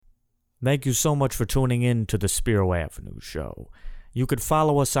Thank you so much for tuning in to the Spiro Avenue Show. You could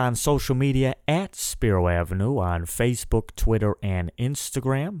follow us on social media at Spiro Avenue on Facebook, Twitter, and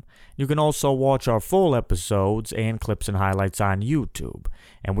Instagram. You can also watch our full episodes and clips and highlights on YouTube.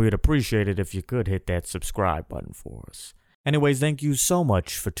 And we would appreciate it if you could hit that subscribe button for us. Anyways, thank you so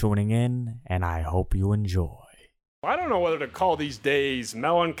much for tuning in, and I hope you enjoy. I don't know whether to call these days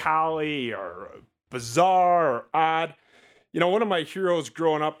melancholy or bizarre or odd. You know, one of my heroes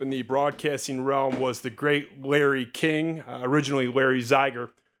growing up in the broadcasting realm was the great Larry King, originally Larry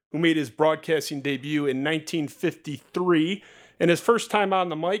Zeiger, who made his broadcasting debut in 1953. And his first time on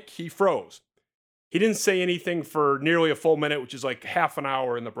the mic, he froze. He didn't say anything for nearly a full minute, which is like half an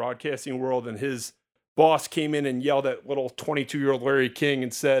hour in the broadcasting world. And his boss came in and yelled at little 22-year-old Larry King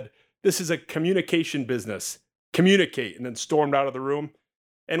and said, "This is a communication business. Communicate," and then stormed out of the room.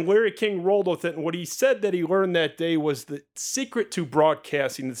 And Larry King rolled with it. And what he said that he learned that day was the secret to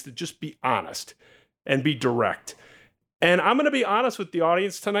broadcasting is to just be honest and be direct. And I'm going to be honest with the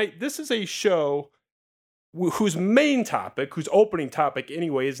audience tonight. This is a show whose main topic, whose opening topic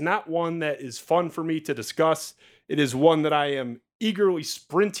anyway, is not one that is fun for me to discuss. It is one that I am eagerly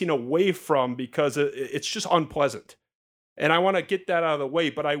sprinting away from because it's just unpleasant. And I want to get that out of the way.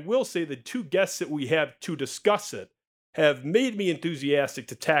 But I will say the two guests that we have to discuss it have made me enthusiastic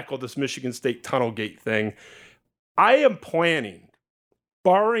to tackle this Michigan State Tunnelgate thing. I am planning,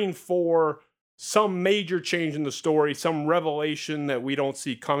 barring for some major change in the story, some revelation that we don't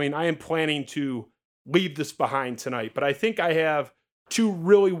see coming, I am planning to leave this behind tonight. But I think I have two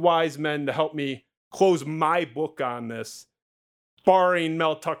really wise men to help me close my book on this, barring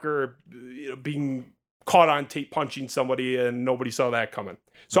Mel Tucker being caught on tape punching somebody and nobody saw that coming.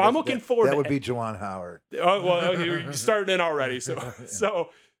 So I'm looking forward to... That would be Juwan Howard. Oh, well, you're starting in already. So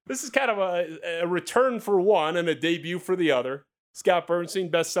this is kind of a return for one and a debut for the other. Scott Burnstein,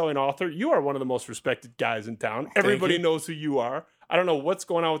 best-selling author. You are one of the most respected guys in town. Everybody knows who you are. I don't know what's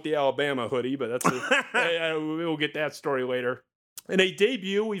going on with the Alabama hoodie, but that's we'll get that story later. And a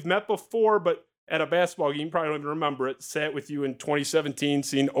debut, we've met before, but at a basketball game, you probably don't even remember it, sat with you in 2017,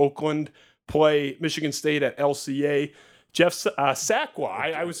 seeing Oakland play Michigan State at LCA. Jeff Sakwa.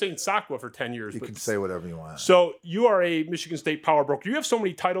 I was saying Sakwa for 10 years. You can say whatever you want. So you are a Michigan State power broker. You have so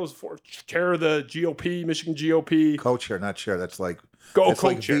many titles for chair of the GOP, Michigan GOP. Co-chair, not chair. That's like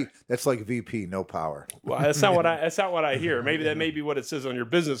co-chair. That's like VP, no power. Well, that's not what I hear. Maybe that may be what it says on your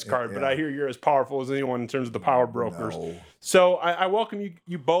business card, but I hear you're as powerful as anyone in terms of the power brokers. No. So I welcome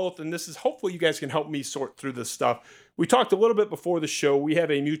you both, and this is hopefully you guys can help me sort through this stuff. We talked a little bit before the show. We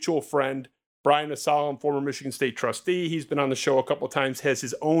have a mutual friend, Brian Asalam, former Michigan State trustee. He's been on the show a couple of times, has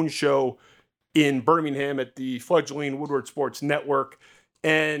his own show in Birmingham at the fledgling Woodward Sports Network.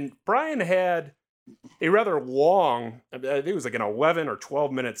 And Brian had a rather long, I think it was like an 11 or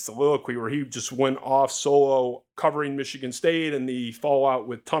 12-minute soliloquy where he just went off solo covering Michigan State and the fallout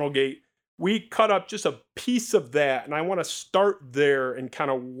with Tunnelgate. We cut up just a piece of that, and I want to start there and kind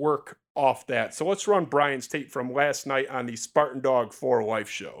of work off that. So let's run Brian's tape from last night on the Spartan Dog 4 Life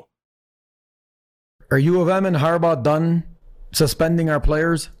show. Are U of M and Harbaugh done suspending our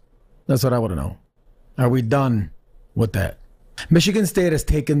players? That's what I want to know. Are we done with that? Michigan State has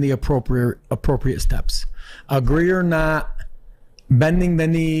taken the appropriate steps. Agree or not, bending the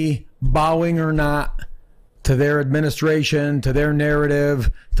knee, bowing or not, to their administration, to their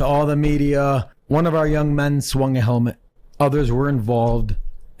narrative, to all the media. One of our young men swung a helmet. Others were involved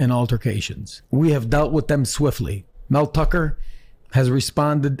in altercations. We have dealt with them swiftly. Mel Tucker has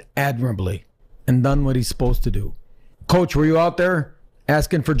responded admirably and done what he's supposed to do. Coach, were you out there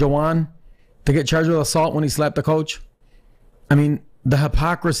asking for Juwan to get charged with assault when he slapped the coach? I mean, the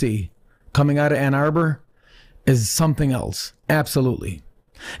hypocrisy coming out of Ann Arbor is something else. Absolutely.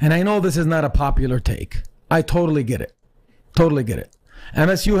 And I know this is not a popular take. I totally get it. Totally get it.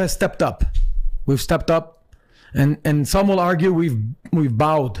 MSU has stepped up. We've stepped up. And some will argue we've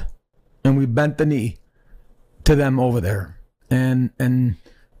bowed and we bent the knee to them over there. And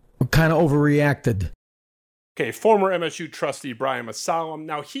kind of overreacted. Okay, former MSU trustee Brian Asalam.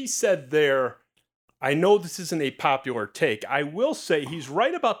 Now, he said there, I know this isn't a popular take. I will say he's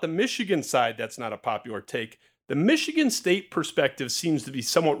right about the Michigan side. That's not a popular take. The Michigan State perspective seems to be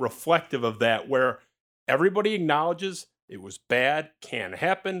somewhat reflective of that, where everybody acknowledges it was bad, can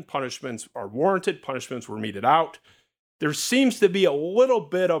happen, punishments are warranted, punishments were meted out. There seems to be a little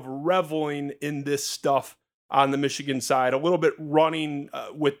bit of reveling in this stuff on the Michigan side, a little bit running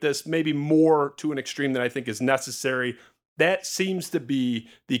with this, maybe more to an extreme than I think is necessary. That seems to be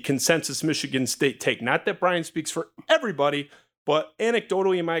the consensus Michigan State take. Not that Brian speaks for everybody, but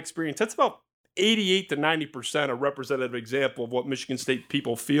anecdotally in my experience, that's about 88 to 90% a representative example of what Michigan State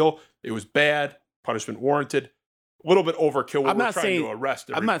people feel. It was bad, punishment warranted, a little bit overkill. I'm not saying to arrest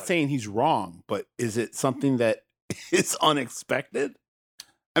everybody. I'm not saying he's wrong, but is it something that is unexpected?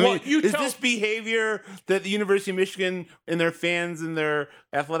 I mean, is this behavior that the University of Michigan and their fans and their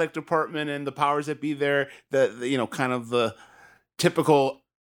athletic department and the powers that be there, kind of the typical,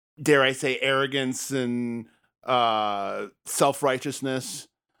 dare I say, arrogance and self-righteousness?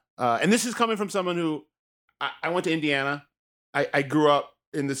 And this is coming from someone who, I went to Indiana. I grew up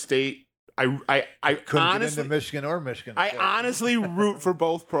in the state. I Couldn't honestly, get into Michigan or Michigan. I honestly root for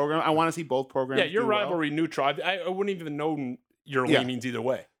both programs. I want to see both programs. Yeah, your do well. rivalry neutral. I wouldn't even know your leanings either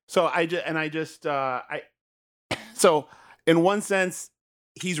way. So so in one sense,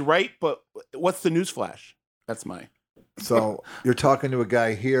 he's right, but what's the newsflash? That's my. So you're talking to a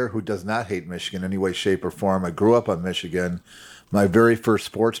guy here who does not hate Michigan in any way, shape, or form. I grew up on Michigan. My very first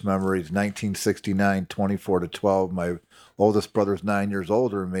sports memory is 1969, 24-12. My oldest brother's 9 years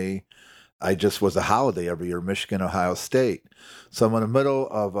older than me. I just was a holiday every year, Michigan, Ohio State. So I'm in the middle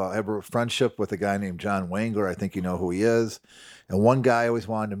of I have a friendship with a guy named John Wangler. I think you know who he is. And one guy I always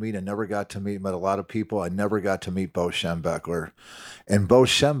wanted to meet, I never got to meet, met a lot of people. I never got to meet Bo Schembechler. And Bo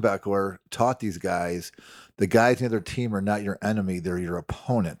Schembechler taught these guys, the guys in their team are not your enemy, they're your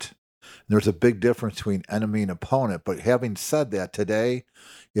opponent. And there's a big difference between enemy and opponent. But having said that, today,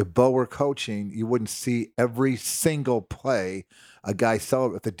 if Bo were coaching, you wouldn't see every single play a guy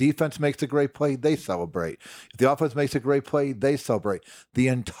celebrate. If the defense makes a great play, they celebrate. If the offense makes a great play, they celebrate. The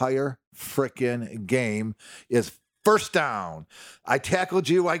entire freaking game is first down. I tackled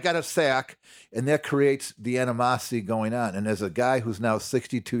you, I got a sack, and that creates the animosity going on. And as a guy who's now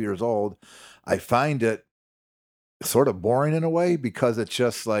 62 years old, I find it sort of boring in a way because it's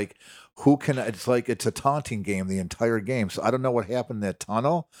just like, it's a taunting game the entire game. So I don't know what happened in that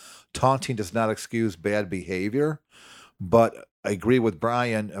tunnel. Taunting does not excuse bad behavior, but I agree with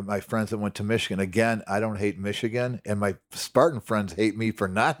Brian and my friends that went to Michigan. Again, I don't hate Michigan, and my Spartan friends hate me for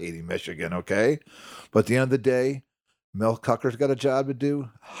not hating Michigan, okay? But at the end of the day, Mel Tucker's got a job to do.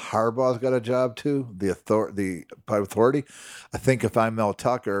 Harbaugh's got a job too. The authority. I think if I'm Mel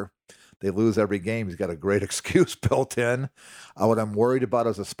Tucker, they lose every game. He's got a great excuse built in. What I'm worried about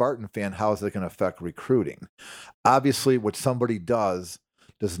as a Spartan fan, how is it going to affect recruiting? Obviously, what somebody does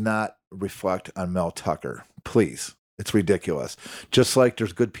not reflect on Mel Tucker. Please. It's ridiculous. Just like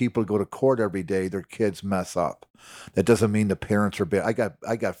there's good people who go to court every day, their kids mess up. That doesn't mean the parents are bad.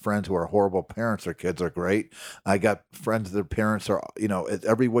 I got friends who are horrible parents. Their kids are great. I got friends, their parents are,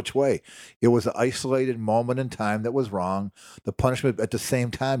 every which way. It was an isolated moment in time that was wrong. The punishment, at the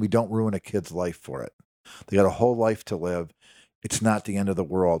same time, you don't ruin a kid's life for it. They got a whole life to live. It's not the end of the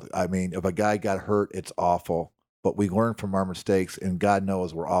world. I mean, if a guy got hurt, it's awful. But we learn from our mistakes, and God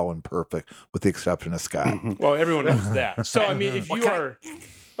knows we're all imperfect, with the exception of Scott. Well, everyone knows that. So, I mean, if you are...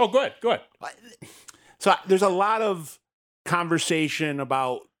 Oh, go ahead. So there's a lot of conversation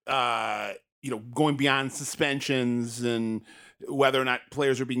about, going beyond suspensions and whether or not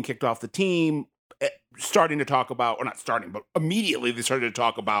players are being kicked off the team, starting to talk about, or not starting, but immediately they started to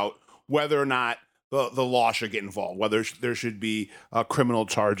talk about whether or not the law should get involved, whether there should be criminal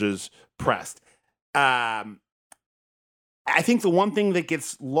charges pressed. I think the one thing that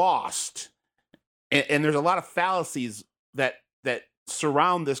gets lost, and there's a lot of fallacies that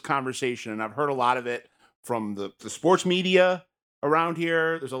surround this conversation, and I've heard a lot of it from the sports media around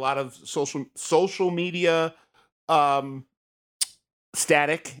here. There's a lot of social media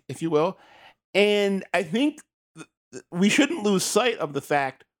static, if you will. And I think we shouldn't lose sight of the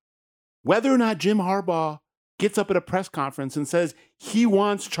fact whether or not Jim Harbaugh gets up at a press conference and says he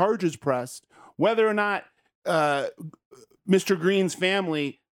wants charges pressed, whether or not Mr. Green's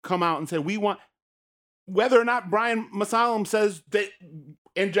family come out and say we want, whether or not Brian Masalem says that,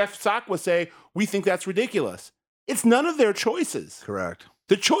 and Jeff Sakwa say we think that's ridiculous. It's none of their choices. Correct.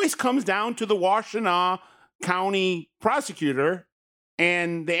 The choice comes down to the Washtenaw County prosecutor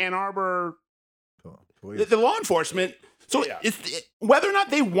and the Ann Arbor, the law enforcement. So whether or not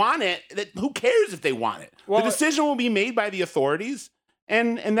they want it, who cares if they want it? Well, the decision will be made by the authorities,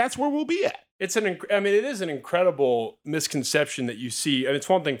 and that's where we'll be at. It is an incredible misconception that you see, and it's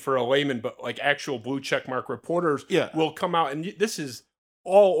one thing for a layman, but like actual blue check mark reporters will come out, and this is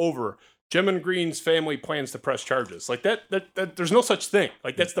all over. Jim and Green's family plans to press charges. Like that there's no such thing.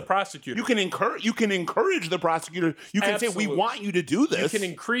 Like that's the prosecutor. You can encourage the prosecutor. You can Absolutely. say we want you to do this. You can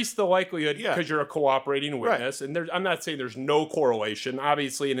increase the likelihood because you're a cooperating witness. Right. And I'm not saying there's no correlation.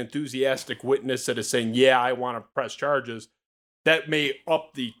 Obviously, an enthusiastic witness that is saying, "Yeah, I want to press charges," that may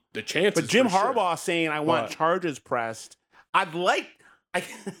up the chances. But Jim Harbaugh saying, "I want charges pressed." I'd like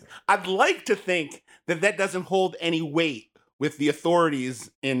I'd like to think that doesn't hold any weight with the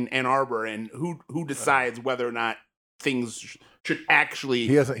authorities in Ann Arbor and who decides whether or not things should actually.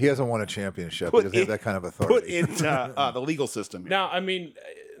 He hasn't won a championship. He doesn't have that kind of authority. Put into the legal system. Here. Now, I mean,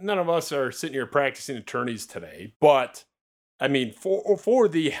 none of us are sitting here practicing attorneys today, but I mean, for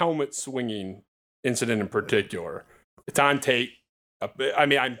the helmet swinging incident in particular, it's on tape. I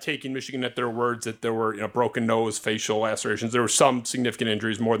mean, I'm taking Michigan at their words that there were broken nose, facial lacerations. There were some significant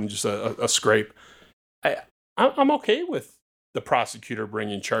injuries, more than just a scrape. I'm okay with the prosecutor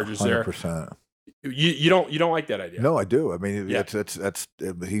bringing charges 100%. there. You don't like that idea? No, I do. I mean,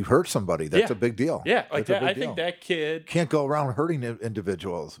 he hurt somebody. That's a big deal. Yeah, like that. I think that kid can't go around hurting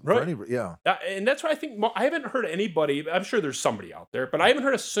individuals. Right. And that's why I think I haven't heard anybody. I'm sure there's somebody out there, but I haven't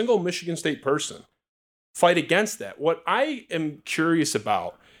heard a single Michigan State person fight against that. What I am curious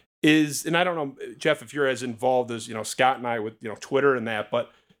about is, and I don't know, Jeff, if you're as involved as Scott and I with Twitter and that,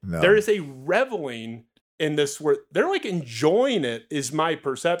 but there is a reveling in this where they're like enjoying it, is my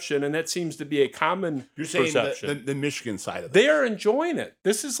perception, and that seems to be a common perception. The Michigan side of it. They are enjoying it.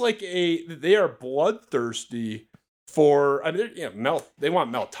 This is like they are bloodthirsty for. I mean, they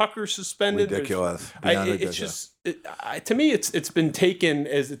want Mel Tucker suspended. Ridiculous. It's just to me, it's been taken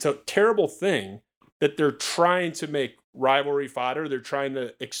as it's a terrible thing that they're trying to make rivalry fodder. They're trying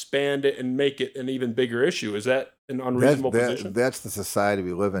to expand it and make it an even bigger issue. Is that an unreasonable position? That's the society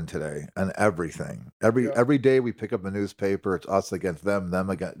we live in today, and everything. Every day we pick up a newspaper, it's us against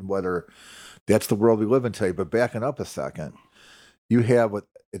them against whether. That's the world we live in today. But backing up a second, you have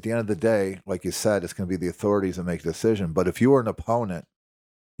at the end of the day, like you said, it's going to be the authorities that make the decision. But if you were an opponent,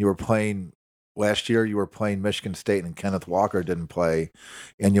 you were playing. Last year, you were playing Michigan State and Kenneth Walker didn't play,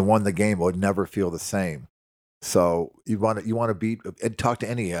 and you won the game. It would never feel the same. So you want to beat and talk to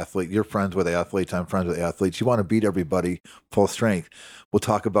any athlete. You're friends with athletes. I'm friends with athletes. You want to beat everybody full strength. We'll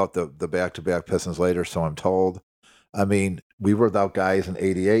talk about the back-to-back Pistons later, so I'm told. I mean, we were without guys in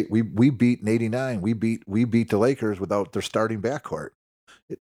 '88. We beat in '89. We beat the Lakers without their starting backcourt.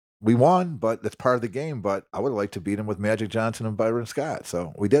 We won, but that's part of the game. But I would have liked to beat them with Magic Johnson and Byron Scott.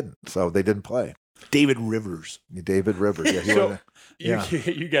 So we didn't. So they didn't play. David Rivers. Yeah, so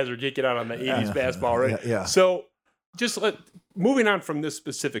you guys are geeking out on the 80s basketball, right? Yeah. So just moving on from this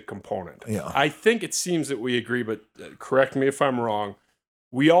specific component, I think it seems that we agree, but correct me if I'm wrong.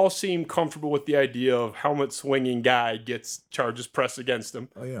 We all seem comfortable with the idea of helmet swinging guy gets charges pressed against him.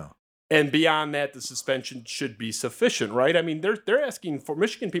 Oh, yeah. And beyond that, the suspension should be sufficient, right? I mean, they're asking for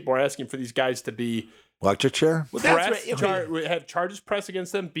Michigan people are asking for these guys to be electric chair, have charges pressed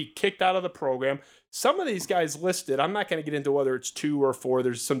against them, be kicked out of the program. Some of these guys listed, I'm not going to get into whether it's 2 or 4.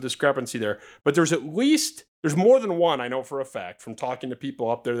 There's some discrepancy there, but there's more than one. I know for a fact from talking to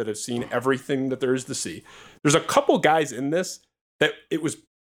people up there that have seen everything that there is to see. There's a couple guys in this that it was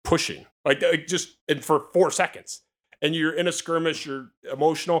pushing and for 4 seconds. And you're in a skirmish, you're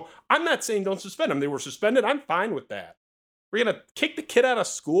emotional. I'm not saying don't suspend them. They were suspended. I'm fine with that. We're going to kick the kid out of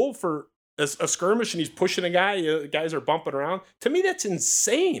school for a skirmish and he's pushing a guy. Guys are bumping around. To me, that's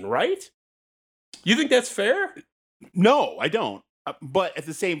insane, right? You think that's fair? No, I don't. But at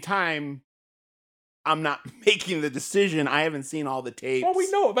the same time, I'm not making the decision. I haven't seen all the tapes. Well, we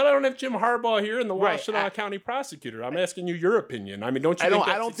know, but I don't have Jim Harbaugh here and the Washtenaw County prosecutor. I'm asking you your opinion. I mean, don't you think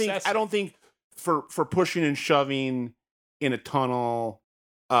that's excessive? I don't think for pushing and shoving in a tunnel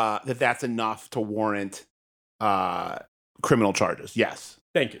that's enough to warrant criminal charges. Yes.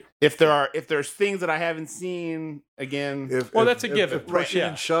 Thank you. If there's things that I haven't seen, again, that's a given. If pushing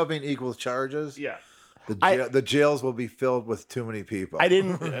and shoving equals charges, the jails will be filled with too many people. I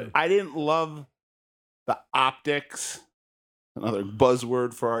didn't love the optics, another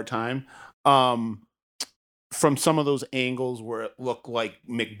buzzword for our time, from some of those angles where it looked like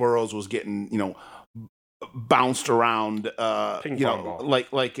McBurrows was getting bounced around, ball.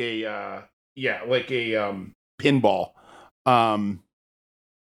 like a pinball.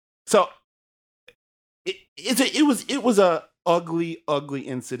 So it was a ugly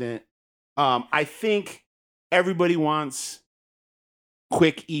incident. I think everybody wants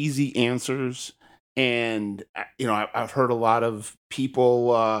quick, easy answers, and I've heard a lot of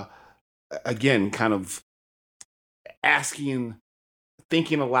people again kind of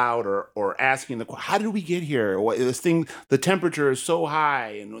thinking aloud or asking how did we get here? The temperature is so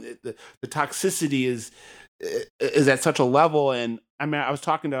high, and the toxicity is at such a level. And I mean, I was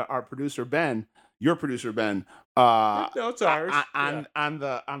talking to our producer Ben, your producer Ben, no, it's ours. on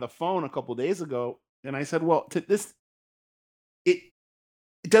the phone a couple days ago, and I said, well,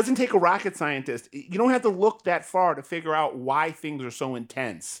 it doesn't take a rocket scientist. You don't have to look that far to figure out why things are so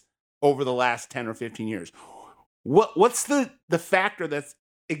intense over the last 10 or 15 years. What's the factor that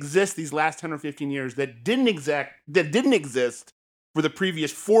exists these last 10 or 15 years that didn't exist for the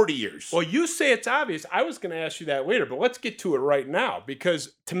previous 40 years? Well, you say it's obvious. I was going to ask you that later, but let's get to it right now,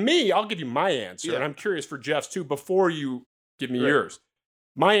 because to me, I'll give you my answer, and I'm curious for Jeff's too before you give me yours.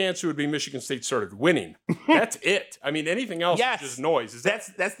 My answer would be Michigan State started winning. That's it. I mean, anything else is just noise. That's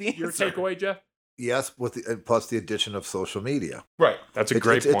the answer. Your takeaway, Jeff? Yes, plus the addition of social media. Right. That's a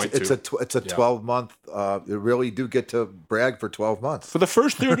great point, too. It's a 12-month. You really do get to brag for 12 months. For the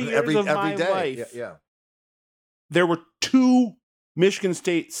first 30 years of my life, there were 2 Michigan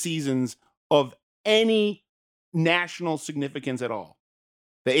State seasons of any national significance at all.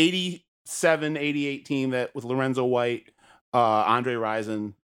 The 87-88 team that with Lorenzo White, Andre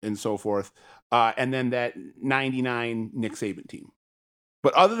Rison, and so forth, and then that 99 Nick Saban team.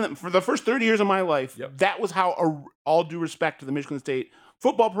 But other than for the first 30 years of my life, that was how, all due respect to the Michigan State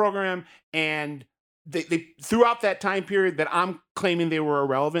football program, and they throughout that time period that I'm claiming they were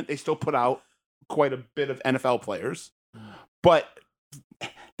irrelevant, they still put out quite a bit of NFL players. But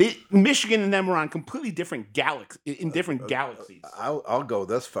Michigan and them were on completely different galaxies. I'll go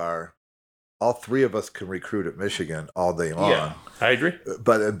this far. All 3 of us can recruit at Michigan all day long. Yeah, I agree.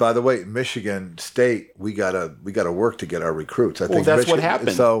 But by the way, Michigan State, we gotta work to get our recruits. I think that's what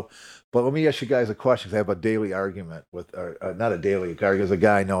happened. So, but let me ask you guys a question. 'Cause I have a daily argument with, not a daily argument. There's a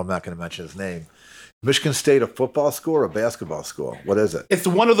guy. No, I'm not going to mention his name. Michigan State, a football school or a basketball school? What is it? It's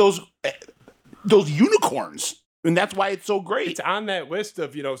one of those unicorns. And that's why it's so great. It's on that list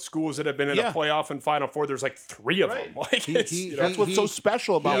of, schools that have been in a playoff and Final Four. There's like 3 of them. Like that's what's so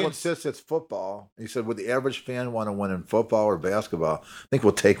special about it. He insists it's football. He said, would the average fan want to win in football or basketball? I think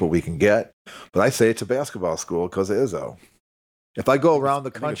we'll take what we can get. But I say it's a basketball school because of Izzo. If I go around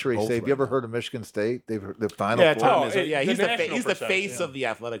the country, say, have you ever heard of Michigan State? They've the Final Four. Tom Izzo. He's the face of the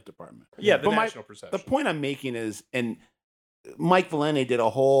athletic department. Yeah, the national perception. The point I'm making is, and Mike Valenti did a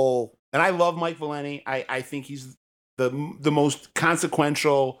whole, and I love Mike Valenti. I think he's the most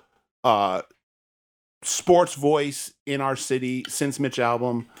consequential sports voice in our city since Mitch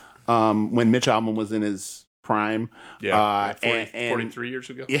Albom, when Mitch Albom was in his prime. Yeah, 43 years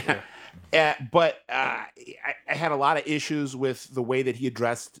ago. Yeah. But I had a lot of issues with the way that he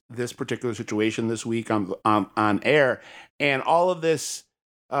addressed this particular situation this week on air, and all of this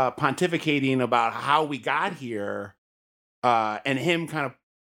pontificating about how we got here, and him kind of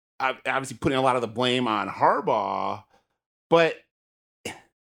obviously putting a lot of the blame on Harbaugh. But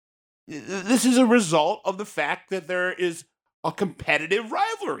this is a result of the fact that there is a competitive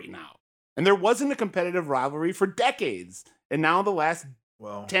rivalry now. And there wasn't a competitive rivalry for decades. And now the last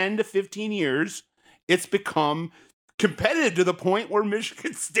 10 to 15 years, it's become competitive to the point where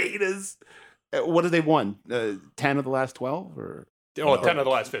Michigan State is, what have they won? 10 of the last 12? Or 10 of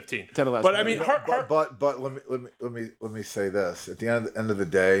the last 15. 10 of the last but 15. I mean, let me say this. At the end of the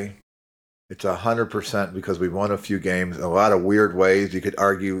day, it's 100% because we won a few games in a lot of weird ways. You could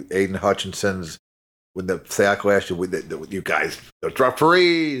argue Aiden Hutchinson's with the sack last year with you guys, the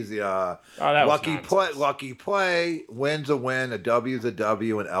referees, lucky play, win's a win, a W's a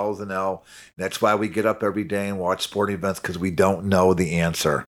W, an L's an L. And that's why we get up every day and watch sporting events, because we don't know the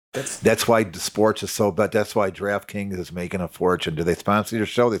answer. That's why the sports is so bad. That's why DraftKings is making a fortune. Do they sponsor your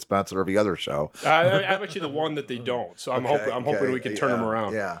show? They sponsor every other show. I'm actually the one that they don't. So I'm hoping we can turn them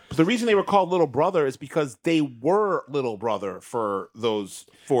around. Yeah. But the reason they were called Little Brother is because they were Little Brother for those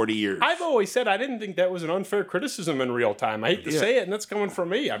 40 years. I've always said I didn't think that was an unfair criticism in real time. I hate to say it, and that's coming from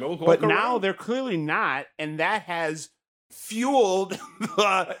me. I mean, but now they're clearly not, and that has fueled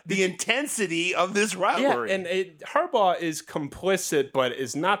the intensity of this rivalry. Yeah, and Harbaugh is complicit, but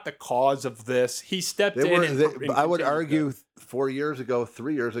is not the cause of this. He stepped in. I would argue 4 years ago,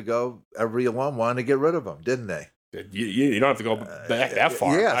 3 years ago, every alum wanted to get rid of him, didn't they? You don't have to go back that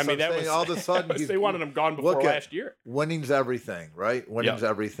far. Yeah, I mean, that was all of a sudden they wanted him gone before last year. Winning's everything, right? Winning's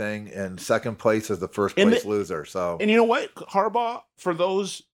everything, and second place is the first place loser. So, and you know what, Harbaugh, for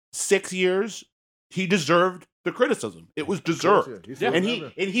those 6 years, he deserved the criticism. It was deserved. And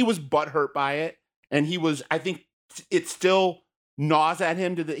he was butthurt by it. And he was, I think it still gnaws at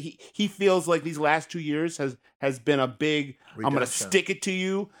him. He feels like these last 2 years has been a big, redemption. I'm going to stick it to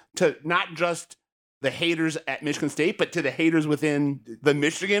you, to not just the haters at Michigan State, but to the haters within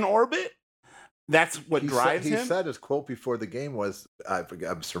the orbit. That's what drives him. He said his quote before the game was,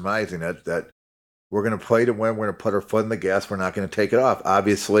 I'm surmising it, that we're going to play to win. We're going to put our foot in the gas. We're not going to take it off.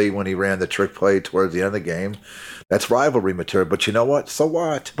 Obviously, when he ran the trick play towards the end of the game, that's rivalry material. But you know what? So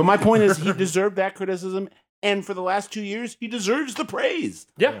what? But my point is, he deserved that criticism. And for the last 2 years, he deserves the praise.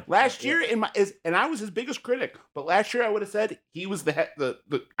 Yeah. Last year, and I was his biggest critic. But last year, I would have said he was the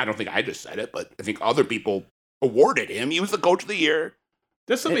I don't think I just said it, but I think other people awarded him. He was the coach of the year.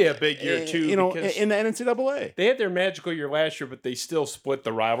 This will be a big year, too. Because in the NCAA. They had their magical year last year, but they still split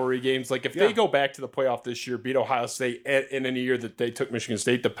the rivalry games. Like, if they go back to the playoff this year, beat Ohio State, in a year that they took Michigan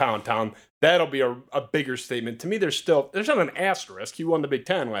State to Pound Town, that'll be a bigger statement. To me, there's not an asterisk. He won the Big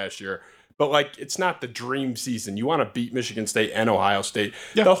Ten last year. But, like, it's not the dream season. You want to beat Michigan State and Ohio State.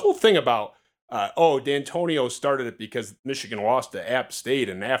 Yeah. The whole thing about, D'Antonio started it because Michigan lost to App State,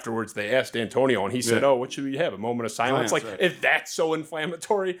 and afterwards they asked D'Antonio, and he said, what should we have, a moment of silence? Like, if that's so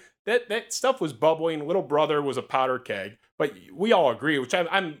inflammatory, that stuff was bubbling. Little brother was a powder keg. But we all agree, which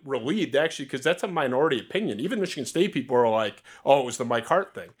I'm relieved, actually, because that's a minority opinion. Even Michigan State people are like, it was the Mike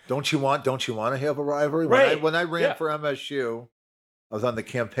Hart thing. Don't you want to have a rivalry? Right. When I ran for MSU, I was on the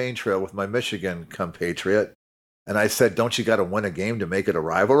campaign trail with my Michigan compatriot, and I said, "Don't you got to win a game to make it a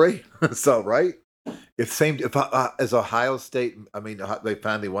rivalry?" So, right? If as Ohio State, they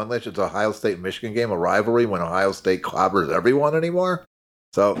finally won last year. It's Ohio State Michigan game, a rivalry when Ohio State clobbers everyone anymore.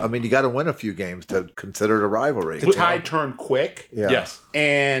 So, you got to win a few games to consider it a rivalry. The tide turned quick. Yeah. Yes,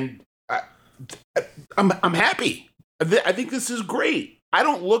 and I'm happy. I think this is great. I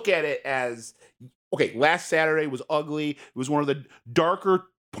don't look at it as, okay, last Saturday was ugly. It was one of the darker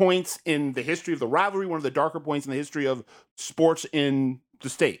points in the history of the rivalry, one of the darker points in the history of sports in the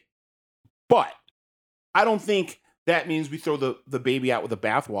state. But I don't think that means we throw the baby out with the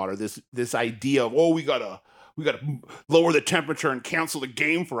bathwater. This idea of, we gotta lower the temperature and cancel the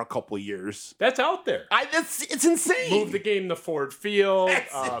game for a couple of years. That's out there. It's insane. Move the game to Ford Field.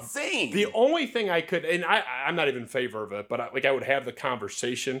 That's insane. The only thing I could, and I'm not even in favor of it, but I would have the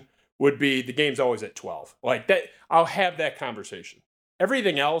conversation, would be the game's always at 12. Like that, I'll have that conversation.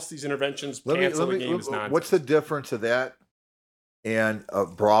 Everything else, these interventions, cancel the game is nonsense. What's the difference of that and a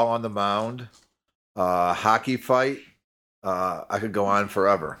brawl on the mound, hockey fight? I could go on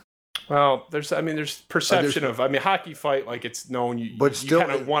forever. Well, there's perception of, hockey fight, like it's known, you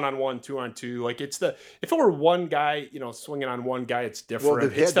kind of 1-on-1, 2-on-2, like if it were one guy, swinging on one guy, it's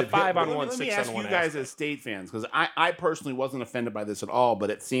different. It's the 5-on-1, 6-on-1. Let me ask you guys as state fans, because I personally wasn't offended by this at all, but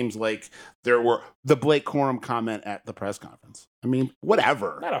it seems like there were the Blake Corum comment at the press conference.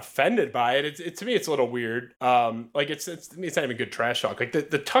 Whatever. I'm not offended by it. To me, it's a little weird. To me, it's not even good trash talk. Like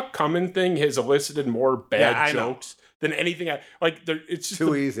the Tuck Cummins thing has elicited more bad jokes than anything. It's just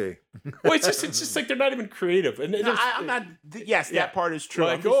too easy. Well, it's just like they're not even creative. And I'm not. Yes, that part is true.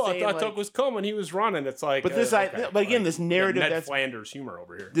 Like, I thought Tuck was coming. He was running. It's like, but this narrative, Ned Flanders humor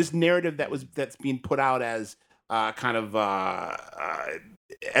over here. This narrative that's being put out as kind of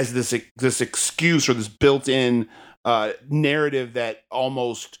as this excuse or this built-in narrative that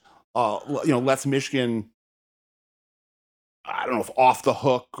almost lets Michigan, I don't know if off the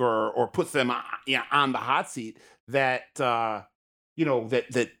hook or puts them on the hot seat. That that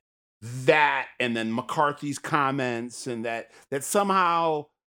and then McCarthy's comments and that somehow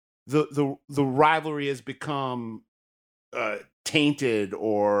the rivalry has become tainted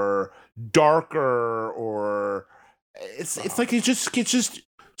or darker, or it's like it's just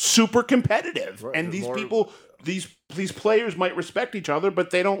super competitive, right. And these people, these players might respect each other,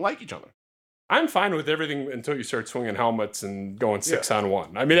 but they don't like each other. I'm fine with everything until you start swinging helmets and going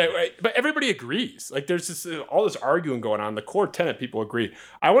 6-on-1. But everybody agrees. Like there's all this arguing going on. The core tenet people agree.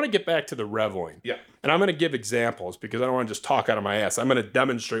 I want to get back to the reveling. Yeah. And I'm going to give examples because I don't want to just talk out of my ass. I'm going to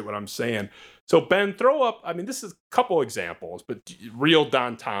demonstrate what I'm saying. So Ben, throw up. This is a couple examples, but real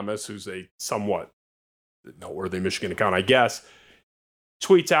Don Thomas, who's a somewhat noteworthy Michigan account, I guess,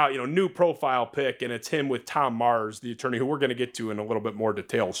 tweets out, new profile pic, and it's him with Tom Mars, the attorney who we're going to get to in a little bit more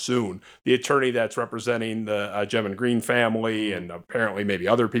detail soon. The attorney that's representing the Gem and Green family and apparently maybe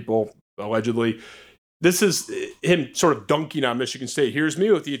other people, allegedly. This is him sort of dunking on Michigan State. Here's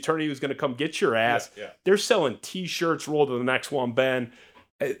me with the attorney who's going to come get your ass. Yeah. They're selling T-shirts. Roll to the next one, Ben.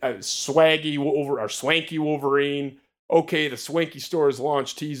 Swanky Wolverine. Okay, the Swanky store has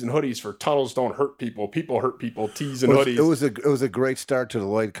launched tees and hoodies for tunnels don't hurt people. People hurt people. Tees and hoodies. It was a great start to the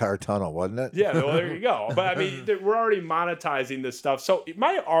Lloyd Carr Tunnel, wasn't it? Yeah, well, there you go. But we're already monetizing this stuff. So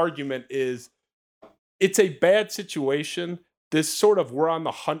my argument is, it's a bad situation. This sort of we're on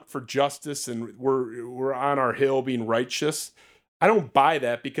the hunt for justice and we're on our hill being righteous. I don't buy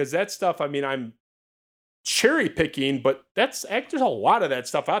that because that stuff. I'm cherry picking, but there's a lot of that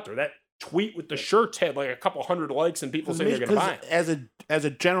stuff out there. That tweet with the shirts had like a couple hundred likes and people saying they're going to buy it. As a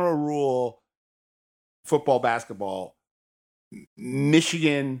general rule, football, basketball,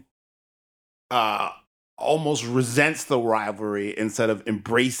 Michigan almost resents the rivalry instead of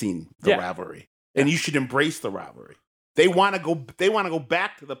embracing the rivalry. And you should embrace the rivalry. They want to go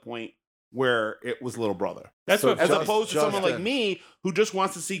back to the point where it was little brother. That's as opposed to someone like me who just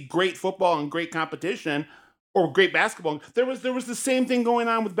wants to see great football and great competition. or great basketball. There was the same thing going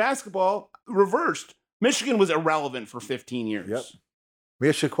on with basketball reversed. Michigan was irrelevant for 15 years. Yep. Let me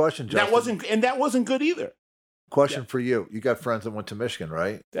ask you a question, Justin. That wasn't good either. Question for you. You got friends that went to Michigan,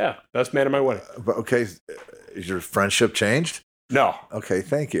 right? Yeah, best man at my wedding. But okay, is your friendship changed? No. Okay,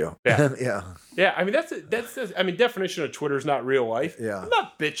 thank you. Yeah. Yeah. Yeah, I mean that's definition of Twitter is not real life. Yeah. I'm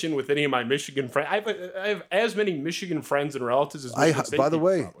not bitching with any of my Michigan friends. I have as many Michigan friends and relatives as Michigan State by the people,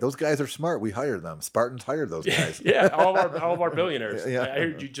 way, probably. those guys are smart. We hired them. Spartans hired those guys. Yeah, all of our billionaires. Yeah. I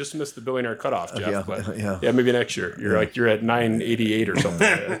heard you just missed the billionaire cutoff, Jeff. Yeah, But yeah. maybe next year. You're at 988 or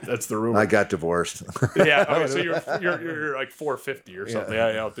something. That's the rumor. I got divorced. Yeah. Okay. So you're like 450 or something. Yeah.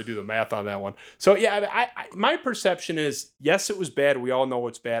 I'll have to do the math on that one. So yeah, I my perception is yes, it was bad. We all know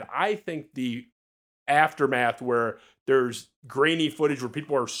it's bad. I think the aftermath where there's grainy footage where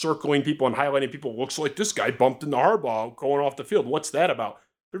people are circling people and highlighting people looks like this guy bumped into Harbaugh going off the field. What's that about?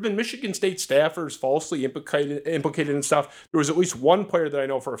 There have been Michigan State staffers falsely implicated in stuff. There was at least one player that I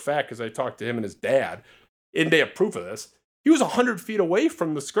know for a fact because I talked to him and his dad, and they have proof of this. He was 100 feet away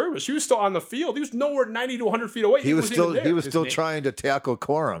from the skirmish. He was still on the field. He was nowhere 90 to 100 feet away. He was still trying to tackle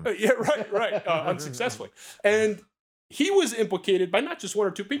Corum. Yeah, right. Unsuccessfully. And he was implicated by not just one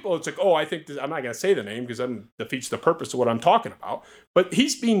or two people. It's like, oh, I think I'm not going to say the name because that defeats the purpose of what I'm talking about. But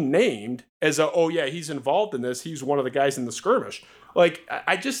he's being named as he's involved in this. He's one of the guys in the skirmish. Like,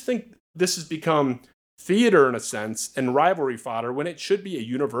 I just think this has become theater in a sense and rivalry fodder when it should be a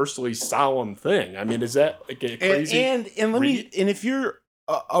universally solemn thing. I mean, is that like a crazy? And if you're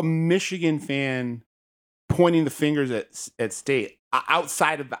a Michigan fan pointing the fingers at State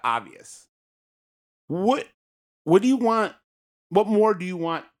outside of the obvious, what do you want? What more do you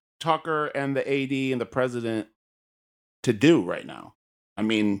want Tucker and the AD and the president to do right now? I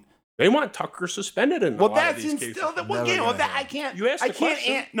mean, they want Tucker suspended in a lot of these cases. I can't. You asked the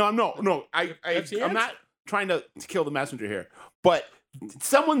question. No. I'm not trying to kill the messenger here, but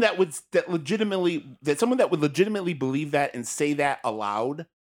someone that would legitimately believe that and say that aloud.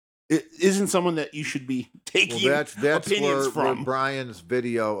 It isn't someone that you should be taking that's opinions where from. Brian's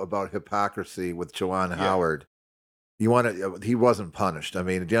video about hypocrisy with Juwan Howard. He wasn't punished. I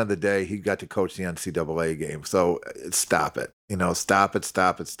mean, at the end of the day, he got to coach the NCAA game. So stop it. Stop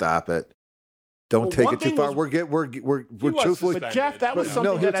it. Don't take it too far. We're truthfully. But Jeff, that was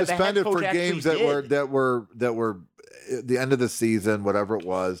something he was that suspended for games that were were the end of the season, whatever it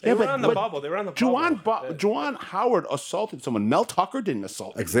was. They were on the bubble. Juwan Howard assaulted someone. Mel Tucker didn't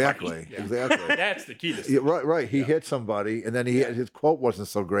assault Exactly. That's the key to Yeah, right. He hit somebody, and then his quote wasn't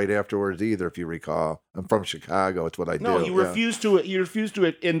so great afterwards either. If you recall, I'm from Chicago. It's what I do. No, he refused to. He refused to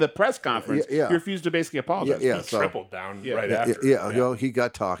in the press conference. Yeah. He refused to basically apologize. Yeah, he tripled down right after. Yeah. He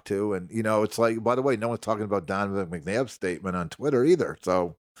got talked to, and it's like. By the way, no one's talking about Donovan McNabb's statement on Twitter either.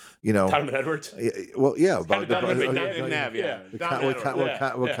 So. Donovan Edwards. Well, yeah, about with And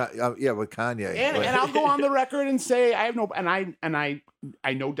Kanye. I'll go on the record and say I have no, and I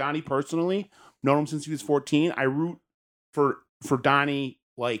know Donnie personally. Known him since he was 14. I root for Donnie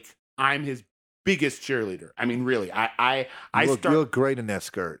like I'm his biggest cheerleader. I mean, really, you look great in that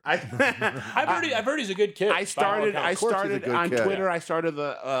skirt. I've heard he's a good kid. I started on Twitter. I started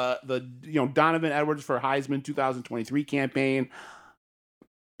the Donovan Edwards for Heisman 2023 campaign.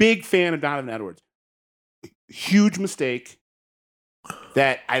 Big fan of Donovan Edwards. Huge mistake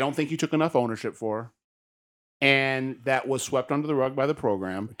that I don't think he took enough ownership for, and that was swept under the rug by the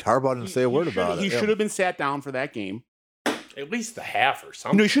program. Harbaugh didn't say a word about it. He should have been sat down for that game. At least the half or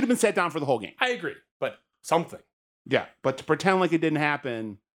something. No, he should have been sat down for the whole game. I agree, but something. Yeah, but to pretend like it didn't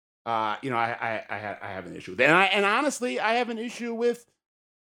happen, I have an issue with it. And honestly, I have an issue with.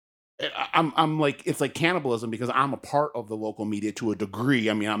 I'm like, it's like cannibalism because I'm a part of the local media to a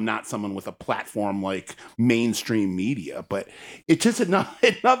degree. I mean, I'm not someone with a platform like mainstream media, but it's just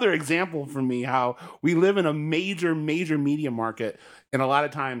another example for me how we live in a major media market, and a lot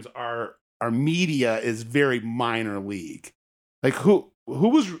of times our media is very minor league. Like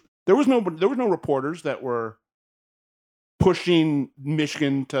there was no reporters that were pushing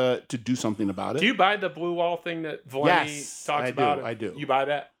Michigan to do something about it. Do you buy the blue wall thing that Valenti talks about? I do. You buy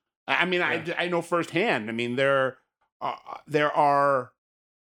that? I mean, yeah. I know firsthand. I mean, there are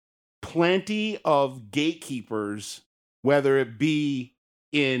plenty of gatekeepers, whether it be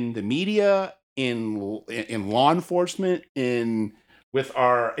in the media, in law enforcement, with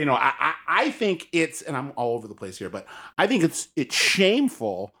our, I think it's, and I'm all over the place here, but I think it's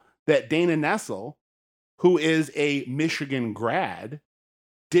shameful that Dana Nessel, who is a Michigan grad,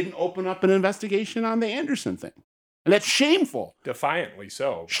 didn't open up an investigation on the Anderson thing. And that's shameful. Defiantly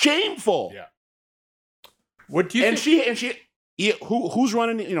so. Shameful. Yeah. What do you think? Who's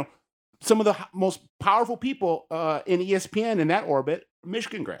running, some of the most powerful people in ESPN in that orbit,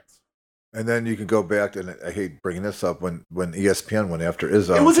 Michigan grads. And then you can go back, and I hate bringing this up, when ESPN went after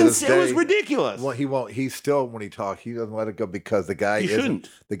Izzo. It was insane. It was ridiculous. Well, he won't. He still, when he talks, he doesn't let it go because the guy isn't.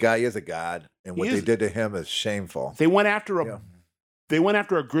 The guy is a god, and what they did to him is shameful. They went after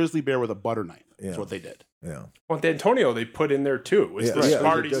a grizzly bear with a butter knife. That's what they did. Yeah. Well, D'Antonio, they put in there too. It was the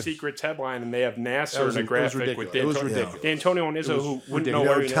Sparty Secrets headline, and they have Nasser in a graphic with D'Antonio and Izzo, who wouldn't know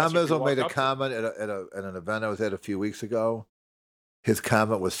where Tom Izzo made a comment at an event I was at a few weeks ago. His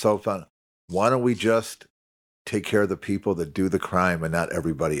comment was so fun. Why don't we just take care of the people that do the crime and not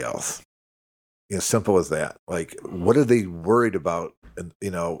everybody else? As simple as that. Like, what are they worried about? And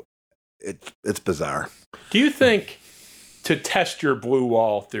it's bizarre. Do you think, to test your blue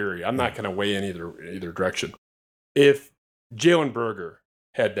wall theory, I'm not going to weigh in either direction, if Jalen Berger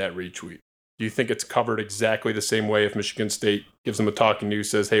had that retweet, do you think it's covered exactly the same way if Michigan State gives them a talking to,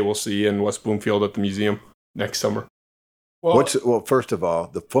 says, hey, we'll see you in West Bloomfield at the museum next summer? Well, first of all,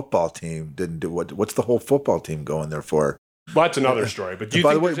 the football team didn't do what's the whole football team going there for? Well, that's another story. But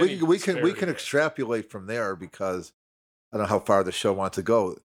by the way, we can extrapolate from there, because I don't know how far the show wants to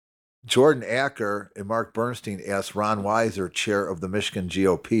go. Jordan Acker and Mark Burnstein asked Ron Weiser, chair of the Michigan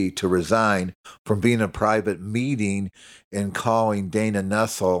GOP, to resign from being in a private meeting and calling Dana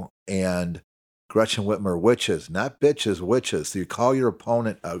Nessel and Gretchen Whitmer witches, not bitches, witches. So you call your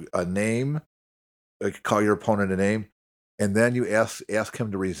opponent a name, and then you ask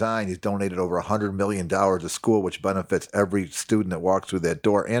him to resign. He's donated over $100 million to school, which benefits every student that walks through that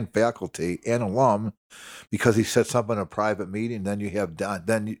door, and faculty and alum, because he said something in a private meeting. Then you have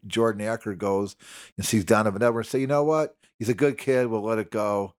Jordan Acker goes and sees Donovan Edwards and say, you know what? He's a good kid. We'll let it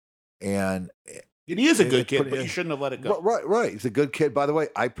go. And he is a good kid, but you shouldn't have let it go. Right. He's a good kid. By the way,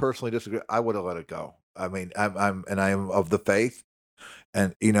 I personally disagree. I would have let it go. I mean, I am of the faith.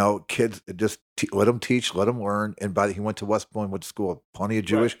 And, kids, just let them teach, let them learn. And he went to West Bloomwood School, plenty of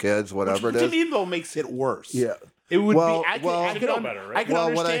Jewish kids, whatever it is. To me, though, makes it worse. Yeah. It would be, I could know better, right? I can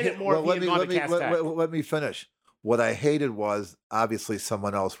understand it more if he had gone to Cass let me finish. What I hated was, obviously,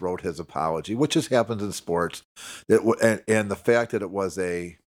 someone else wrote his apology, which just happens in sports. And the fact that it was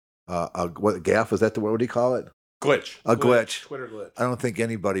a gaffe, is that what do you call it? Glitch. A glitch. Twitter glitch. I don't think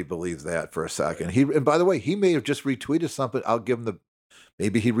anybody believes that for a second. And by the way, he may have just retweeted something. I'll give him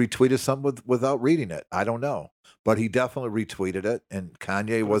maybe he retweeted something without reading it. I don't know. But he definitely retweeted it, and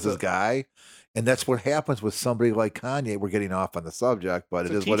Kanye was his guy. And that's what happens with somebody like Kanye. We're getting off on the subject, but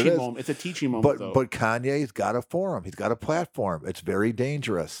it is what it is. It's a teaching moment, but Kanye's got a forum. He's got a platform. It's very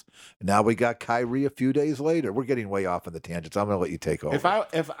dangerous. Now we got Kyrie a few days later. We're getting way off on the tangents. I'm going to let you take over.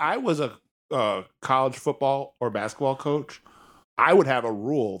 If I was a college football or basketball coach, I would have a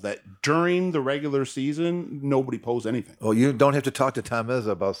rule that during the regular season, nobody posts anything. Well, you don't have to talk to Tom Izzo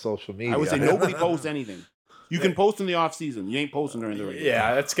about social media. I would say nobody posts anything. You can post in the off season. You ain't posting during the regular.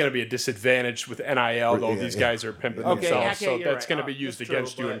 Yeah, that's going to be a disadvantage with NIL, though. These guys are pimping themselves, so that's going to be used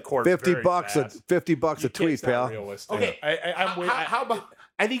against you in court. $50 $50 a tweet, pal. Okay, how about?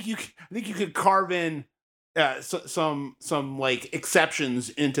 I think you could carve in some like exceptions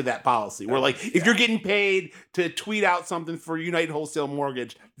into that policy where, like, if you're getting paid to tweet out something for United Wholesale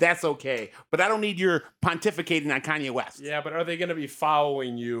Mortgage, that's okay, but I don't need your pontificating on Kanye West. Yeah, but are they going to be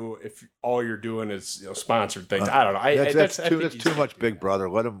following you if all you're doing is sponsored things? I don't know. That's too much Big Brother.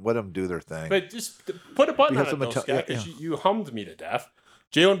 Let them do their thing. But just put a button on it, though, Scott, because you hummed me to death.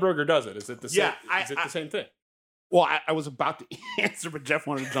 Jalen Berger does it. Is it the same? Is it the same thing? Well, I was about to answer, but Jeff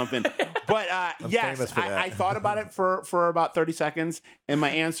wanted to jump in. But yes, I thought about it for about 30 seconds, and my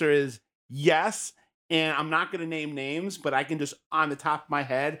answer is yes. And I'm not going to name names, but I can just, on the top of my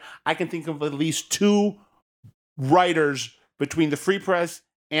head, I can think of at least two writers between the Free Press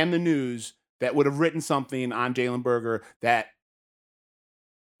and the News that would have written something on Jalen Berger that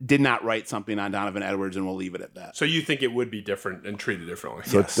did not write something on Donovan Edwards, and we'll leave it at that. So you think it would be different and treated differently?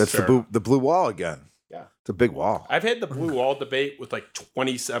 So yes, that's the blue wall again. Yeah. It's a big wall. I've had the blue wall debate with like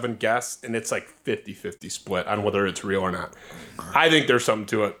 27 guests, and it's like 50-50 split on whether it's real or not. I think there's something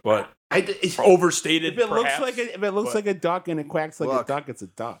to it, but it's overstated. If it looks like a duck and it quacks like a duck, it's a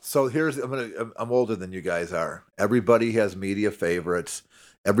duck. So I'm older than you guys are. Everybody has media favorites.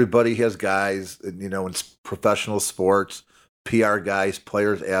 Everybody has guys, in professional sports, PR guys,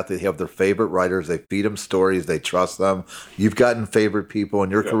 players, athletes have their favorite writers. They feed them stories. They trust them. You've gotten favorite people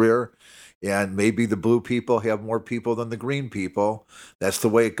in your career. And maybe the blue people have more people than the green people. That's the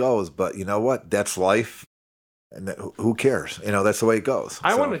way it goes. But you know what? That's life. And who cares? That's the way it goes.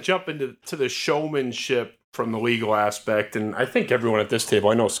 I want to jump into the showmanship from the legal aspect. And I think everyone at this table,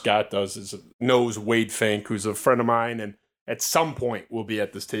 I know Scott knows Wade Fink, who's a friend of mine. And at some point we'll be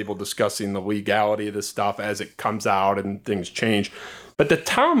at this table discussing the legality of this stuff as it comes out and things change. But the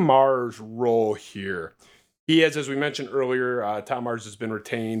Tom Mars role here, he has, as we mentioned earlier, Tom Mars has been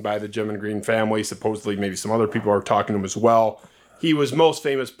retained by the Jim and Green family. Supposedly, maybe some other people are talking to him as well. He was most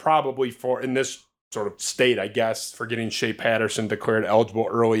famous probably for, in this sort of state, I guess, for getting Shea Patterson declared eligible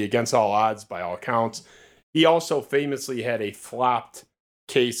early against all odds by all accounts. He also famously had a flopped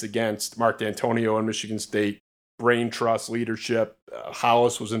case against Mark D'Antonio in Michigan State. Brain Trust leadership.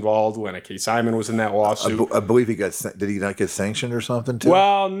 Hollis was involved. Lena K. Simon was in that lawsuit. I believe did he not get sanctioned or something too?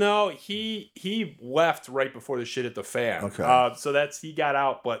 Well, no, he left right before the shit hit the fan. Okay. So he got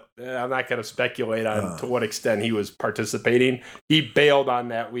out, but I'm not going to speculate on to what extent he was participating. He bailed on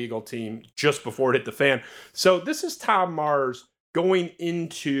that legal team just before it hit the fan. So this is Tom Mars going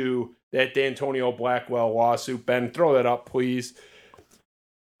into that D'Antonio Blackwell lawsuit. Ben, throw that up, please.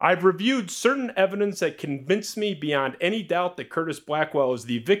 I've reviewed certain evidence that convinced me beyond any doubt that Curtis Blackwell is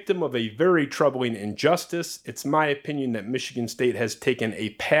the victim of a very troubling injustice. It's my opinion that Michigan State has taken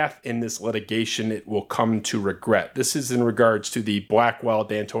a path in this litigation it will come to regret. This is in regards to the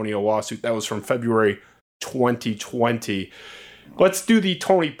Blackwell-D'Antonio lawsuit. That was from February 2020. Let's do the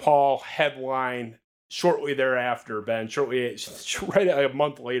Tony Paul headline shortly thereafter, Ben. Right a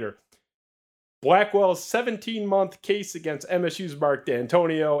month later. Blackwell's 17-month case against MSU's Mark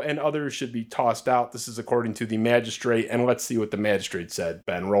D'Antonio and others should be tossed out. This is according to the magistrate, and let's see what the magistrate said.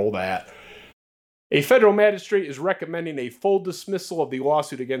 Ben, roll that. A federal magistrate is recommending a full dismissal of the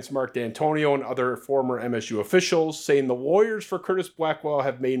lawsuit against Mark D'Antonio and other former MSU officials, saying the lawyers for Curtis Blackwell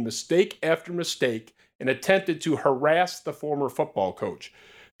have made mistake after mistake and attempted to harass the former football coach.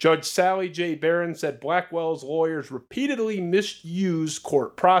 Judge Sally J. Barron said Blackwell's lawyers repeatedly misused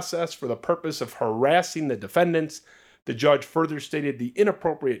court process for the purpose of harassing the defendants. The judge further stated the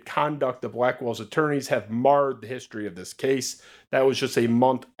inappropriate conduct of Blackwell's attorneys have marred the history of this case. That was just a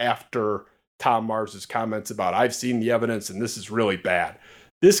month after Tom Mars's comments about, I've seen the evidence and this is really bad.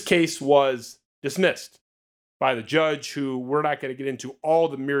 This case was dismissed by the judge, who we're not going to get into all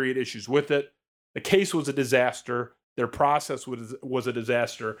the myriad issues with it. The case was a disaster. Their process was a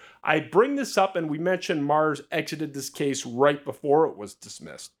disaster. I bring this up, and we mentioned Mars exited this case right before it was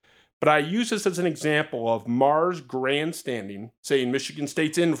dismissed. But I use this as an example of Mars grandstanding, saying Michigan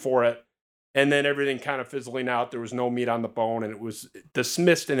State's in for it, and then everything kind of fizzling out. There was no meat on the bone, and it was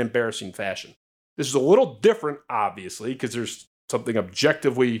dismissed in embarrassing fashion. This is a little different, obviously, because there's something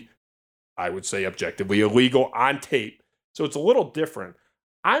objectively illegal on tape. So it's a little different.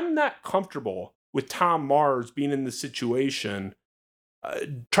 I'm not comfortable with Tom Mars being in the situation,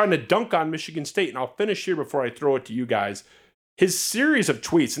 trying to dunk on Michigan State. And I'll finish here before I throw it to you guys. His series of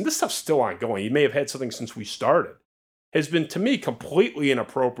tweets, and this stuff's still ongoing, he may have had something since we started, has been, to me, completely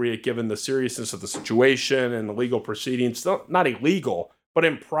inappropriate given the seriousness of the situation and the legal proceedings. Not illegal, but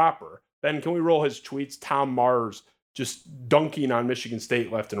improper. Ben, can we roll his tweets? Tom Mars just dunking on Michigan State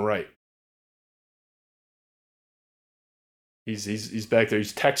left and right. He's back there.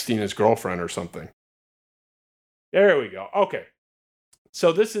 He's texting his girlfriend or something. There we go. Okay.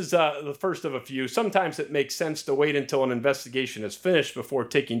 So this is the first of a few. Sometimes it makes sense to wait until an investigation is finished before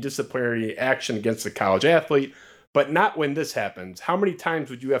taking disciplinary action against a college athlete, but not when this happens. How many times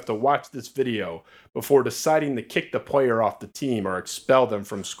would you have to watch this video before deciding to kick the player off the team or expel them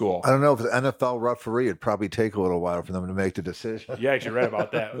from school? I don't know. If the NFL referee, it'd probably take a little while for them to make the decision. You actually read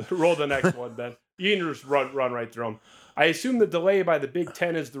about that. Roll the next one, Ben. You can just run right through them. I assume the delay by the Big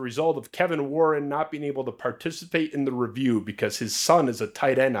Ten is the result of Kevin Warren not being able to participate in the review because his son is a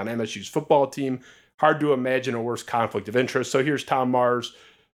tight end on MSU's football team. Hard to imagine a worse conflict of interest. So here's Tom Mars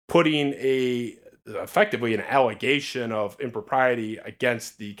putting effectively an allegation of impropriety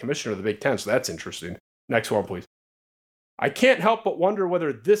against the commissioner of the Big Ten. So that's interesting. Next one, please. I can't help but wonder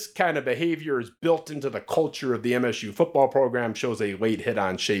whether this kind of behavior is built into the culture of the MSU football program. Shows a late hit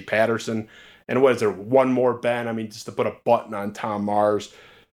on Shea Patterson. And what is there, one more, Ben? I mean, just to put a button on Tom Mars.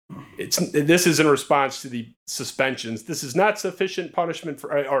 This is in response to the suspensions. This is not sufficient punishment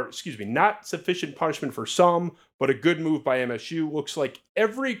not sufficient punishment for some, but a good move by MSU. Looks like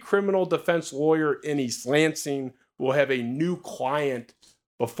every criminal defense lawyer in East Lansing will have a new client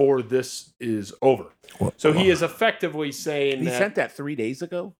before this is over. So he is effectively saying he sent that 2 days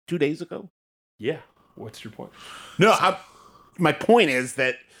ago? Yeah. What's your point? No, my point is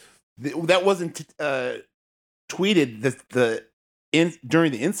that that wasn't tweeted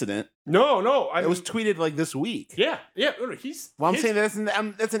during the incident. No. It was tweeted like this week. Yeah. I'm saying that's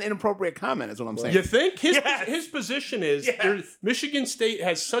an inappropriate comment. Is what I'm saying. You think his position is Michigan State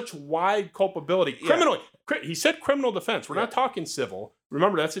has such wide culpability criminally. He said criminal defense. We're not talking civil.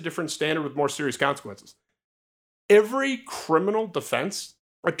 Remember, that's a different standard with more serious consequences. every criminal defense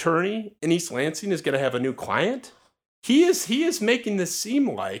attorney in East Lansing is going to have a new client. He is making this seem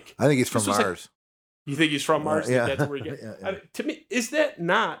like I think he's from Mars. You think he's from Mars? Yeah. That's where he gets. Yeah. I mean, to me, is that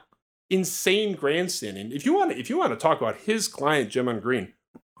not insane grandstanding? If you want to talk about his client Jim on Green,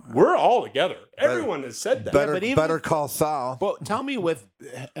 we're all together. Everyone has said that. Better call Saul. But tell me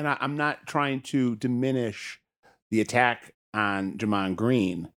and I'm not trying to diminish the attack on Jamon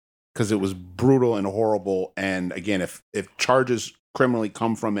Green because it was brutal and horrible. And again, if charges criminally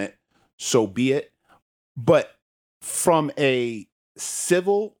come from it, so be it. But from a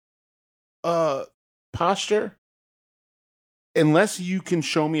civil posture, unless you can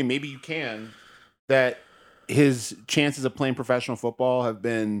show me, and maybe you can, that his chances of playing professional football have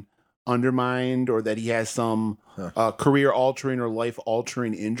been undermined or that he has some career-altering or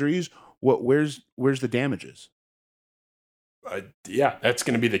life-altering injuries, where's the damages? Yeah, that's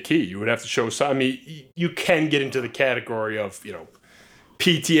going to be the key. You would have to show some. I mean, you can get into the category of,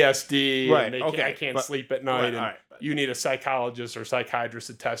 PTSD. Right. And Okay. I can't sleep at night. Right. You need a psychologist or psychiatrist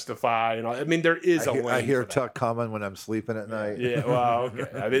to testify. I mean, there is a lane. I hear for that. Tuck coming when I'm sleeping at night. Yeah, well,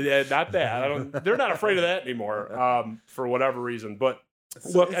 okay. I mean, not that. They're not afraid of that anymore for whatever reason. But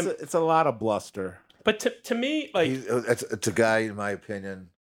look, it's a lot of bluster. But to me, like it's a guy, in my opinion,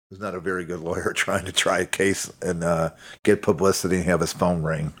 who's not a very good lawyer trying to try a case and get publicity and have his phone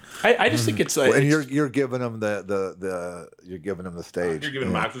ring. I just think it's like, and you're giving him you're giving him the stage. You're giving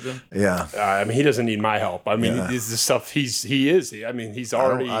him oxygen. Yeah. I mean, he doesn't need my help. I mean, this is stuff he's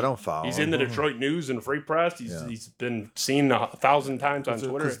already. I don't follow. He's in the Detroit News and Free Press. He's been seen 1,000 times on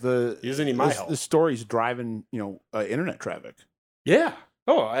Twitter. He doesn't need my help. The story's driving internet traffic. Yeah.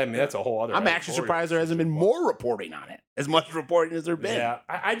 Oh, I mean, that's a whole other. I'm actually surprised there hasn't been more reporting on it. As much reporting as there been. Yeah,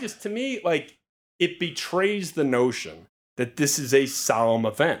 I just, to me, like, it betrays the notion that this is a solemn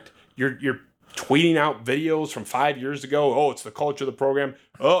event. You're tweeting out videos from 5 years ago. Oh, it's the culture of the program.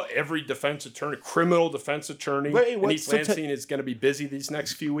 Oh, every criminal defense attorney in East Lansing is going to be busy these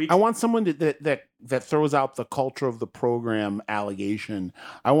next few weeks. I want someone that throws out the culture of the program allegation.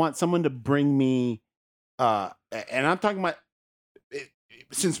 I want someone to bring me, and I'm talking about,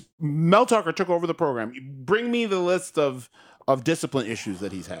 since Mel Tucker took over the program, bring me the list of discipline issues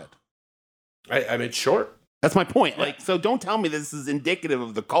that he's had. I mean, short. That's my point. Like, so don't tell me this is indicative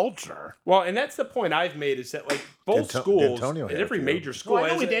of the culture. Well, and that's the point I've made is that, like, both schools, every major school,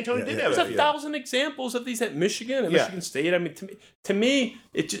 D'Antonio did have there's 1,000 examples of these at Michigan and Michigan State. I mean, to me,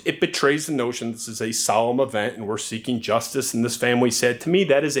 it betrays the notion this is a solemn event and we're seeking justice. And this family said, to me,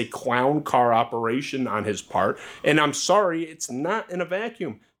 that is a clown car operation on his part. And I'm sorry, it's not in a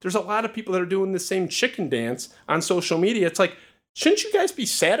vacuum. There's a lot of people that are doing the same chicken dance on social media. It's like, shouldn't you guys be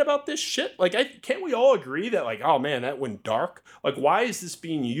sad about this shit? Like, can't we all agree that, like, oh man, that went dark? Like, why is this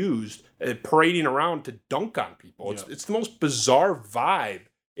being used, parading around to dunk on people? It's the most bizarre vibe.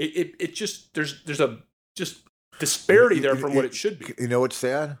 It just there's a just disparity there from what it should be. You know what's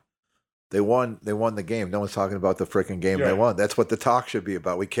sad? They won the game. No one's talking about the freaking game they won. That's what the talk should be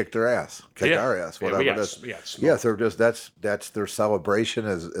about. We kicked their ass. Our ass. Whatever it is. Yes, they're just that's their celebration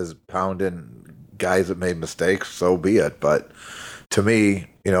is pounding guys that made mistakes. So be it. But to me,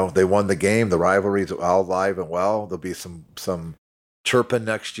 they won the game. The rivalry's all alive and well. There'll be some chirping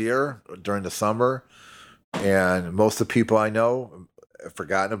next year during the summer, and most of the people I know have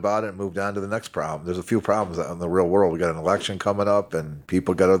forgotten about it and moved on to the next problem. There's a few problems out in the real world. We got an election coming up, and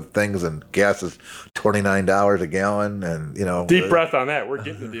people got other things, and gas is $29 a gallon, and deep breath on that. We're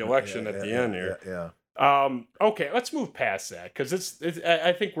getting to the election at the end here. Yeah. Okay, let's move past that because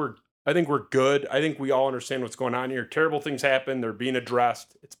I think we're good. I think we all understand what's going on here. Terrible things happen. They're being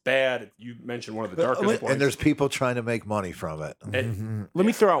addressed. It's bad. You mentioned one of the darkest points. And there's people trying to make money from it. Let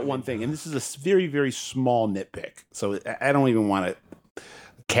me throw out one thing, and this is a very, very small nitpick. So I don't even want to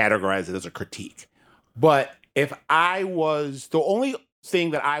categorize it as a critique. But if I was the only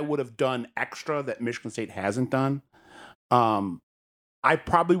thing that I would have done extra that Michigan State hasn't done, I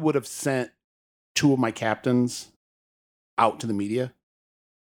probably would have sent two of my captains out to the media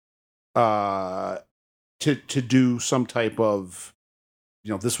to do some type of,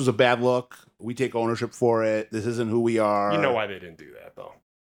 this was a bad look. We take ownership for it. This isn't who we are. You know why they didn't do that, though?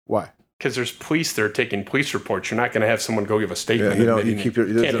 Why? Because there's police there taking police reports. You're not going to have someone go give a statement. You keep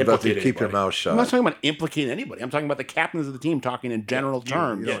your mouth shut. I'm not talking about implicating anybody. I'm talking about the captains of the team talking in general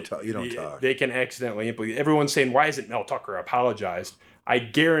terms. You don't talk. They can accidentally implicate. Everyone's saying, why isn't Mel Tucker apologized? I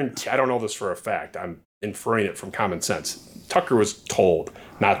guarantee, I don't know this for a fact. I'm inferring it from common sense. Tucker was told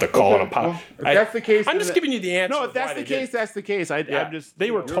not to call an apology. If that's the case, I'm just giving you the answer. No, if that's the case, that's the case. I'm just they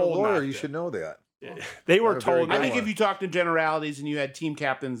were You're told a lawyer, not you to. should know that. They were Not a very told. good I think one. if you talked in generalities and you had team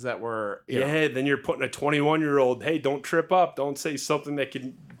captains that were, Then you're putting a 21-year-old, hey, don't trip up. Don't say something that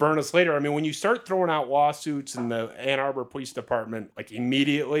could burn us later. I mean, when you start throwing out lawsuits in the Ann Arbor Police Department, like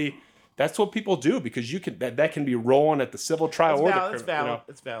immediately, that's what people do because you can that can be rolling at the civil trial or it's the valid. criminal.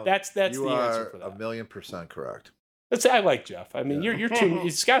 It's valid. That's You the answer are for that. 1,000,000% correct. I like Jeff. I mean, you're too.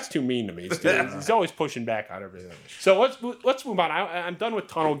 Scott's too mean to me. He's always pushing back on everything. So let's move on. I'm done with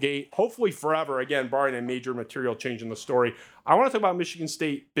Tunnelgate. Hopefully forever. Again, barring a major material change in the story. I want to talk about Michigan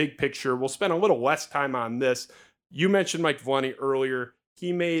State big picture. We'll spend a little less time on this. You mentioned Mike Valenti earlier.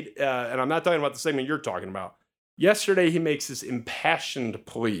 He made, and I'm not talking about the segment you're talking about. Yesterday, he makes this impassioned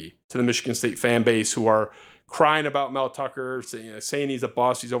plea to the Michigan State fan base who are crying about Mel Tucker, saying he's a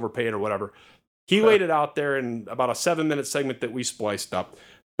boss, he's overpaid, or whatever. He laid it out there in about a 7-minute segment that we spliced up.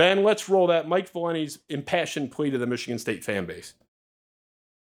 Ben, let's roll that. Mike Valenti's impassioned plea to the Michigan State fan base.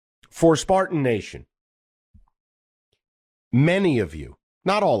 For Spartan Nation, many of you,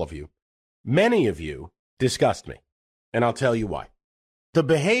 not all of you, many of you disgust me. And I'll tell you why. The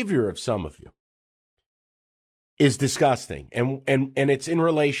behavior of some of you is disgusting. And it's in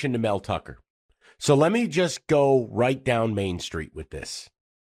relation to Mel Tucker. So let me just go right down Main Street with this.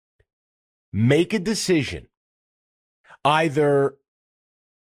 Make a decision. Either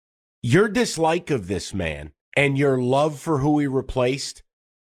your dislike of this man and your love for who he replaced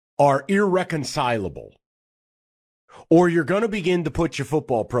are irreconcilable, or you're going to begin to put your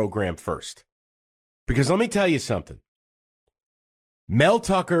football program first. Because let me tell you something. Mel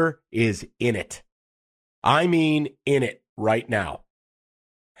Tucker is in it. I mean, in it right now.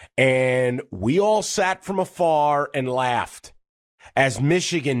 And we all sat from afar and laughed as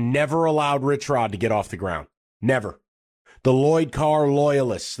Michigan never allowed Rich Rod to get off the ground. Never. The Lloyd Carr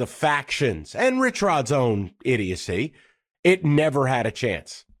loyalists, the factions, and Rich Rod's own idiocy, it never had a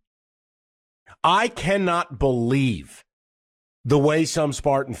chance. I cannot believe the way some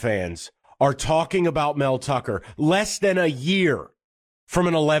Spartan fans are talking about Mel Tucker less than a year from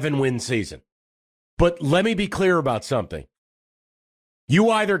an 11-win season. But let me be clear about something. You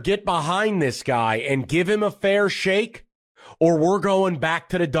either get behind this guy and give him a fair shake, or we're going back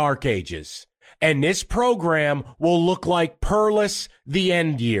to the dark ages. And this program will look like Perlis the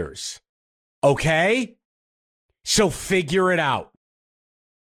end years. Okay? So figure it out.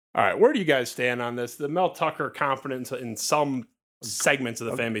 All right, where do you guys stand on this? The Mel Tucker confidence in some segments of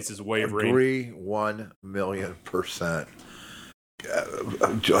the fan base is wavering. Agree 1,000,000%.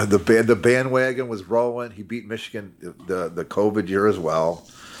 The bandwagon was rolling. He beat Michigan the COVID year as well.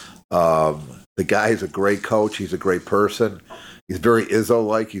 The guy is a great coach. He's a great person. He's very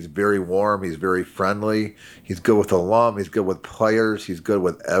Izzo-like. He's very warm. He's very friendly. He's good with alum. He's good with players. He's good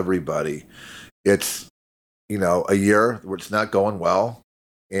with everybody. It's, a year where it's not going well.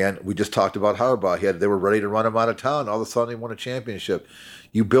 And we just talked about Harbaugh. They were ready to run him out of town. All of a sudden, he won a championship.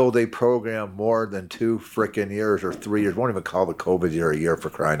 You build a program more than 2 freaking years or 3 years. Won't even call the COVID year a year, for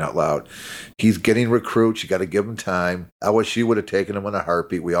crying out loud. He's getting recruits. You got to give him time. LSU would have taken him in a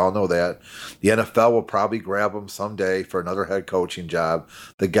heartbeat. We all know that. The NFL will probably grab him someday for another head coaching job.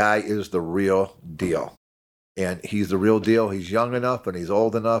 The guy is the real deal. And he's the real deal. He's young enough, and he's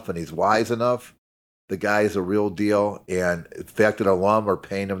old enough, and he's wise enough. The guy is a real deal, and the fact that alum are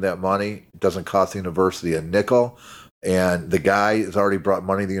paying him that money doesn't cost the university a nickel. And the guy has already brought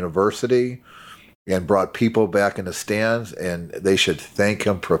money to the university and brought people back in the stands, and they should thank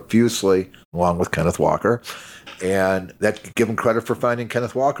him profusely, along with Kenneth Walker. And that give him credit for finding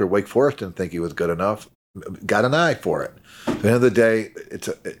Kenneth Walker. Wake Forest didn't think he was good enough. Got an eye for it. At the end of the day,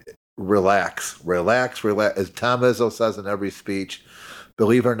 relax. As Tom Izzo says in every speech,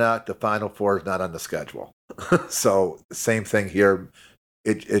 believe it or not, the Final Four is not on the schedule. So same thing here.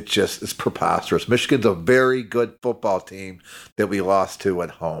 It's preposterous. Michigan's a very good football team that we lost to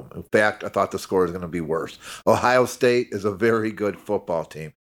at home. In fact, I thought the score was going to be worse. Ohio State is a very good football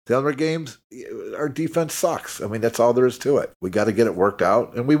team. The other games, our defense sucks. I mean, that's all there is to it. We got to get it worked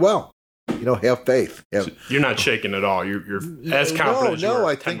out, and we will. Have faith. So you're not shaking at all. You're as confident as you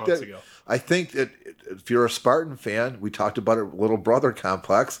were 10 months ago. I think that if you're a Spartan fan, we talked about a little brother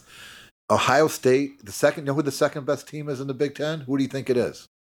complex. Ohio State, the second. You know who the second best team is in the Big Ten? Who do you think it is?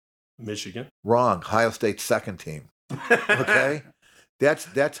 Michigan. Wrong. Ohio State's second team. Okay,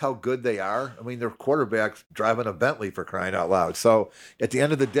 that's how good they are. I mean, their quarterback's driving a Bentley, for crying out loud. So at the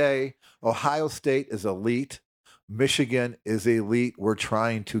end of the day, Ohio State is elite. Michigan is elite. We're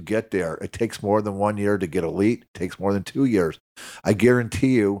trying to get there. It takes more than 1 year to get elite. It takes more than 2 years. I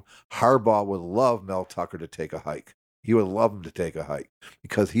guarantee you, Harbaugh would love Mel Tucker to take a hike. He would love him to take a hike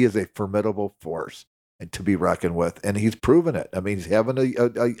because he is a formidable force. to be reckoned with, and he's proven it. I mean, he's having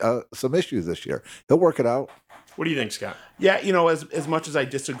some issues this year. He'll work it out. What do you think, Scott? Yeah, as much as I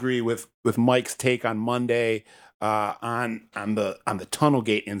disagree with Mike's take on Monday on the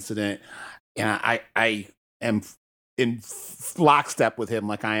Tunnelgate incident, and I am in lockstep with him,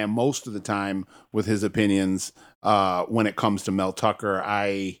 like I am most of the time with his opinions when it comes to Mel Tucker.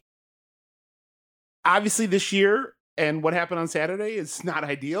 Obviously this year and what happened on Saturday is not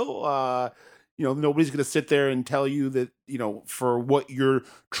ideal. Nobody's going to sit there and tell you that for what you're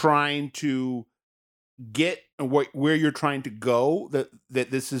trying to get and where you're trying to go, that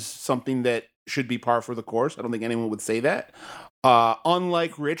this is something that should be par for the course. I don't think anyone would say that.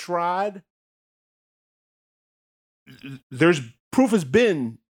 Unlike Rich Rod, there's proof has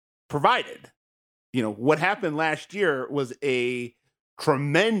been provided. What happened last year was a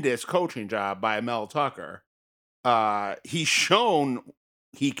tremendous coaching job by Mel Tucker. He's shown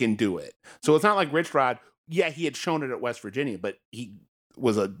he can do it. So it's not like Rich Rod. Yeah, he had shown it at West Virginia, but he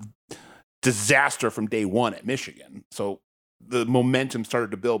was a disaster from day one at Michigan. So the momentum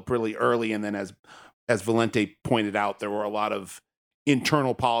started to build pretty early, and then as Valente pointed out, there were a lot of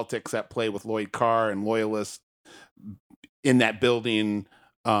internal politics at play with Lloyd Carr and loyalists in that building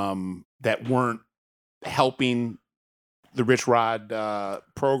that weren't helping the Rich Rod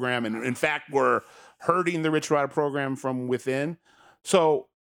program, and in fact were hurting the Rich Rod program from within. So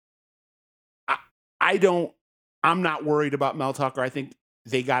I'm not worried about Mel Tucker. I think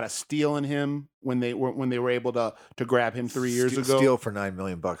they got a steal in him when they were able to grab him 3 years ago. Steal for $9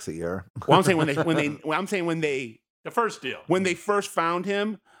 million a year. Well, I'm saying when they the first deal, when they first found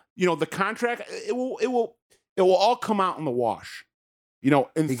him, the contract, it will all come out in the wash. You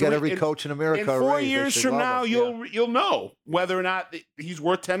got every coach in America. In 4 years from now, you'll know whether or not he's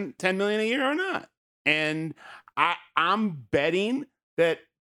worth $10 million a year or not. And I'm betting that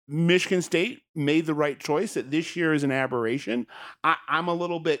Michigan State made the right choice, that this year is an aberration. I'm a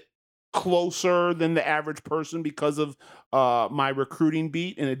little bit closer than the average person because of my recruiting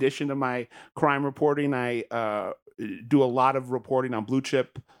beat. In addition to my crime reporting, I do a lot of reporting on blue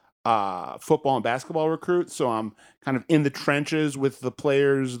chip football and basketball recruits. So I'm kind of in the trenches with the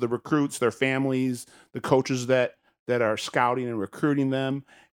players, the recruits, their families, the coaches that are scouting and recruiting them.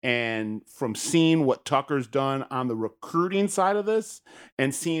 And from seeing what Tucker's done on the recruiting side of this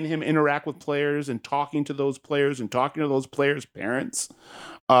and seeing him interact with players and talking to those players and talking to those players' parents,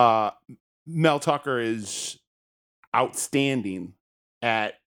 Mel Tucker is outstanding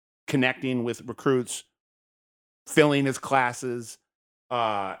at connecting with recruits, filling his classes.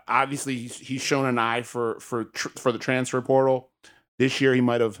 Obviously, he's shown an eye for the transfer portal. This year, he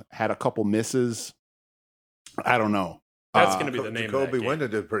might have had a couple misses. I don't know. That's going to be the name Jacoby of that game.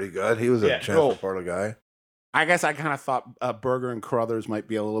 Wyndham did pretty good. He was a transfer portal guy. I guess I kind of thought Berger and Carruthers might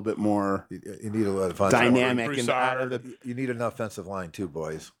be a little bit more You need a lot of dynamic. You need an offensive line too,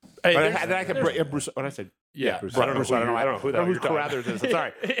 boys. Hey, Bruce, what I said. Yeah, Broussard. I don't know who that Who Carruthers is. I'm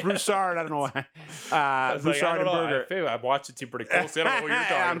sorry. Broussard, I don't know why. Broussard and Berger. I've watched the team pretty closely. I don't know who you're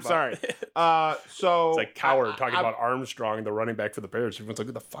talking about. I'm sorry. So it's like Coward talking about Armstrong, the running back for the Bears. Everyone's like,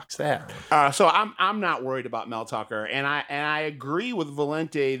 "Who the fuck's that?" So I'm not worried about Mel Tucker, and I agree with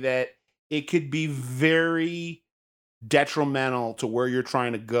Valente that it could be very detrimental to where you're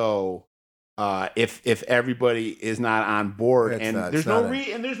trying to go if everybody is not on board. I don't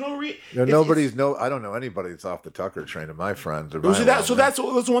know anybody that's off the Tucker train of my friends. That's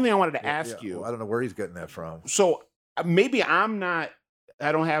one thing I wanted to ask you. Well, I don't know where he's getting that from. So maybe I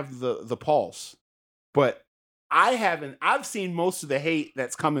don't have the pulse, but I've seen most of the hate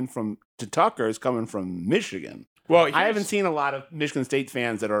that's coming to Tucker is coming from Michigan. Well, I haven't seen a lot of Michigan State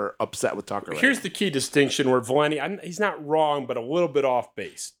fans that are upset with Tucker. Here's the key distinction where Valente, he's not wrong, but a little bit off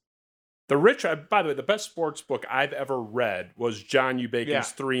base. By the way, the best sports book I've ever read was John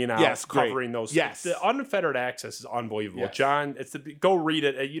Eubacon's 3 and Out, covering those. Yes. The Unfettered Access is unbelievable. Yes. John, go read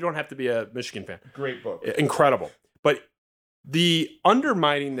it. You don't have to be a Michigan fan. Great book. Incredible. But the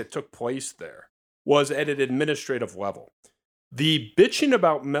undermining that took place there was at an administrative level. The bitching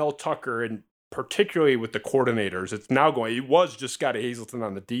about Mel Tucker, and particularly with the coordinators, it's now going, it was just Scotty Hazelton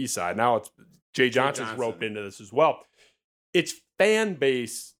on the D side. Now it's Jay Johnson's roped into this as well. It's fan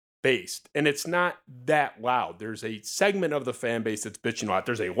base based, and it's not that loud. There's a segment of the fan base that's bitching a lot.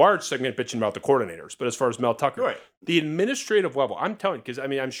 There's a large segment bitching about the coordinators. But as far as Mel Tucker, right. The administrative level, I'm telling you, because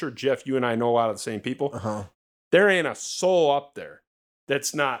I'm sure, Jeff, you and I know a lot of the same people. Uh-huh. There ain't a soul up there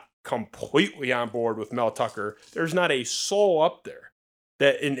that's not completely on board with Mel Tucker. There's not a soul up there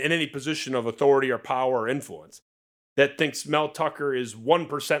that in any position of authority or power or influence that thinks Mel Tucker is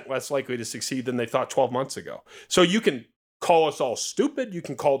 1% less likely to succeed than they thought 12 months ago. So you can call us all stupid. You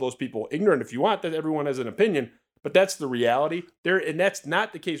can call those people ignorant if you want. That everyone has an opinion, but that's the reality there, and that's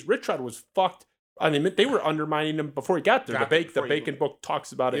not the case. Rich Rod was fucked. I mean, they were undermining him before he got there. The Bacon book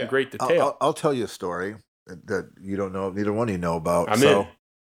talks about it in great detail. I'll tell you a story that you don't know, neither one of you know about. In.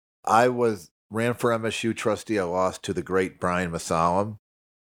 I ran for MSU trustee. I lost to the great Brian Masalam.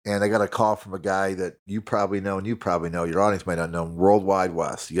 And I got a call from a guy that you probably know, and you probably know, your audience might not know, Worldwide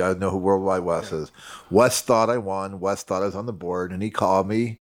West. You got to know who Worldwide West is. West thought I won. West thought I was on the board. And he called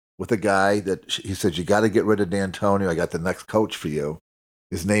me with a guy that he said, you got to get rid of D'Antonio. I got the next coach for you.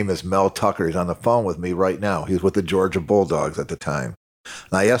 His name is Mel Tucker. He's on the phone with me right now. He was with the Georgia Bulldogs at the time.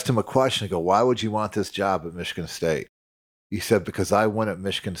 And I asked him a question. I go, why would you want this job at Michigan State? He said, because I win at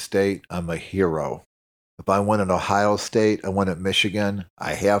Michigan State, I'm a hero. If I win at Ohio State, I win at Michigan,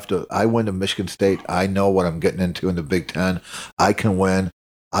 I win at Michigan State, I know what I'm getting into in the Big Ten. I can win.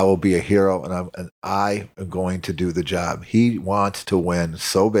 I will be a hero, and I am going to do the job. He wants to win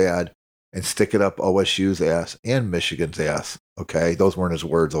so bad and stick it up OSU's ass and Michigan's ass. Okay? Those weren't his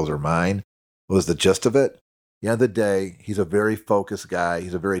words. Those are mine. What was the gist of it? At the end of the day, he's a very focused guy.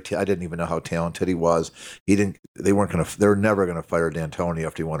 He's I didn't even know how talented he was. They were never going to fire D'Antonio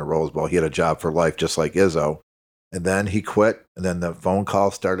after he won a Rose Bowl. He had a job for life, just like Izzo. And then he quit, and then the phone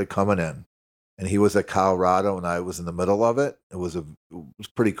calls started coming in. And he was at Colorado, and I was in the middle of it. It was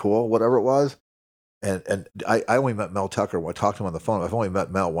pretty cool, whatever it was. And I only met Mel Tucker. When I talked to him on the phone, I've only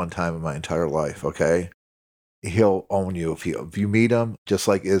met Mel one time in my entire life, okay? He'll own you. If you meet him, just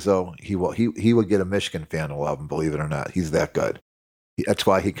like Izzo, he would get a Michigan fan to love him, believe it or not. He's that good. That's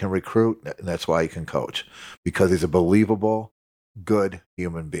why he can recruit, and that's why he can coach, because he's a believable, good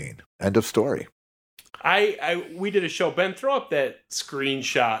human being. End of story. We did a show. Ben, throw up that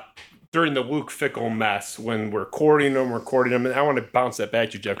screenshot during the Luke Fickell mess when we're recording them, and I want to bounce that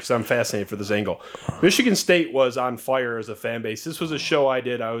back to you, Jeff, because I'm fascinated for this angle. Michigan State was on fire as a fan base. This was a show I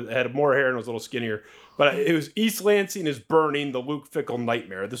did. I had more hair and was a little skinnier, but it was East Lansing is Burning, the Luke Fickell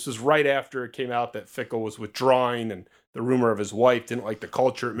nightmare. This was right after it came out that Fickell was withdrawing, and the rumor of his wife didn't like the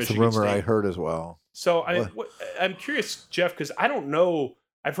culture at Michigan State. It's a rumor I heard as well. So I'm curious, Jeff, because I don't know.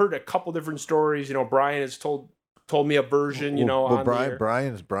 I've heard a couple different stories. Brian has told me a version,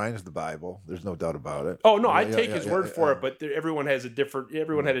 Brian's the Bible. There's no doubt about it. Oh no, I take his word for it. But everyone had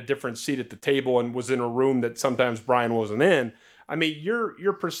a different seat at the table and was in a room that sometimes Brian wasn't in. I mean,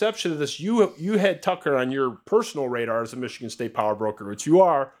 your perception of this, you had Tucker on your personal radar as a Michigan State power broker, which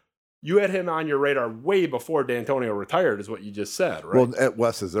you had him on your radar way before D'Antonio retired, is what you just said, right? Well, at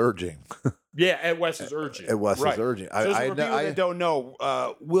Wes's urging. Yeah, at Wes's urging. At Wes's urging. So for people that don't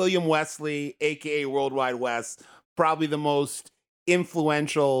know, William Wesley, a.k.a. Worldwide West, probably the most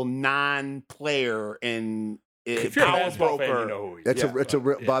influential non-player in if you're a power basketball fan, broker. you know who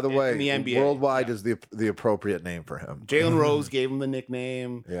he is. By the way, in the NBA, Worldwide is the appropriate name for him. Jalen Rose gave him the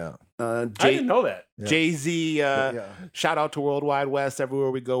nickname. Yeah. I didn't know that. Jay-Z, shout out to Worldwide West.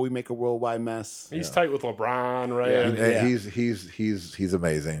 Everywhere we go, we make a worldwide mess. He's tight with LeBron, right? Yeah. He's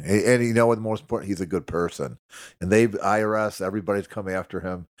amazing. And you know what? The most important, he's a good person. And IRS, everybody's come after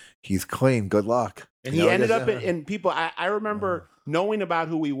him. He's clean. Good luck. And he ended up in people. I remember knowing about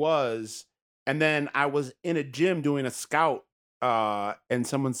who he was, and then I was in a gym doing a scout. And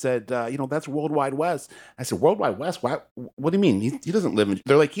someone said, that's Worldwide West. I said, Worldwide West? What do you mean? He doesn't live in...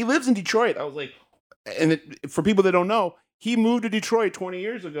 They're like, he lives in Detroit. I was like... And for people that don't know, he moved to Detroit 20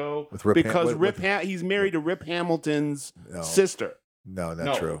 years ago because he's married to Rip Hamilton's sister. No,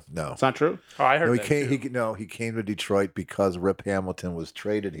 not true. No, it's not true. Oh, I heard he came to Detroit because Rip Hamilton was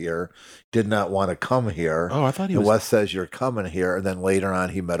traded here, did not want to come here. Oh, I thought and Wes says you're coming here, and then later on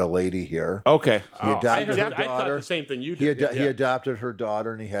he met a lady here. Okay, he adopted her daughter. I thought the same thing you did. He adopted her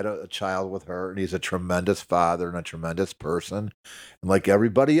daughter, and he had a child with her, and he's a tremendous father and a tremendous person. And like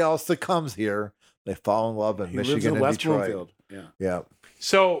everybody else that comes here, they fall in love in Michigan and Detroit. Bloomfield. Yeah.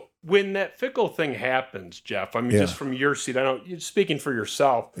 So when that Fickell thing happens, Jeff, I mean, just from your seat, I know you're speaking for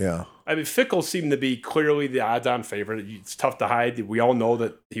yourself. Yeah. I mean, Fickell seemed to be clearly the odds-on favorite. It's tough to hide. We all know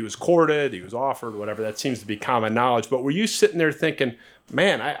that he was courted, he was offered, whatever. That seems to be common knowledge. But were you sitting there thinking,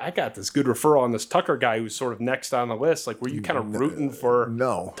 man, I got this good referral on this Tucker guy who's sort of next on the list? Like, were you kind of rooting for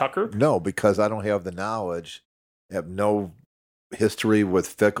Tucker? No, because I don't have the knowledge. I have no history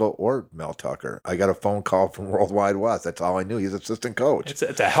with Fickell or Mel Tucker. I got a phone call from Worldwide West. That's all I knew. He's assistant coach.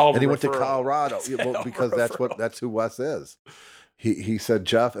 It's a hell of a And he referral. went to Colorado because that's who Wes is. He said,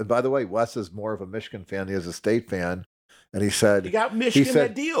 Jeff, and by the way, Wes is more of a Michigan fan. He is a State fan. And he said, you got Michigan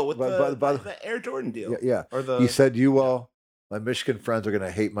that deal with the Air Jordan deal. Yeah. He said, my Michigan friends are going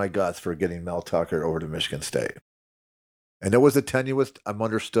to hate my guts for getting Mel Tucker over to Michigan State. And it was a tenuous, I'm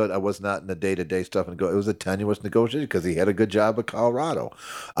understood, I was not in the day-to-day stuff, and it was a tenuous negotiation because he had a good job at Colorado.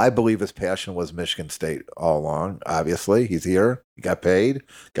 I believe his passion was Michigan State all along. Obviously, he's here. He got paid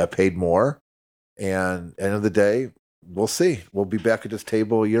more. And end of the day, we'll see. We'll be back at this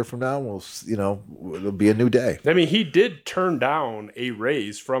table a year from now. It'll be a new day. I mean, he did turn down a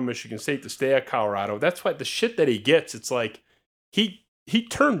raise from Michigan State to stay at Colorado. That's why the shit that he gets, it's like he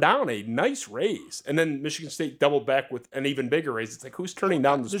turned down a nice raise, and then Michigan State doubled back with an even bigger raise. It's like, who's turning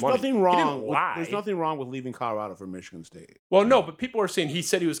down this money? Nothing wrong. There's nothing wrong with leaving Colorado for Michigan State. Well, no, but people are saying he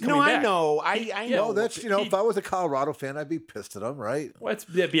said he was coming back. I know. I know. No, that's if I was a Colorado fan, I'd be pissed at him, right? Well,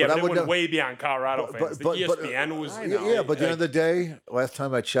 it went way beyond Colorado fans. The ESPN was. Yeah, but at the end of the day, last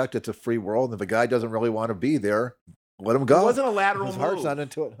time I checked, it's a free world, and if a guy doesn't really want to be there, let him go. It wasn't a lateral move. His heart's not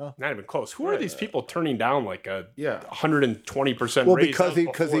into it, huh? Not even close. Who are these people turning down like a 120% Well, raise?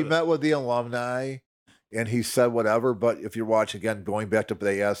 because he met with the alumni and he said whatever. But if you watch again, going back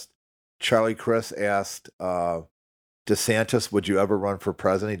to Charlie Crist asked DeSantis, would you ever run for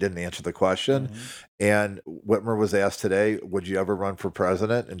president? He didn't answer the question. Mm-hmm. And Whitmer was asked today, would you ever run for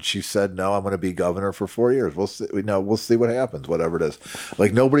president? And she said, no, I'm going to be governor for 4 years. We'll see. We'll see what happens, whatever it is.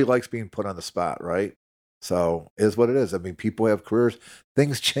 Like, nobody likes being put on the spot, right? So it is what it is. I mean, people have careers.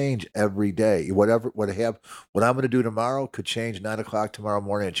 Things change every day. What I'm going to do tomorrow could change 9:00 tomorrow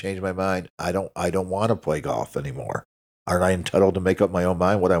morning and change my mind. I don't want to play golf anymore. Aren't I entitled to make up my own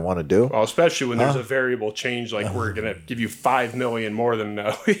mind what I want to do? Well, especially when there's a variable change, like we're going to give you $5 million more than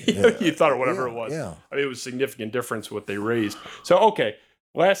you thought or whatever it was. Yeah. I mean, it was a significant difference what they raised. So, okay,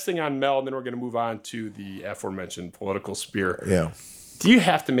 last thing on Mel, and then we're going to move on to the aforementioned political spear. Yeah. Do you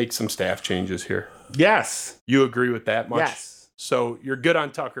have to make some staff changes here? Yes. You agree with that much? Yes. So you're good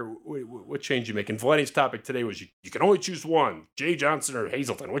on Tucker. What change you making? Valenti's topic today was you can only choose one, Jay Johnson or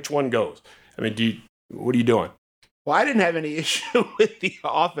Hazelton. Which one goes? I mean, what are you doing? Well, I didn't have any issue with the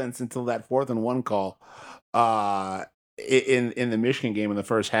offense until that 4th and 1 call in the Michigan game in the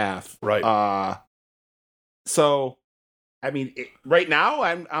first half. Right. So, I mean, right now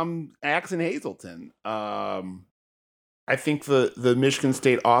I'm axing Hazelton. I think the Michigan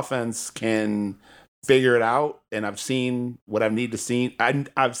State offense can figure it out, and I've seen what I need to see.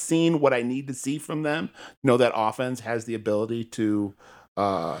 I've seen what I need to see from them. That offense has the ability to,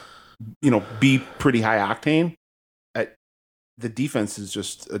 be pretty high octane. The defense is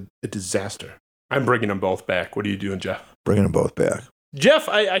just a disaster. I'm bringing them both back. What are you doing, Jeff? Bringing them both back. Jeff,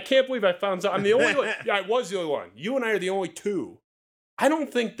 I can't believe I found out. I'm the only one. Yeah, I was the only one. You and I are the only two. I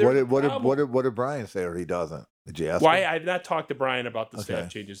don't think there's what did Brian say, or he doesn't? Did you ask him? I've not talked to Brian about the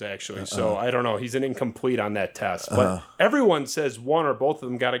staff changes, actually. So I don't know. He's an incomplete on that test. But everyone says one or both of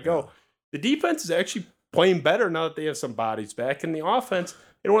them got to go. The defense is actually playing better now that they have some bodies back. And the offense,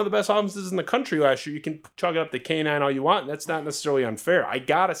 one of the best offenses in the country last year. You can chalk it up to K9 all you want, and that's not necessarily unfair. I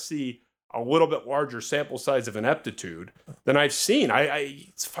got to see a little bit larger sample size of ineptitude than I've seen.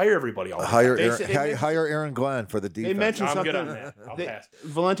 It's fire everybody all hire Aaron Glenn for the defense. They mentioned I'm something. good on that. I'll pass.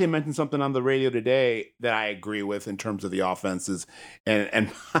 Valente mentioned something on the radio today that I agree with in terms of the offenses,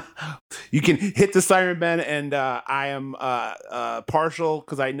 and you can hit the siren, Ben. And I am partial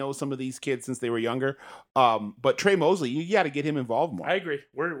because I know some of these kids since they were younger. But Trey Mosley, you got to get him involved more. I agree.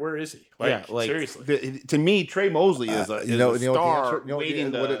 Where is he? Seriously. To me, Trey Mosley is a star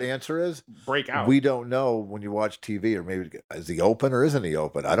waiting what the answer is? Break out. We don't know when you watch TV, or maybe is he open or isn't he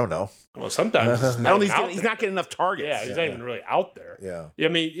open? I don't know. Well, sometimes he's not getting enough targets. Yeah, he's not even really out there. Yeah. I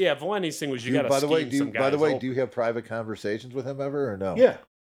mean, Valente's thing was you got to scheme By the way, do you have private conversations with him ever or no? Yeah.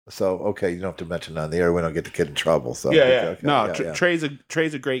 So okay, you don't have to mention it on the air. We don't get the kid in trouble. So Trey's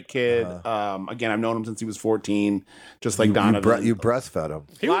a great kid. Again, I've known him since he was 14. Just like Donovan, you breastfed him.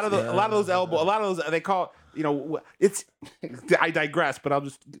 A lot of those they call. It's. I digress, but I'll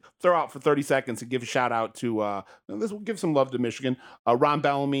just throw out for 30 seconds and give a shout out to. This will give some love to Michigan. Ron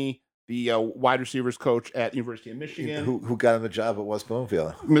Bellamy, the wide receivers coach at University of Michigan, who got him the job at West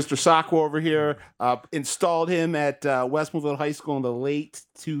Bloomfield. Mr. Sakwa over here installed him at West Bloomfield High School in the late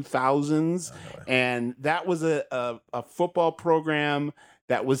 2000s, and that was a football program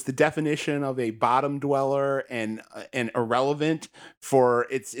that was the definition of a bottom dweller and irrelevant for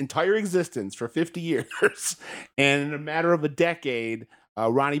its entire existence for 50 years. And in a matter of a decade,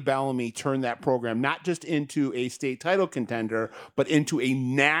 Ronnie Bellamy turned that program not just into a state title contender, but into a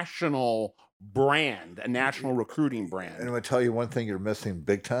national brand, a national recruiting brand. And I'm going to tell you one thing you're missing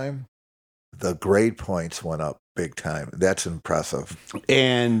big time. The grade points went up big time. That's impressive.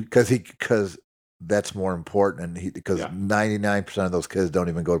 And because that's more important, and because 99% of those kids don't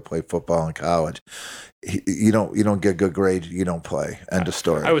even go to play football in college. You don't get good grades, you don't play. End of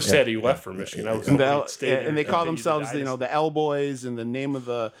story. I was sad he left for Michigan. And they call themselves, the L Boys, and the name of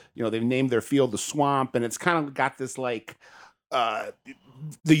they've named their field the Swamp, and it's kind of got this like the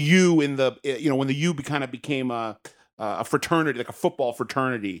U in the when the U kind of became a fraternity, like a football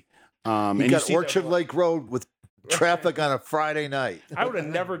fraternity. You got Orchard Lake Road with traffic on a Friday night. I would have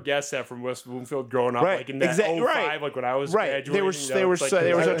never guessed that from West Bloomfield growing up, right. like in that 05, like when I was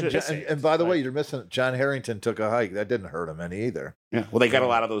graduating. And by the way, you're missing John Harrington took a hike. That didn't hurt him any either. Yeah, well, they got a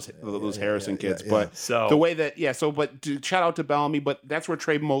lot of those Harrison kids, but so the way that shout out to Bellamy, but that's where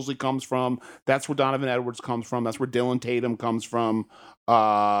Trey Mosley comes from. That's where Donovan Edwards comes from. That's where Dylan Tatum comes from.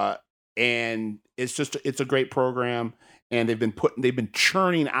 And it's a great program. And they've been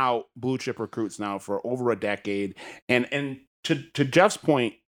churning out blue chip recruits now for over a decade. And to Jeff's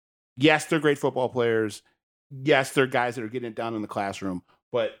point, yes, they're great football players. Yes, they're guys that are getting it done in the classroom.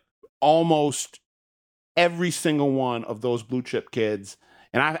 But almost every single one of those blue chip kids,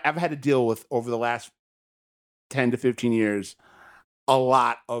 and I've had to deal with over the last 10 to 15 years, a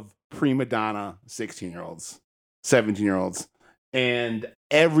lot of prima donna 16-year-olds, 17-year-olds. And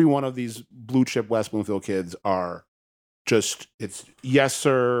every one of these blue chip West Bloomfield kids are it's yes,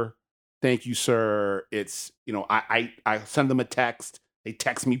 sir. Thank you, sir. It's, I send them a text. They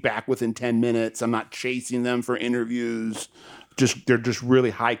text me back within 10 minutes. I'm not chasing them for interviews. They're just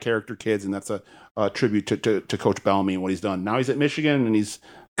really high character kids. And that's a tribute to Coach Bellamy and what he's done. Now he's at Michigan and he's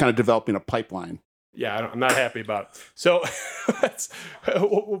kind of developing a pipeline. Yeah, I'm not happy about it. So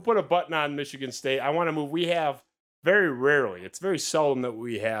we'll put a button on Michigan State. I want to move. We have it's very seldom that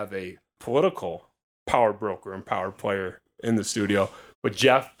we have a political power broker and power player in the studio, but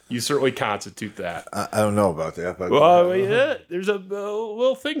Jeff, you certainly constitute that. I don't know about that, but there's a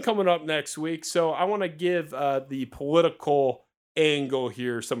little thing coming up next week, so I want to give the political angle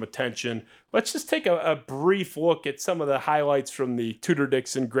here some attention. Let's just take a brief look at some of the highlights from the Tudor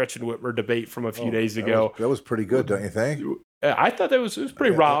Dixon Gretchen Whitmer debate from a few days ago. That was pretty good, don't you think? I thought it was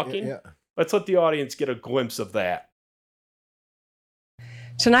pretty rollicking. Yeah. Let's let the audience get a glimpse of that.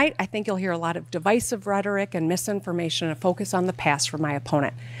 Tonight, I think you'll hear a lot of divisive rhetoric and misinformation and focus on the past from my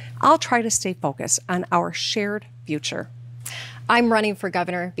opponent. I'll try to stay focused on our shared future. I'm running for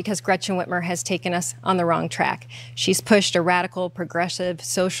governor because Gretchen Whitmer has taken us on the wrong track. She's pushed a radical, progressive,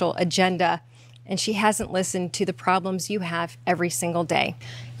 social agenda, and she hasn't listened to the problems you have every single day.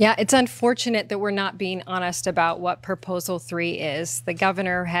 Yeah, it's unfortunate that we're not being honest about what Proposal 3 is. The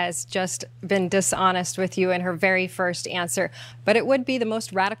governor has just been dishonest with you in her very first answer, but it would be the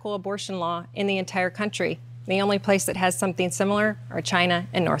most radical abortion law in the entire country. The only place that has something similar are China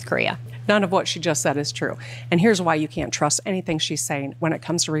and North Korea. None of what she just said is true. And here's why you can't trust anything she's saying when it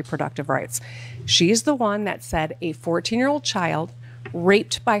comes to reproductive rights. She's the one that said a 14-year-old child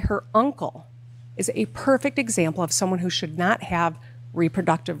raped by her uncle is a perfect example of someone who should not have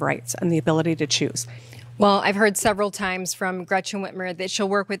reproductive rights and the ability to choose. Well, I've heard several times from Gretchen Whitmer that she'll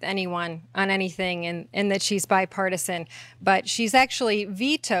work with anyone on anything and that she's bipartisan, but she's actually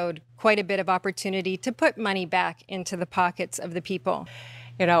vetoed quite a bit of opportunity to put money back into the pockets of the people.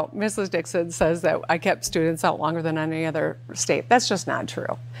 You know, Mrs. Dixon says that I kept students out longer than any other state. That's just not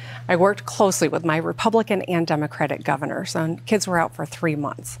true. I worked closely with my Republican and Democratic governors, and kids were out for 3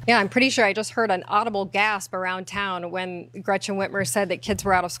 months. Yeah, I'm pretty sure I just heard an audible gasp around town when Gretchen Whitmer said that kids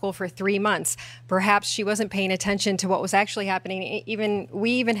were out of school for 3 months. Perhaps she wasn't paying attention to what was actually happening.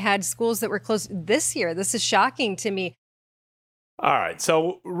 We even had schools that were closed this year. This is shocking to me. All right,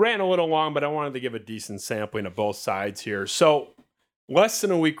 so ran a little long, but I wanted to give a decent sampling of both sides here. So less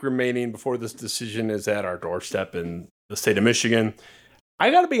than a week remaining before this decision is at our doorstep in the state of Michigan.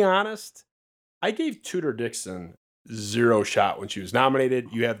 I got to be honest, I gave Tudor Dixon zero shot when she was nominated.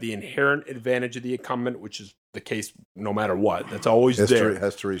 You have the inherent advantage of the incumbent, which is the case no matter what. That's always there.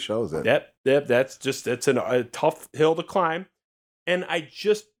 History shows it. Yep, that's a tough hill to climb. And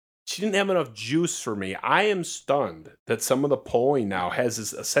she didn't have enough juice for me. I am stunned that some of the polling now has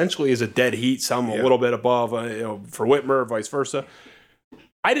this essentially as a dead heat, some a little bit above, for Whitmer, vice versa.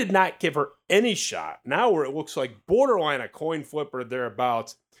 I did not give her any shot. Now where it looks like borderline a coin flip or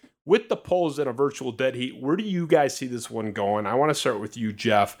thereabouts, with the polls in a virtual dead heat, where do you guys see this one going? I want to start with you,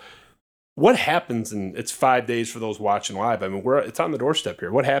 Jeff. What happens it's 5 days for those watching live? I mean, it's on the doorstep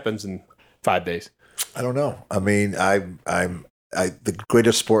here. What happens in 5 days? I don't know. I mean, the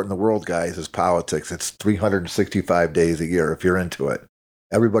greatest sport in the world, guys, is politics. It's 365 days a year if you're into it.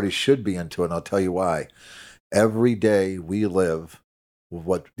 Everybody should be into it, and I'll tell you why. Every day we live with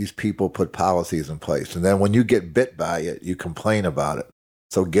what these people put policies in place. And then when you get bit by it, you complain about it.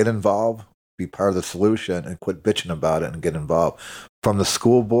 So get involved, be part of the solution and quit bitching about it and get involved. From the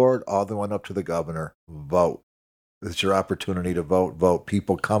school board all the way up to the governor, vote. It's your opportunity to vote. Vote.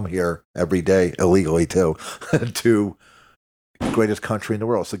 People come here every day, illegally too, to the greatest country in the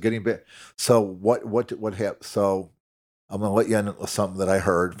world. So getting back. So what happened? So I'm going to let you in on something that I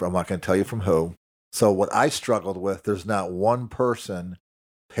heard. I'm not going to tell you from who. So what I struggled with, there's not one person,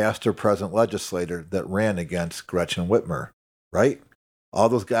 past or present legislator, that ran against Gretchen Whitmer, right? All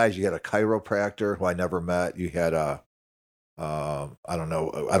those guys, you had a chiropractor who I never met. You had I don't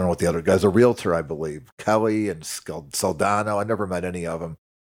know what the other guys, a realtor, I believe, Kelly and Saldano. I never met any of them.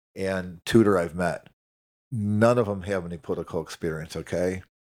 And Tudor I've met. None of them have any political experience, okay?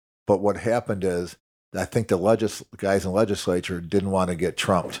 But what happened is, I think the guys in legislature didn't want to get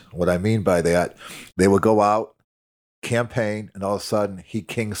trumped. What I mean by that, they would go out, campaign, and all of a sudden he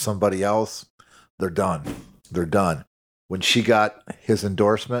kings somebody else. They're done. They're done. When she got his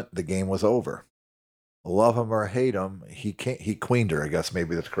endorsement, the game was over. Love him or hate him, he queened her, I guess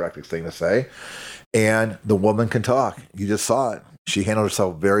maybe that's the correct thing to say. And the woman can talk. You just saw it. She handled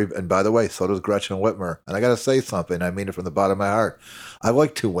herself and by the way, so does Gretchen Whitmer. And I got to say something, I mean it from the bottom of my heart. I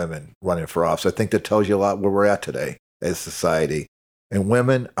like 2 women running for office. I think that tells you a lot where we're at today as society. And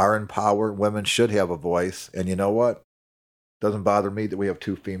women are in power. Women should have a voice. And you know what? Doesn't bother me that we have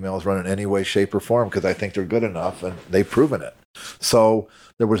 2 females running in any way, shape, or form, because I think they're good enough, and they've proven it. So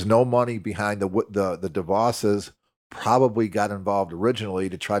there was no money behind the DeVosses. Probably got involved originally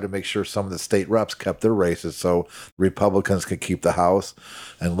to try to make sure some of the state reps kept their races so Republicans could keep the House.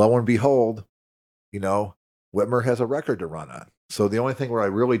 And lo and behold, Whitmer has a record to run on. So the only thing where I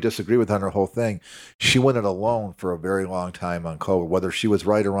really disagree with on her whole thing, she went it alone for a very long time on COVID. Whether she was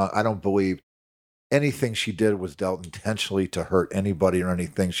right or wrong, I don't believe anything she did was dealt intentionally to hurt anybody, or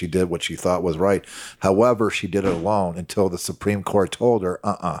anything she did what she thought was right. However, she did it alone until the Supreme Court told her,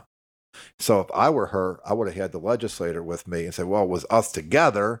 So if I were her, I would have had the legislator with me and said, well, it was us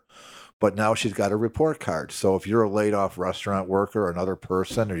together, but now she's got a report card. So if you're a laid off restaurant worker or another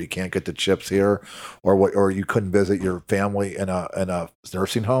person, or you can't get the chips here, or you couldn't visit your family in a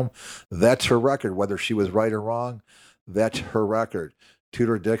nursing home, that's her record. Whether she was right or wrong, that's her record.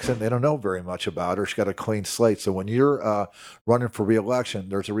 Tudor Dixon, they don't know very much about her. She's got a clean slate. So when you're running for re-election,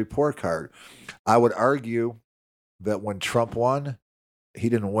 there's a report card. I would argue that when Trump won, he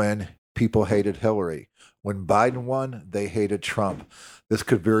didn't win. People hated Hillary. When Biden won, they hated Trump. This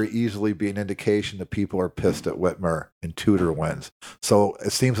could very easily be an indication that people are pissed at Whitmer and Tudor wins. So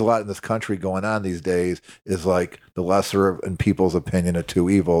it seems a lot in this country going on these days is like the lesser of, in people's opinion, of 2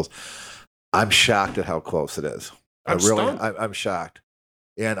 evils. I'm shocked at how close it is. I'm shocked.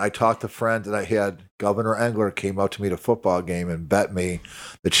 And I talked to friends, and I had Governor Engler came out to me at a football game and bet me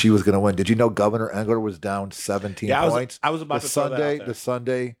that she was going to win. Did you know Governor Engler was down 17 points? I was about to throw that out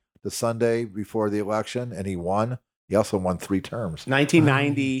there. The Sunday before the election, and he won. He also won 3 terms.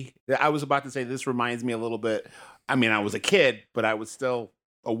 1990. I was about to say, this reminds me a little bit. I mean, I was a kid, but I was still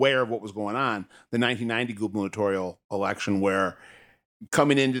aware of what was going on. The 1990 gubernatorial election, where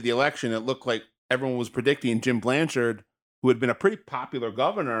coming into the election, it looked like everyone was predicting Jim Blanchard, who had been a pretty popular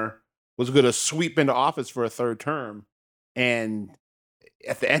governor, was going to sweep into office for a 3rd term. And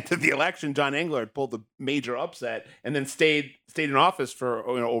at the end of the election, John Engler had pulled the major upset and then stayed in office for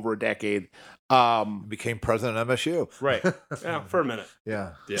over a decade. Became president of MSU. Right. Yeah, for a minute.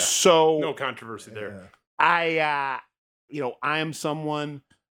 Yeah. So no controversy there. I am someone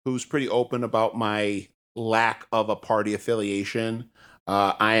who's pretty open about my lack of a party affiliation.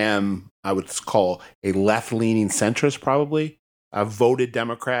 I would call a left-leaning centrist, probably. I've voted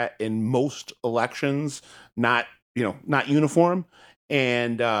Democrat in most elections, not uniform.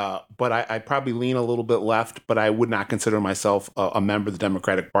 And but I probably lean a little bit left, but I would not consider myself a member of the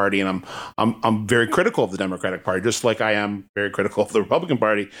Democratic Party, and I'm very critical of the Democratic Party, just like I am very critical of the Republican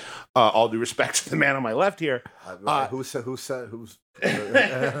Party. All due respect to the man on my left here. Who's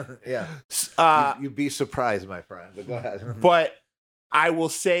yeah. You'd be surprised, my friend. But go ahead. But I will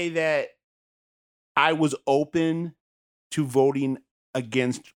say that I was open to voting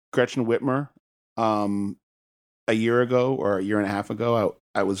against Gretchen Whitmer. A year ago or a year and a half ago,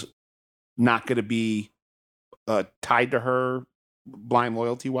 I was not going to be tied to her blind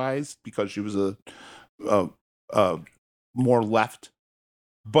loyalty wise because she was a more left.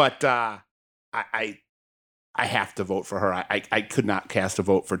 But I have to vote for her. I could not cast a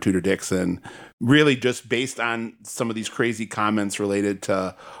vote for Tudor Dixon, really just based on some of these crazy comments related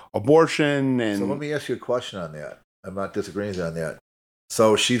to abortion. And so let me ask you a question on that. I'm not disagreeing on that.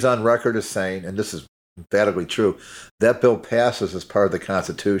 So she's on record as saying, and this is emphatically true, that bill passes as part of the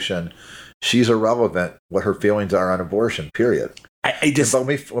Constitution. She's irrelevant what her feelings are on abortion, period. I just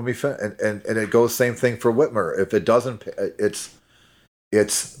and it goes same thing for Whitmer. If it doesn't,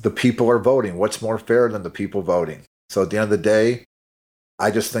 it's the people are voting. What's more fair than the people voting? So at the end of the day,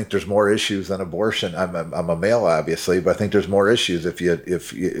 I just think there's more issues than abortion. I'm a male, obviously, but I think there's more issues. If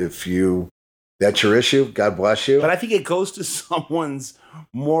you that's your issue, God bless you. But I think it goes to someone's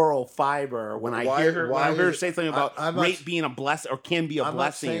moral fiber when I hear her say something about rape being a blessing or can be a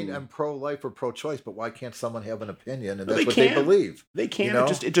blessing. I'm not saying I'm pro-life or pro-choice, but why can't someone have an opinion and that's what they believe? They can. You know?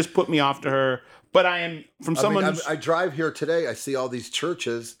 It just put me off to her. But I am from someone. I drive here today. I see all these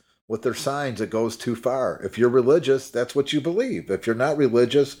churches with their signs. It goes too far. If you're religious, that's what you believe. If you're not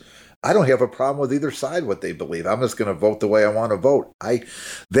religious, I don't have a problem with either side what they believe. I'm just going to vote the way I want to vote. I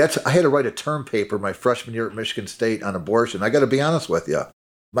had to write a term paper my freshman year at Michigan State on abortion. I got to be honest with you.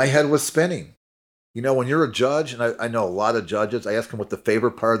 My head was spinning. You know, when you're a judge, and I know a lot of judges, I ask them what the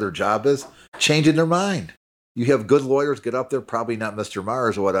favorite part of their job is, changing their mind. You have good lawyers get up there, probably not Mr.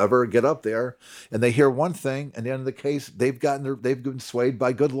 Mars or whatever, get up there, and they hear one thing, and at the end of the case, they've been swayed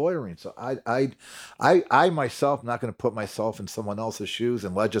by good lawyering. So I myself, am not going to put myself in someone else's shoes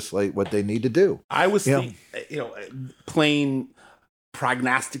and legislate what they need to do. I was, playing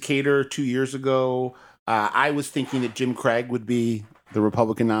prognosticator 2 years ago. I was thinking that Jim Craig would be the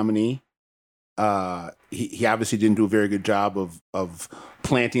Republican nominee. He obviously didn't do a very good job of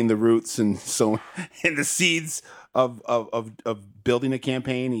planting the roots and the seeds of building a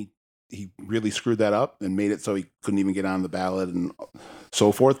campaign. He really screwed that up and made it so he couldn't even get on the ballot and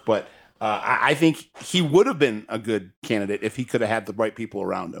so forth. But I think he would have been a good candidate if he could have had the right people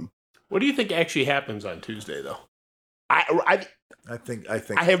around him. What do you think actually happens on Tuesday, though? I think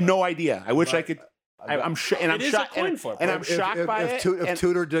I have no idea. I wish I could. I'm sure, and I'm shocked. And I'm shocked by it. If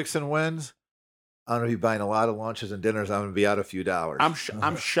Tudor Dixon wins, I'm going to be buying a lot of lunches and dinners. I'm going to be out a few dollars.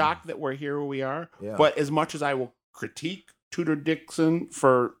 I'm shocked that we're here where we are. Yeah. But as much as I will critique Tudor Dixon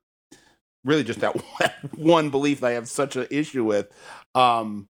for really just that one belief that I have such an issue with,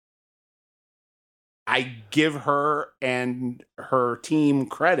 I give her and her team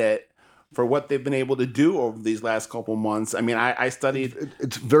credit for what they've been able to do over these last couple months. I mean, I studied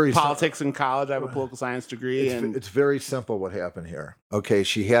politics in college. I have a political science degree. It's very simple what happened here. Okay,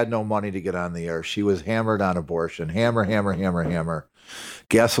 she had no money to get on the air. She was hammered on abortion. Hammer.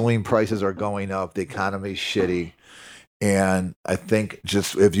 Gasoline prices are going up. The economy's shitty. And I think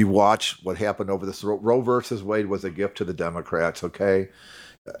just if you watch what happened over this, Roe versus Wade was a gift to the Democrats, okay?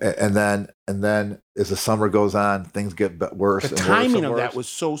 And then as the summer goes on, things get worse. The timing of that was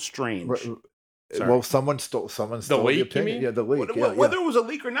so strange. Well, someone stole the leak, opinion. you mean? Yeah, the leak. Whether it was a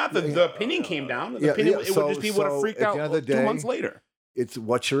leak or not, the opinion came down. The opinion, it would just people would have freaked out 2 months later. It's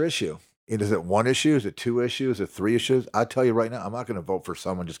what's your issue? Is it one issue? Is it two issues? Is it three issues? I tell you right now, I'm not going to vote for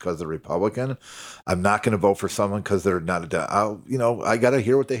someone just because they're Republican. I'm not going to vote for someone because they're not I got to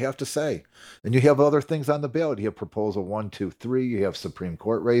hear what they have to say. And you have other things on the ballot. You have proposal 1, 2, 3. You have Supreme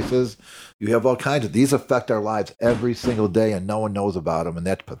Court races. You have all kinds of these affect our lives every single day, and no one knows about them, and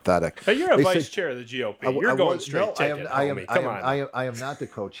that's pathetic. But you're vice chair of the GOP. You're going straight ticket. I am not the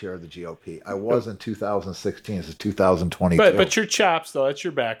co-chair of the GOP. I was in 2016. This is 2022. But your chops, though, that's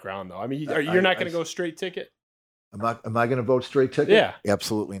your background, though. I mean, you're not going to go straight ticket? Am I going to vote straight ticket? Yeah,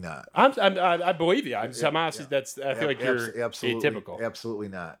 absolutely not. I believe you. I'm honestly, I feel like you're atypical. Absolutely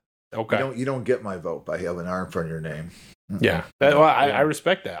not. Okay. You don't get my vote by having an R in front of your name. Yeah. I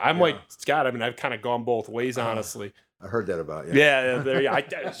respect that. I'm like Scott. I mean, I've kind of gone both ways, honestly. I heard that about you. Yeah.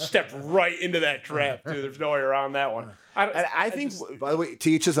 I stepped right into that trap, too. There's no way around that one. I think, by the way,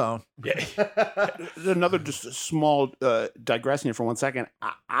 to each his own. Yeah. Another just small digression here for 1 second.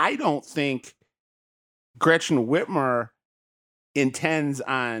 I don't think Gretchen Whitmer intends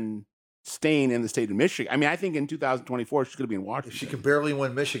on staying in the state of Michigan. I mean, I think in 2024 she's going to be in Washington. If she can barely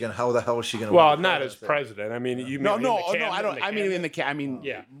win Michigan, how the hell is she going to? Well, not as president. I mean, you mean I don't. I mean in the. I mean,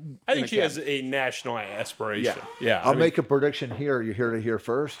 yeah. I think she has a national aspiration. Yeah. I'll make a prediction here. You hear it here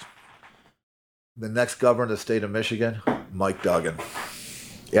first. The next governor of the state of Michigan, Mike Duggan,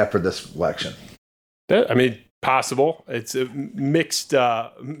 after this election. Possible. It's a mixed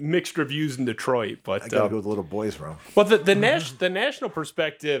reviews in Detroit, but I gotta go to the little boys' room. Well, the national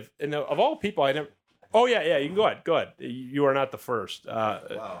perspective, and of all people, I never. Oh yeah, you can go ahead. You are not the first.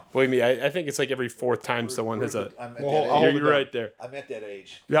 Wow. Believe me, I think it's like every fourth time someone has a. You're right there. I'm at that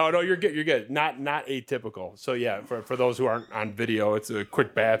age. No, you're good. You're good. Not atypical. So yeah, for those who aren't on video, it's a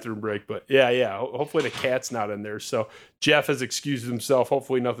quick bathroom break. But yeah. Hopefully the cat's not in there. So Jeff has excused himself.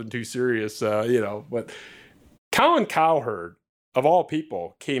 Hopefully nothing too serious. But. Colin Cowherd, of all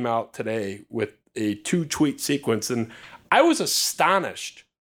people, came out today with a 2-tweet sequence, and I was astonished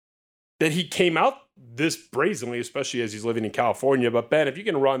that he came out this brazenly, especially as he's living in California. But Ben, if you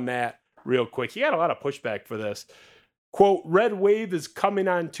can run that real quick, he had a lot of pushback for this. Quote, red wave is coming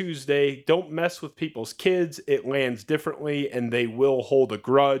on Tuesday. Don't mess with people's kids. It lands differently and they will hold a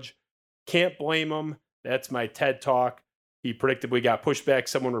grudge. Can't blame them. That's my TED Talk. He predictably got pushback.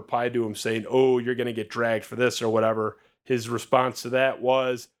 Someone replied to him saying, oh, you're going to get dragged for this or whatever. His response to that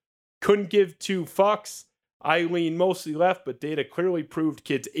was, couldn't give two fucks. I lean mostly left, but data clearly proved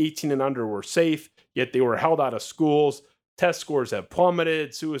kids 18 and under were safe, yet they were held out of schools. Test scores have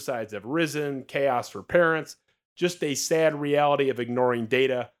plummeted. Suicides have risen. Chaos for parents. Just a sad reality of ignoring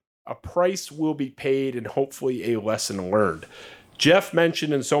data. A price will be paid and hopefully a lesson learned. Jeff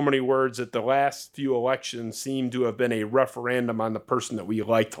mentioned in so many words that the last few elections seem to have been a referendum on the person that we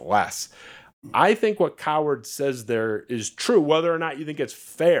liked less. I think what Coward says there is true. Whether or not you think it's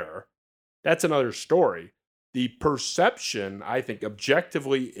fair, that's another story. The perception, I think,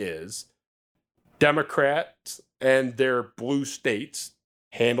 objectively is Democrats and their blue states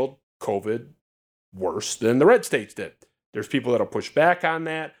handled COVID worse than the red states did. There's people that'll push back on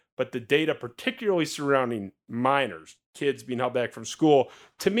that, but the data, particularly surrounding minors, kids being held back from school,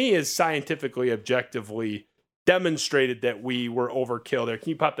 to me is scientifically, objectively demonstrated that we were overkill there. Can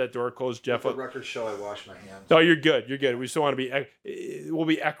you pop that door closed, Jeff? The record show I wash my hands. No, you're good. You're good. We still want to be, we'll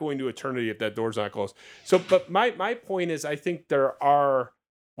be echoing to eternity if that door's not closed. So, but my point is, I think there are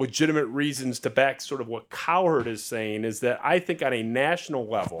legitimate reasons to back sort of what Coward is saying, is that I think on a national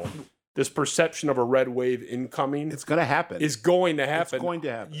level, this perception of a red wave incoming, It's going to happen. is going to happen. It's going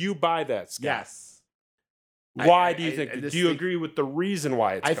to happen. You buy that, Scott. Yes. Why do you think? I Do just you think- agree with the reason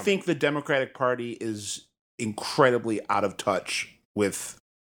why it's I coming? think the Democratic Party is incredibly out of touch with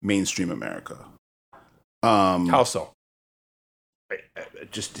mainstream America. How so?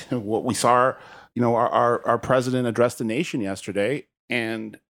 Just what we saw, our president addressed the nation yesterday,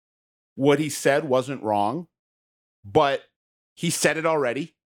 and what he said wasn't wrong, but he said it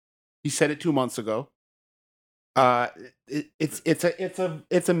already. He said it 2 months ago.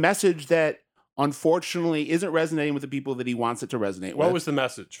 It's a message that unfortunately isn't resonating with the people that he wants it to resonate with. What was the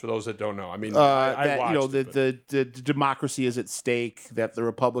message for those that don't know? I mean, I that watched it, but the democracy is at stake. That the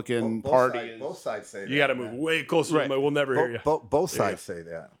Republican Party is. Both sides say that. you got to move way closer. Right. To the mic. We'll never hear you. Both sides say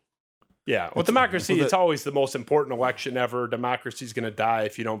that. Yeah. Well, democracy, it's always the most important election ever. Democracy's going to die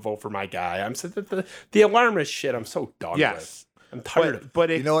if you don't vote for my guy. I'm so the alarmist shit. I'm so done Yes, with. I'm tired of it. but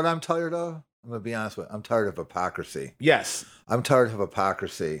You know what I'm tired of? I'm going to be honest with you. I'm tired of hypocrisy. yes, I'm tired of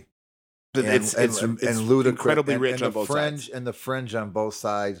hypocrisy. it's ludicrous, incredibly rich and on the both fringe, sides. And the fringe on both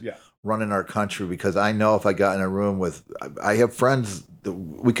sides Yeah. running our country, because I know if I got in a room with, I have friends, that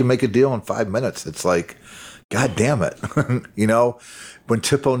we can make a deal in 5 minutes. It's like, God damn it. When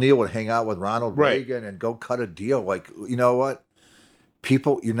Tip O'Neill would hang out with Ronald Right. Reagan and go cut a deal, like, you know what?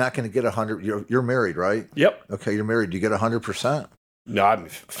 People, you're not going to get 100. You're married, right? Yep. Okay, you're married. You get 100%. No, I mean,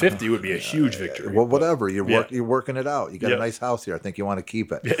 50 would be a huge victory. Well, whatever. You're Yeah. you're working it out. You got Yeah. a nice house here. I think you want to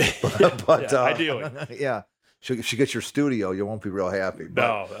keep it. Yeah, ideally. Yeah. If she gets your studio, you won't be real happy. But,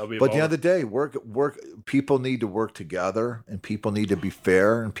 No, that'll be. but at the end of the day, work. People need to work together, and people need to be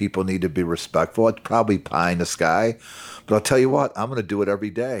fair, and people need to be respectful. It's probably pie in the sky, but I'll tell you what, I'm going to do it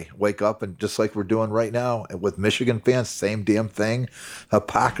every day. Wake up and just like we're doing right now, and with Michigan fans, same damn thing.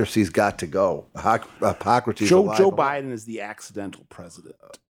 Hypocrisy's got to go. Hypocrisy. Joe Biden is the accidental president.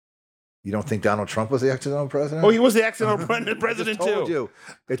 You don't think Donald Trump was the accidental president? Oh, he was the accidental president I just told too. you.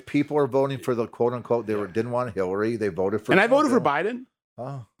 It's people are voting for the quote unquote. Didn't want Hillary. They voted for. And I voted for Trump. Biden,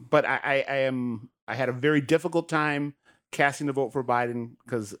 Oh, but I had a very difficult time casting a vote for Biden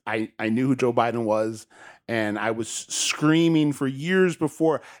because I knew who Joe Biden was, and I was screaming for years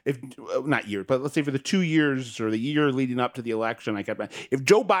before, not years, but let's say for the 2 years or the year leading up to the election, I kept, if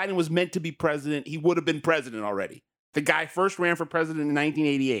Joe Biden was meant to be president, he would have been president already. The guy first ran for president in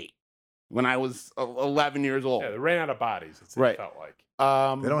 1988 when I was 11 years old. Yeah, they ran out of bodies. It Right. felt like.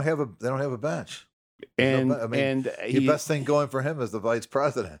 they don't have a bench. And I mean, the he, best thing going for him is the vice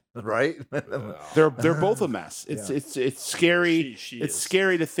president, right? they're both a mess. It's scary. She It's is.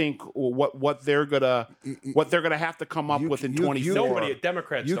 scary to think what they're gonna have to come up with in 24. Nobody,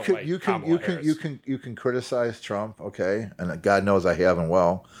 Democrats don't like Kamala Harris. You can criticize Trump, okay, and God knows I haven't.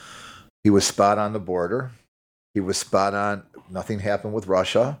 Well, he was spot on the border. He was spot on. Nothing happened with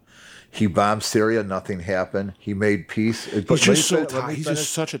Russia. He bombed Syria. Nothing happened. He made peace. He's just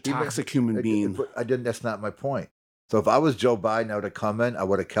such a toxic human being. That's not my point. So if I was Joe Biden, I would have come in. I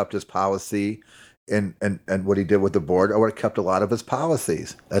would have kept his policy, and what he did with the board. I would have kept a lot of his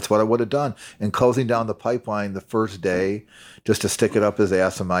policies. That's what I would have done. And closing down the pipeline the first day, just to stick it up his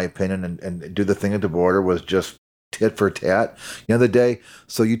ass, in my opinion, and do the thing at the border was just tit for tat the other day.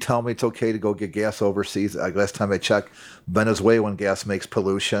 So you tell me it's okay to go get gas overseas. Last time I checked, Venezuelan gas makes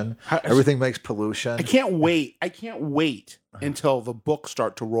pollution. Everything makes pollution. I can't wait until the books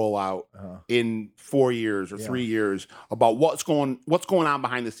start to roll out in 4 years or 3 years about what's going on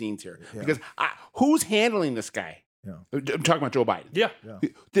behind the scenes here. Because who's handling this guy? I'm talking about Joe Biden. Yeah.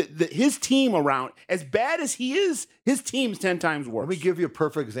 His team around, as bad as he is, his team's 10 times worse. Let me give you a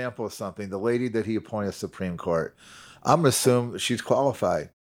perfect example of something. The lady that he appointed to Supreme Court, I'm going to assume she's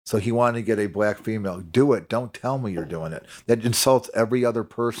qualified. So he wanted to get a black female. Do it. Don't tell me you're doing it. That insults every other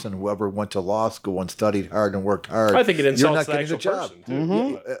person who ever went to law school and studied hard and worked hard. I think it insults you're not the getting actual the job.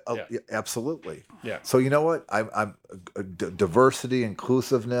 person, too. Absolutely. Yeah. So you know what? I'm diversity,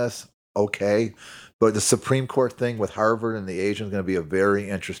 inclusiveness, okay. But the Supreme Court thing with Harvard and the Asians is going to be a very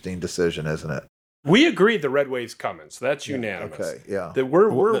interesting decision, isn't it? We agreed the red wave's coming, so that's unanimous. Okay, yeah. It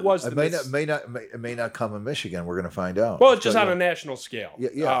may not come in Michigan. We're going to find out. Well, it's just on a national scale.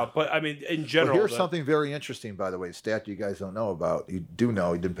 Yeah. But I mean, in general, here's something very interesting, by the way, stat you guys don't know about. You do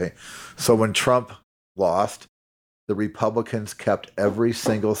know he didn't pay. So when Trump lost, the Republicans kept every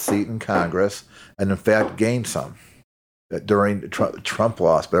single seat in Congress, and in fact gained some. During Trump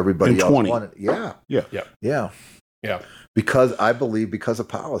lost, but everybody else won it. Yeah. Because of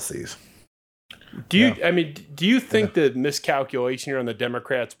policies. Do you think the miscalculation here on the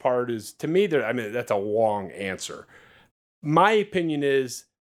Democrats' part is, to me, that's a long answer. My opinion is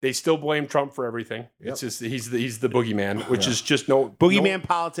they still blame Trump for everything. It's just he's the boogeyman, which is just boogeyman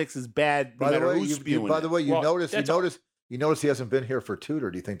politics is bad. By the way, you notice he hasn't been here for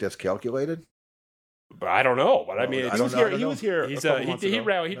Tudor. Do you think that's calculated? But I don't know. But I mean, he was here. He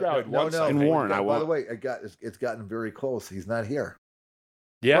rallied once. In Warren. By the way, it's gotten very close. He's not here.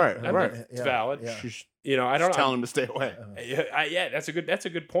 Yeah, right. It's valid. Yeah. I don't know. Telling him to stay away. That's a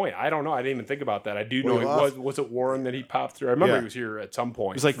good point. I don't know. I didn't even think about that. I do know was it Warren that he popped through? I remember he was here at some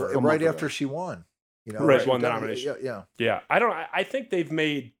point. It was like right after she won. Won the nomination. Yeah. I think they've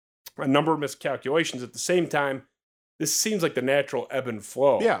made a number of miscalculations. At the same time, this seems like the natural ebb and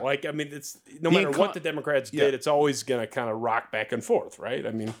flow. Yeah. Like, I mean, it's no matter what the Democrats did, it's always going to kind of rock back and forth, right?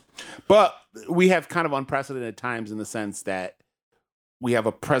 I mean, but we have kind of unprecedented times in the sense that we have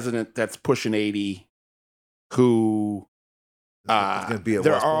a president that's pushing 80 who it's going to be a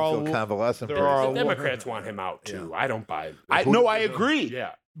West Bloomfield convalescent. The Democrats want him out too. Yeah. I don't buy it. I agree.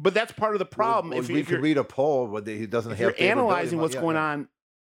 Yeah. But that's part of the problem. If you could read a poll, but he doesn't have. You're analyzing what's going on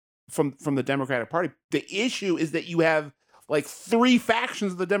from the Democratic Party. The issue is that you have like 3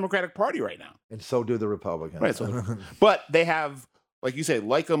 factions of the Democratic Party right now, and so do the Republicans. Right. But they have, like you say,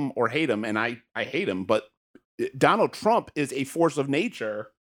 like him or hate him, and I hate him. But Donald Trump is a force of nature.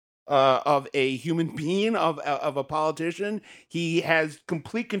 Of a human being, of a politician. He has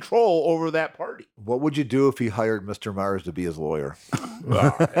complete control over that party. What would you do if he hired Mr. Mars to be his lawyer?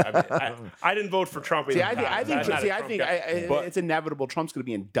 Well, I didn't vote for Trump. I think it's inevitable. Trump's going to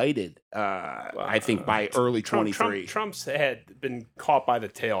be indicted. I think by early 23. Trump's had been caught by the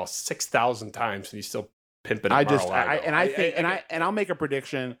tail 6,000 times, and he's still pimping. I'll make a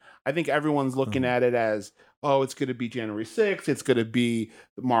prediction. I think everyone's looking at it as, it's going to be January 6th. It's going to be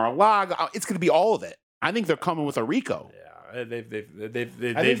Mar-a-Lago. It's going to be all of it. I think they're coming with a RICO. Yeah, I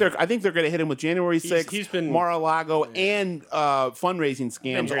think they're going to hit him with January 6th, Mar-a-Lago, and fundraising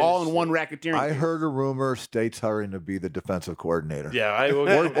scams all in one racketeering. I heard a rumor state's hiring to be the defensive coordinator. Yeah,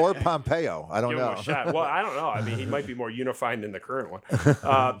 or Pompeo. I don't know. Well, I don't know. I mean, he might be more unified than the current one.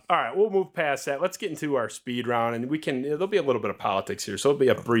 All right, we'll move past that. Let's get into our speed round, and there'll be a little bit of politics here, so it'll be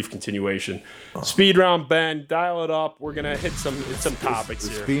a brief continuation. Speed round, Ben, dial it up. We're gonna hit some topics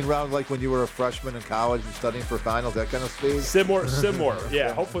here. Speed round, like when you were a freshman in college and studying for finals, that kind of speed. Similar.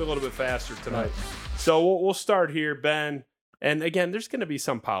 Yeah, hopefully a little bit faster tonight. So we'll start here, Ben. And again, there's going to be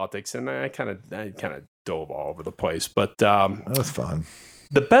some politics, and I kind of dove all over the place. But that was fun.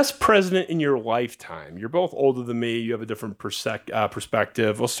 The best president in your lifetime. You're both older than me. You have a different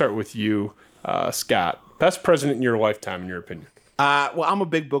perspective. We'll start with you, Scott. Best president in your lifetime, in your opinion. Well, I'm a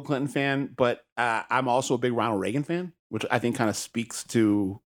big Bill Clinton fan, but I'm also a big Ronald Reagan fan, which I think kind of speaks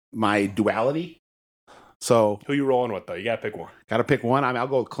to my duality. So who you rolling with though? You gotta pick one. Gotta pick one. I mean, I'll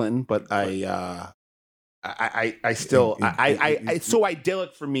go with Clinton, but it's so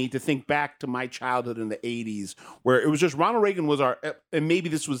idyllic for me to think back to my childhood in the '80s, where it was just Ronald Reagan was and maybe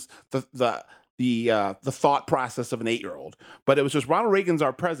this was the thought process of an 8-year-old, but it was just Ronald Reagan's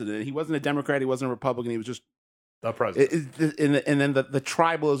our president. He wasn't a Democrat, he wasn't a Republican, he was just the president. And then the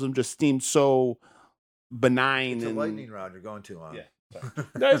tribalism just seemed so benign. It's a lightning round. You're going too long. Yeah.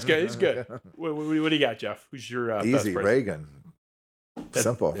 No, it's good. It's good. What do you got, Jeff? Who's your easy best Reagan?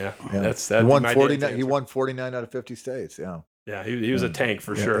 Simple. Yeah. Yeah. That's he won 49. He won 49 out of 50 states. Yeah. Yeah, he was a tank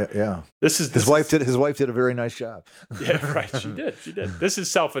for sure. Yeah. His wife did a very nice job. Yeah, right. She did. This is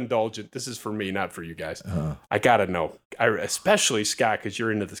self-indulgent. This is for me, not for you guys. I gotta know, especially Scott, because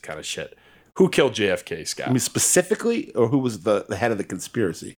you're into this kind of shit. Who killed JFK, Scott? I mean, specifically, or who was the head of the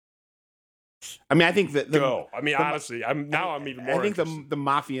conspiracy? I mean, I think that honestly, I'm even more. I think interested. the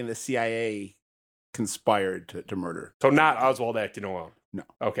mafia and the CIA conspired to murder. So not Oswald acting alone. No.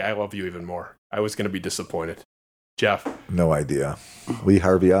 Okay, I love you even more. I was going to be disappointed. Jeff. No idea. Lee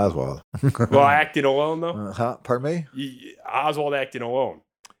Harvey Oswald. Well, acting alone though. Pardon me. Oswald acting alone.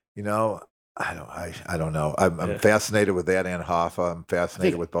 You know, I don't know. I'm fascinated with that and Hoffa. I'm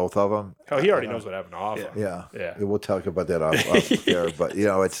fascinated with both of them. Oh, he already knows what happened to Hoffa. Yeah. We'll talk about that off there. But you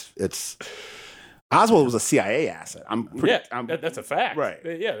know, it's. Oswald was a CIA asset. That's a fact. Right.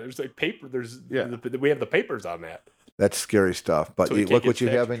 Yeah. There's like paper. We have the papers on that. That's scary stuff. But So look what you're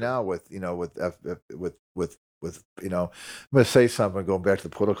having now with you know with you know. I'm going to say something going back to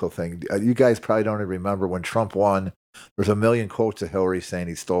the political thing. You guys probably don't even remember when Trump won. There's a million quotes of Hillary saying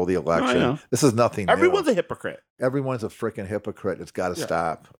he stole the election. This is nothing new. Everyone's a hypocrite. Everyone's a freaking hypocrite. It's got to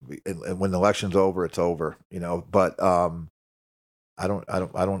stop. And when the election's over, it's over. You know. But I don't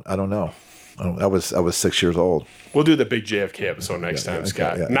know. I was 6 years old. We'll do the big JFK episode next time,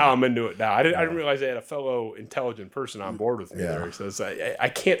 Scott. Yeah. Now I'm into it. Now I didn't realize I had a fellow intelligent person on board with me there. So I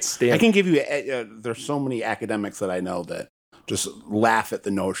can't stand. I can give you. There's so many academics that I know that just laugh at the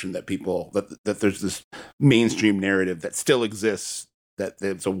notion that that there's this mainstream narrative that still exists that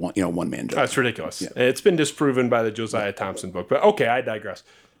it's a one man job. That's ridiculous. Yeah. It's been disproven by the Josiah Thompson book. But okay, I digress.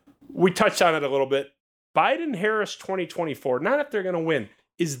 We touched on it a little bit. Biden Harris 2024. Not if they're going to win.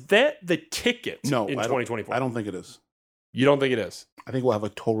 Is that the ticket in 2024? I don't think it is. You don't think it is? I think we'll have a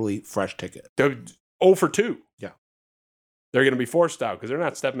totally fresh ticket. 0 for 2. Yeah. They're going to be forced out because they're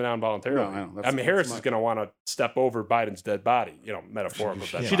not stepping down voluntarily. No, I mean, Harris is going to want to step over Biden's dead body, metaphorical.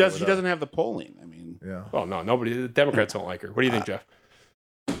 She doesn't have the polling. I mean, Well, no, nobody. The Democrats don't like her. What do you think, Jeff?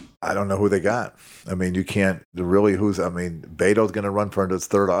 I don't know who they got. I mean, you can't really Beto's going to run for his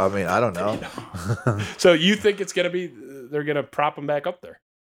third. I mean, I don't know. So you think it's going to be, they're going to prop him back up there?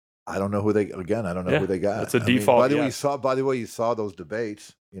 I don't know who they got. It's a default. By the way, you saw those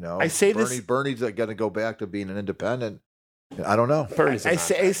debates. You know, Bernie's going to go back to being an independent. I don't know. I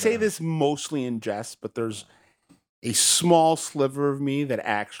say this mostly in jest, but there's a small sliver of me that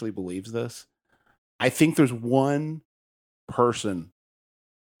actually believes this. I think there's one person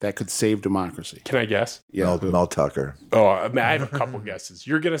that could save democracy. Can I guess? Yeah, Mel Tucker. Oh, I have a couple guesses.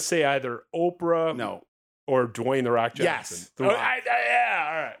 You're going to say either Oprah, or Dwayne The Rock Johnson. Yes, The Rock. Yeah,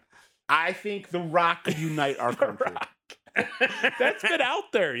 all right. I think The Rock could unite our country. That's been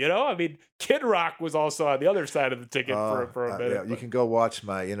out there, I mean, Kid Rock was also on the other side of the ticket for a minute. You can go watch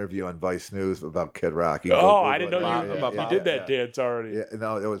my interview on Vice News about Kid Rock. I didn't know you did that dance already. Yeah,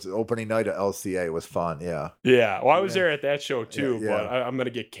 no, it was opening night at LCA. It was fun. Yeah. Yeah. Well, I was there at that show too, but I'm going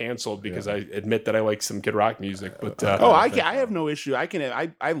to get canceled because I admit that I like some Kid Rock music. But I have no issue.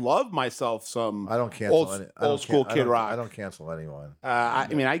 I love myself some. I don't cancel old school Kid Rock. I don't cancel anyone. I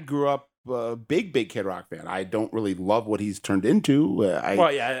mean, I grew up a big Kid Rock fan. I don't really love what he's turned into.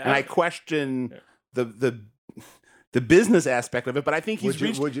 I question the business aspect of it, but I think he's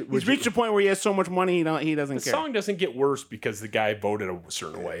reached a point where he has so much money he doesn't care. The song doesn't get worse because the guy voted a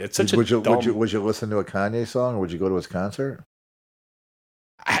certain way. It's such would you listen to a Kanye song, or would you go to his concert?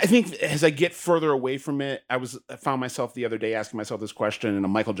 I think as I get further away from it, I found myself the other day asking myself this question, and a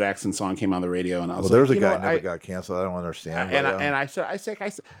Michael Jackson song came on the radio, and I was there's a guy never got canceled. I don't understand. I said,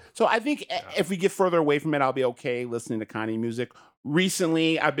 so I think if we get further away from it, I'll be okay listening to Kanye music.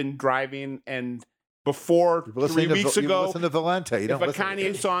 Recently, I've been driving, and before 3 weeks ago, listen to Valente. If a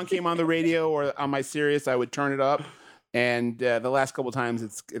Kanye song came on the radio or on my Sirius, I would turn it up. And the last couple of times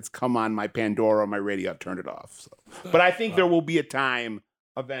it's come on my Pandora or my radio, I've turned it off. So. But I think there will be a time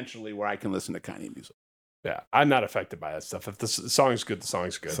eventually where I can listen to Kanye music. Yeah, I'm not affected by that stuff. If the song's good, the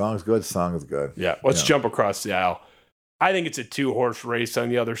song's good. Song is good. Yeah, let's jump across the aisle. I think it's a 2-horse race on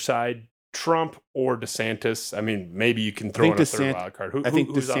the other side. Trump or DeSantis. I mean, maybe you can throw in a third wild card. I think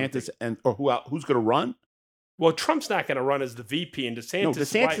DeSantis who's going to run? Well, Trump's not going to run as the VP, and DeSantis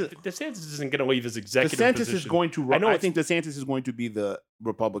isn't going to leave his executive position. Is going to run. I think DeSantis is going to be the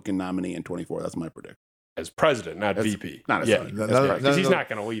Republican nominee in 2024. That's my prediction. As president, not VP. Not as because he's not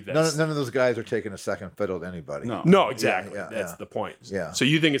going to leave that. None of those guys are taking a second fiddle to anybody. No, exactly. That's the point. Yeah. So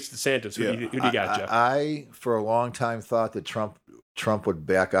you think it's DeSantis? Who do you got, Jeff? I, for a long time, thought that Trump would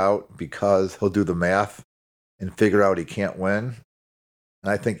back out because he'll do the math and figure out he can't win.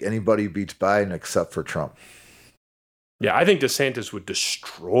 And I think anybody beats Biden except for Trump. Yeah, I think DeSantis would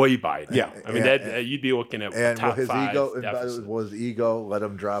destroy Biden. Yeah. I mean, you'd be looking at And top his five deficit. will his ego let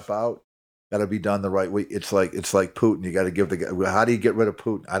him drop out? Got to be done the right way. It's like Putin. You got to give the guy. How do you get rid of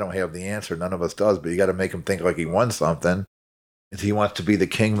Putin? I don't have the answer. None of us does. But you got to make him think like he won something. If he wants to be the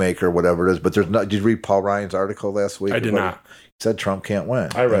kingmaker, whatever it is. But there's not. Did you read Paul Ryan's article last week? I did not. He said Trump can't win.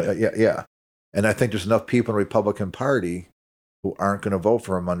 I read it. Yeah. And I think there's enough people in the Republican Party who aren't going to vote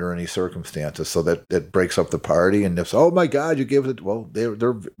for him under any circumstances. So that breaks up the party. And if, oh my God, you gave it. Well, they're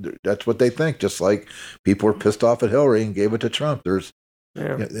that's what they think. Just like people were pissed off at Hillary and gave it to Trump.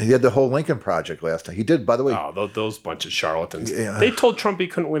 He had the whole Lincoln Project last time. He did, by the way. Oh, those bunch of charlatans. Yeah. They told Trump he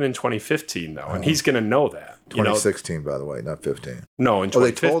couldn't win in 2015, though, and he's going to know that. 2016, by the way, not 15. No, in 2015. Oh,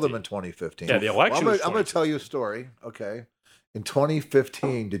 they told him in 2015. Yeah, the election was I'm going to tell you a story, okay? In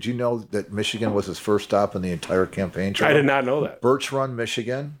 2015, did you know that Michigan was his first stop in the entire campaign trail? I did not know that. Birch Run,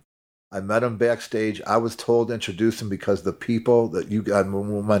 Michigan. I met him backstage. I was told to introduce him because the people that you got,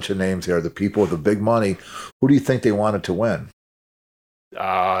 we'll mention names here, the people with the big money, who do you think they wanted to win?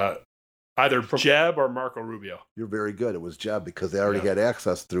 Either Jeb or Marco Rubio. You're very good. It was Jeb because they already had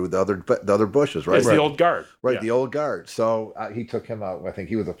access through the other Bushes, right? It's the old guard. Right, the old guard. So he took him out. I think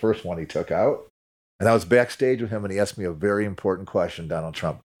he was the first one he took out. And I was backstage with him, and he asked me a very important question, Donald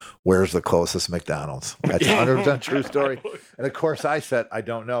Trump. Where's the closest McDonald's? That's 100% true story. And of course, I said, I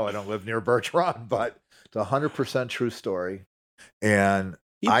don't know. I don't live near Birch Run, but it's 100% true story. And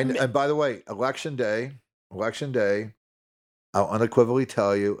and by the way, election day, I'll unequivocally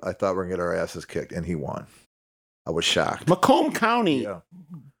tell you, I thought we were going to get our asses kicked, and he won. I was shocked. Macomb County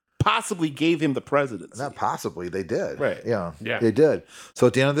possibly gave him the presidency. Not possibly, they did. Right. Yeah, they did. So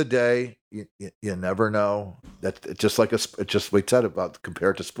at the end of the day, you never know. That's just like we said about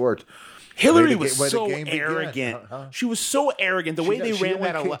compared to sports. Hillary was so arrogant. She was so arrogant. The way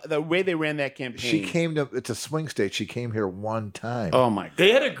they ran that campaign. She came to. It's a swing state. She came here one time. Oh my God.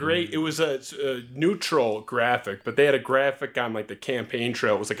 They had it was a neutral graphic, but they had a graphic on like the campaign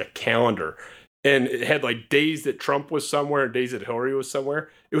trail. It was like a calendar, and it had like days that Trump was somewhere and days that Hillary was somewhere.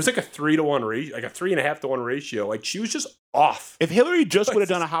 It was like a 3-to-1 ratio, like a 3.5-to-1 ratio. Like she was just off. If Hillary just would have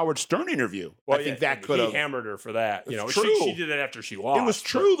done a Howard Stern interview, I think that could have. He hammered her for that. You know, true. She did it after she lost. It was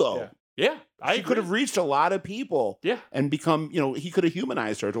true though. Yeah, she could have reached a lot of people. Yeah, and become, he could have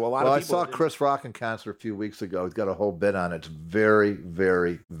humanized her to a lot of people. I saw Chris Rock in concert a few weeks ago. He's got a whole bit on it. It's very,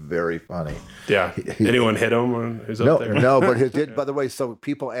 very, very funny. Yeah. Anyone hit him when he was up there? No, but he did. By the way, so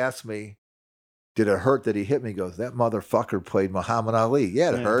people ask me, did it hurt that he hit me? He goes, that motherfucker played Muhammad Ali.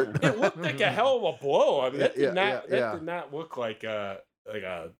 Yeah, it hurt. It looked like a hell of a blow. I mean, that did not look like a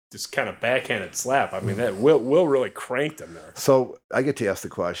just kind of backhanded slap. I mean, that Will really cranked him there. So I get to ask the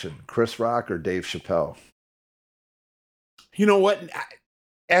question: Chris Rock or Dave Chappelle? You know what?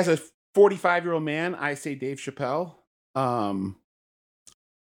 As a 45-year-old man, I say Dave Chappelle.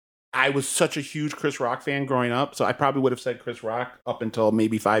 I was such a huge Chris Rock fan growing up, so I probably would have said Chris Rock up until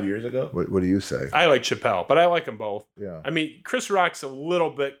maybe 5 years ago. What do you say? I like Chappelle, but I like them both. Yeah. I mean, Chris Rock's a little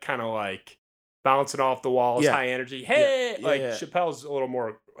bit kind of like bouncing off the walls, high energy. Hey, Chappelle's a little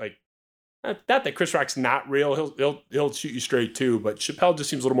more like, not that Chris Rock's not real. He'll shoot you straight too, but Chappelle just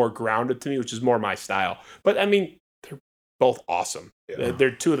seems a little more grounded to me, which is more my style. But I mean, they're both awesome. Yeah.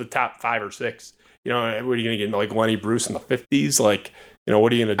 They're two of the top 5 or 6. What are you going to get, like Lenny Bruce in the 50s? Like,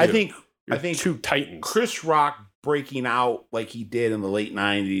 what are you going to do? I think two titans. Chris Rock breaking out like he did in the late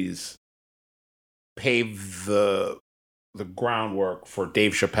 90s paved the groundwork for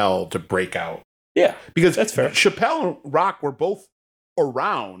Dave Chappelle to break out. Yeah, because that's fair. Chappelle and Rock were both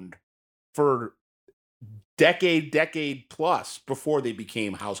around for decade plus before they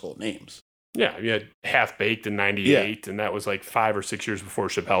became household names. Yeah, you had Half Baked in '98, and that was like 5 or 6 years before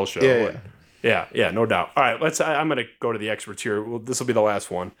Chappelle's show. Yeah, no doubt. All right, I'm going to go to the experts here. Well, this will be the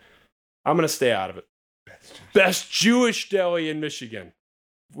last one. I'm going to stay out of it. Best Jewish deli in Michigan.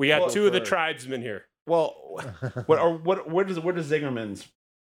 We got two of the tribesmen here. Well, what is Zingerman's?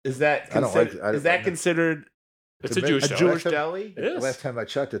 Is that considered? It's a Jewish deli. It is. Last time I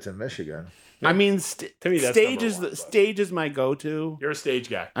checked, it's in Michigan. I mean, to me, that's stage is my go-to. You're a stage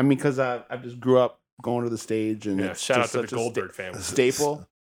guy. I mean, because I just grew up going to the stage, and it's shout out to the Goldberg family. Staple.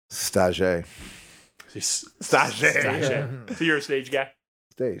 Stage. So you're a stage guy.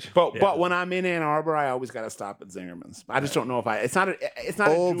 Stage. But when I'm in Ann Arbor, I always got to stop at Zingerman's. I just don't know if it's not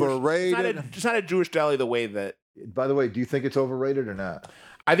overrated. It's not a Jewish deli the way that. By the way, do you think it's overrated or not?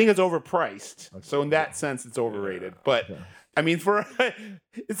 I think it's overpriced. So in that sense, it's overrated. But I mean,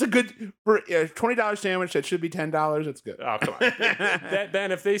 it's a good for a $20 sandwich that should be $10. It's good. Oh, come on.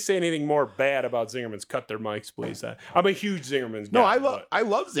 Ben, if they say anything more bad about Zingerman's, cut their mics, please. I'm a huge Zingerman's guy. No, I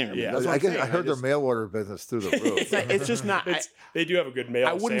love Zingerman. Yeah. That's what I heard their mail order business through the roof. It's just not. They do have a good mail.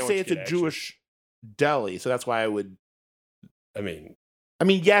 I wouldn't say it's a Jewish deli, so that's why I would. I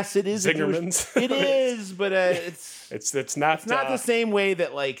mean, yes, it is Zingerman's. It is, but it's not the same way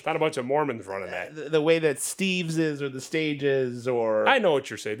that like not a bunch of Mormons running that. The way that Steve's is or the Stage is, or I know what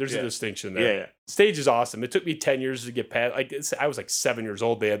you're saying. There's a distinction there. Yeah. Stage is awesome. It took me 10 years to get past. I was like 7 years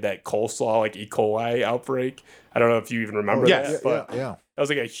old. They had that coleslaw, like E. coli outbreak. I don't know if you even remember that. But yeah. That was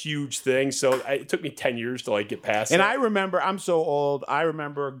like a huge thing. So it took me 10 years to like get past. And it. I remember, I'm so old. I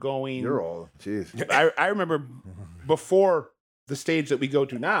remember going. You're old. Jeez. I remember before the Stage that we go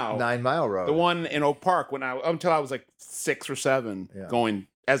to now, 9 Mile Road, the one in Oak Park, until I was like 6 or 7, going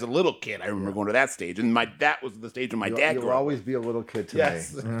as a little kid. I remember going to that Stage, and that was the Stage when my dad. You'll always be a little kid to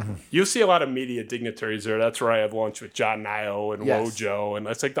me. You'll see a lot of media dignitaries there. That's where I have lunch with John Nio and Wojo, and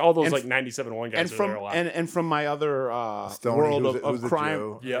it's like all those like 97.1 guys are there a lot. And from my other Stoney, world who's of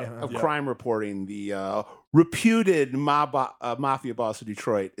crime, crime reporting, the reputed mafia boss of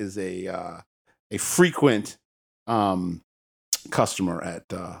Detroit is a frequent customer at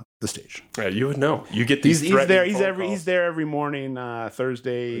the Stage. Yeah, you would know. You get these. He's there. He's there every morning.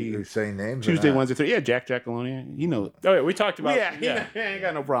 Thursday. You're saying names. Tuesday, Wednesday, Thursday. Yeah, Jack Giacalone. You know. Oh yeah, we talked about. Yeah, I ain't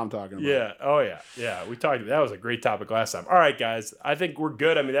got no problem talking about. Yeah. Oh yeah. We talked. That was a great topic last time. All right, guys. I think we're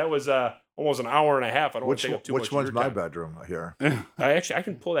good. I mean, that was almost an hour and a half. I don't want to take up too much. Which one's my bedroom here? I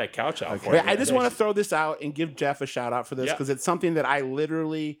can pull that couch out for you. I just want to throw this out and give Jeff a shout out for this because it's something that I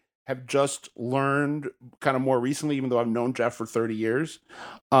literally have just learned kind of more recently, even though I've known Jeff for 30 years.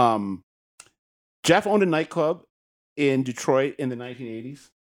 Jeff owned a nightclub in Detroit in the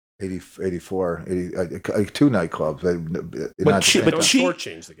 1980s. 84, 2 nightclubs.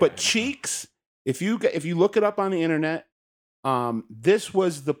 But Cheeks, if you look it up on the internet, this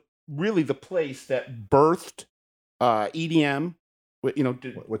was really the place that birthed EDM. What's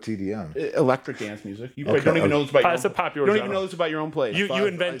EDM? Electric dance music. You don't even know this about. It's a popular. You don't even know this about your own place. You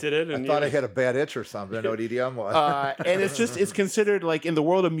invented it. And I thought I had a bad itch or something. I know what EDM was. And it's considered like in the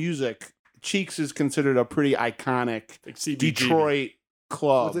world of music, Cheeks is considered a pretty iconic Detroit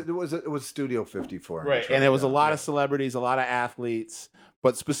club. It was Studio 54, right? And there was a lot of celebrities, a lot of athletes,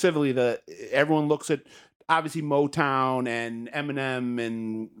 but specifically everyone looks at. Obviously Motown and Eminem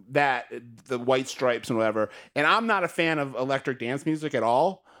and the White Stripes and whatever. And I'm not a fan of electric dance music at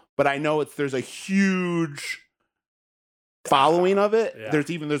all, but I know there's a huge following of it. Yeah.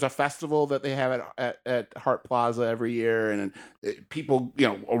 There's a festival that they have at Hart Plaza every year, and people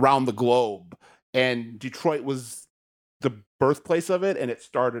around the globe. And Detroit was the birthplace of it, and it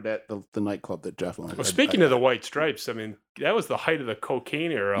started at the nightclub that Jeff owned. Well, speaking of the White Stripes, I mean, that was the height of the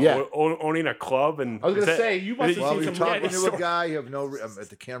cocaine era. Yeah. Owning a club, and I was going to say you must have seen you're some. talking to a guy. You have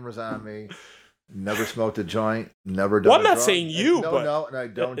the camera's on me. Never smoked a joint. Never done. Well, I'm not drug. saying you, but and I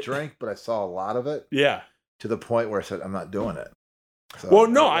don't drink, but I saw a lot of it. Yeah. To the point where I said, I'm not doing it. So, well,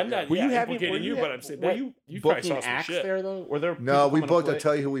 no, I'm not. Were you implicating you? But I'm saying that you probably saw some acts shit there though. Were there? No, we booked. I'll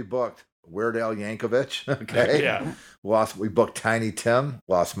tell you who we booked. Weird Al Yankovic. Okay. Yeah. We booked Tiny Tim.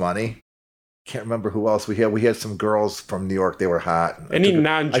 Lost money. Can't remember who else we had. We had some girls from New York. They were hot. Any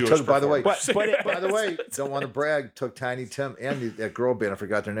non-Jewish. By the way, don't want to brag. Took Tiny Tim and that girl band. I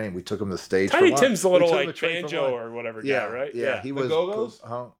forgot their name. We took them to the stage. Tiny Tim's the little like banjo or whatever guy, right? Yeah. He was. The Go-Go's?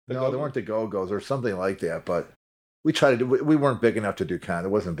 No, they weren't the Go-Go's or something like that. But we tried to do. We weren't big enough to do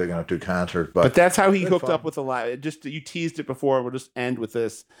It wasn't big enough to do concerts. But that's how he hooked up with a lot. You teased it before. We'll just end with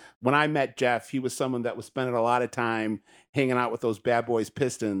this. When I met Jeff, he was someone that was spending a lot of time hanging out with those Bad Boys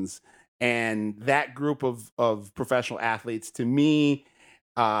Pistons. And that group of professional athletes, to me,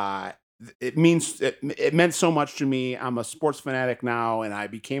 it meant so much to me. I'm a sports fanatic now, and I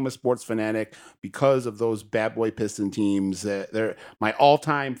became a sports fanatic because of those Bad Boy Piston teams. They're my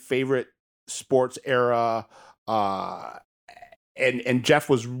all-time favorite sports era. And Jeff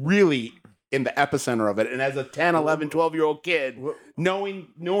was really in the epicenter of it. And as a 10, 11, 12-year-old kid,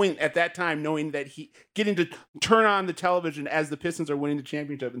 knowing at that time, that getting to turn on the television as the Pistons are winning the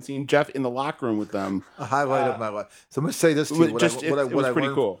championship and seeing Jeff in the locker room with them. A highlight of my life. So I'm going to say this to you. It was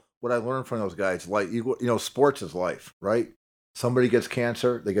pretty cool. What I learned from those guys, like, sports is life, right? Somebody gets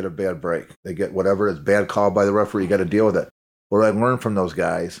cancer, they get a bad break. They get whatever it is, bad call by the referee, you got to deal with it. What I learned from those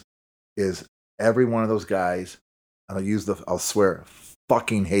guys is every one of those guys, and I'll swear,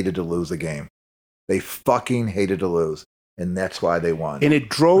 fucking hated to lose a game. They fucking hated to lose. and that's why they won. And it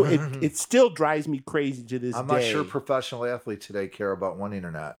drove it still drives me crazy to this day. I'm not sure professional athletes today care about winning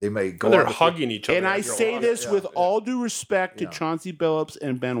or not. They may go. They're hugging each other. And I say this with all due respect to Chauncey Billups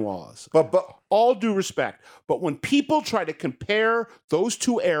and Ben Wallace. But all due respect. But when people try to compare those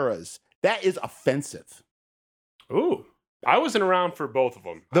two eras, that is offensive. Ooh. I wasn't around for both of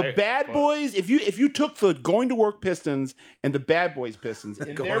them. The Bad Boys, if you took the Going to Work Pistons and the Bad Boys Pistons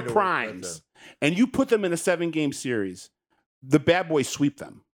in their primes and you put them in a 7-game series, the Bad Boys sweep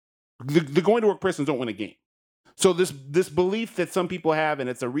them. The Going to Work Pistons don't win a game. So this belief that some people have, and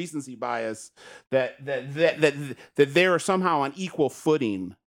it's a recency bias, that they are somehow on equal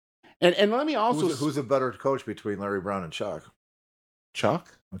footing. And let me also who's a better coach between Larry Brown and Chuck?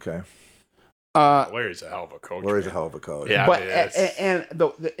 Chuck? Okay. Larry's a hell of a coach. Larry's a hell of a coach. Yeah, but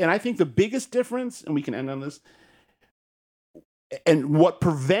and I think the biggest difference, and we can end on this, and what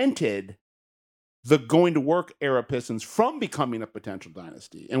prevented the Going to Work era Pistons from becoming a potential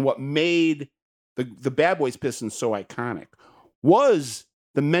dynasty, and what made the Bad Boys Pistons so iconic, was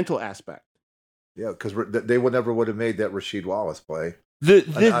the mental aspect. Yeah, because they never would have made that Rasheed Wallace play.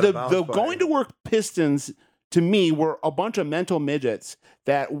 The Going to Work Pistons, to me, were a bunch of mental midgets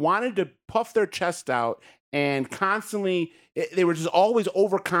that wanted to puff their chest out and constantly, they were just always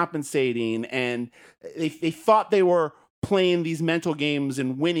overcompensating, and they thought they were playing these mental games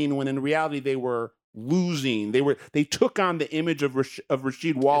and winning when in reality they were losing. They took on the image of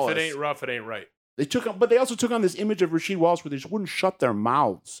Rasheed Wallace. If it ain't rough, it ain't right. But they also took on this image of Rasheed Wallace where they just wouldn't shut their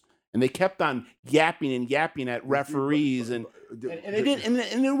mouths. And they kept on yapping at referees, and they did. And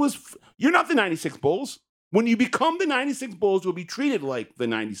it was, you're not the 96 Bulls. When you become the 96 Bulls, you'll be treated like the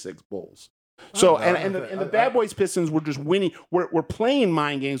 96 Bulls. So, and the Bad Boys Pistons were just winning. We're playing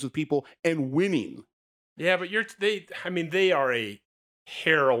mind games with people and winning. Yeah, but they are a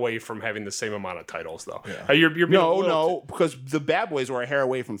hair away from having the same amount of titles, though. Yeah. You're no, because the Bad Boys were a hair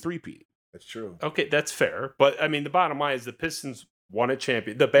away from three-peat. That's true. Okay, that's fair. But I mean, the bottom line is the Pistons won a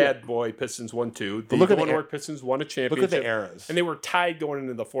champion. The Bad Boy Pistons won 2. The Going to Work Pistons won a championship. Look at the eras, and they were tied going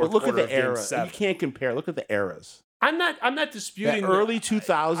into the fourth quarter. Look at the era. You can't compare. Look at the eras. I'm not disputing. The early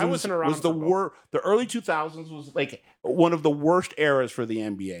 2000s I wasn't around was the worst. The early 2000s was like one of the worst eras for the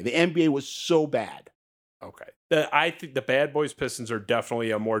NBA. The NBA was so bad. Okay. I think the Bad Boys Pistons are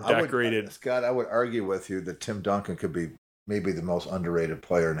definitely a more decorated. Scott, I would argue with you that Tim Duncan could be maybe the most underrated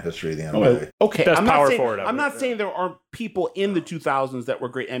player in the history of the NBA. Okay, Best power saying, forward ever. I'm not saying there aren't people in the 2000s that were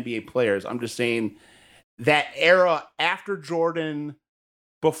great NBA players. I'm just saying that era after Jordan,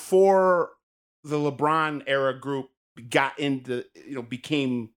 before the LeBron era group got into,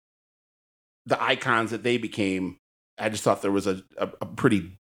 became the icons that they became. I just thought there was a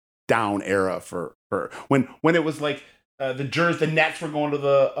pretty down era for when it was like the Nets were going to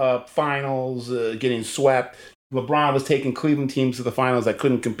the finals, getting swept. LeBron was taking Cleveland teams to the finals that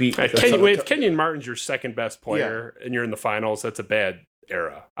couldn't compete. If Kenyon Martin's your second best player and you're in the finals, that's a bad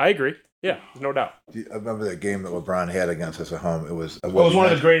era. I agree. Yeah, no doubt. I remember that game that LeBron had against us at home. It was one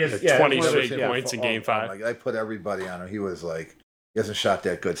of the greatest. 20 straight points in Game 5. I put everybody on him. He was like, he hasn't shot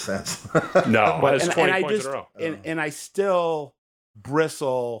that good since. No, that's 20 points in a row. And I still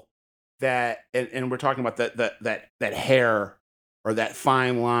bristle that, and we're talking about that hair or that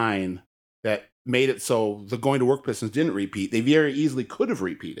fine line that made it so the Going to Work Pistons didn't repeat. They very easily could have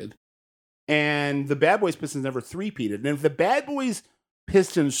repeated. And the Bad Boys Pistons never three-peated. And if the Bad Boys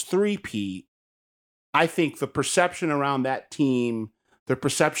Pistons three-peat, I think the perception around that team, the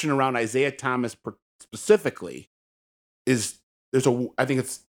perception around Isaiah Thomas specifically, I think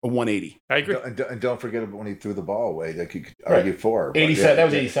it's a 180. I agree. And don't forget when he threw the ball away, that you could argue for. 87. That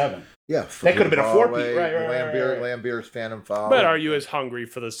was 87. Yeah, that could have been a 4-peat. Right. Lambier's phantom foul. But are you as hungry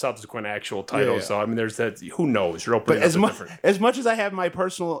for the subsequent actual titles? Yeah. So I mean, there's that. Who knows? You're opening as much as I have my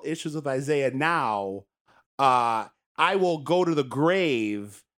personal issues with Isaiah now, I will go to the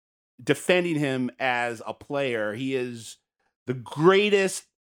grave defending him as a player. He is the greatest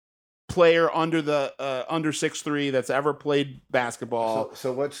player under 6'3" that's ever played basketball.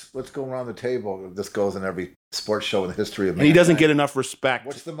 So let's go around the table. This goes in every sports show in the history of mankind. And he doesn't get enough respect.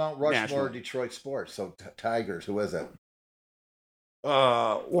 What's the Mount Rushmore of Detroit sports? So Tigers, who is it?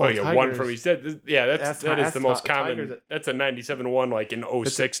 One from each. That is the most common. Tigers, that's a 97-1 like in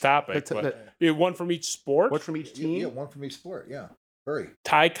 06 topic. One from each sport. One from each team. Yeah, one from each sport. Yeah, hurry.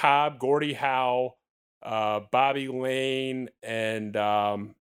 Ty Cobb, Gordie Howe, Bobby Lane, and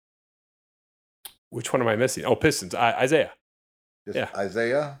which one am I missing? Oh, Pistons. Isaiah.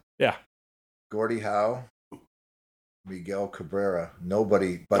 Isaiah? Yeah. Gordie Howe. Miguel Cabrera.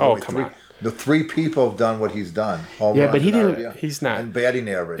 Nobody. Come on. The 3 people have done what he's done. But he didn't. He's not. And batting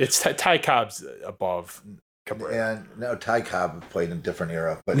average. It's Ty Cobb's above. And no, Ty Cobb played in a different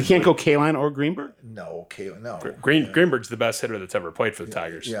era. But you can't go Kaline or Greenberg? No, no. Greenberg's the best hitter that's ever played for the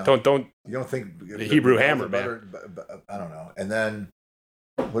Tigers. Yeah. Don't you don't think the Hebrew Hammer, man? I don't know. And then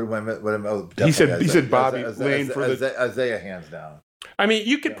He said Bobby Lane for Isaiah hands down. I mean,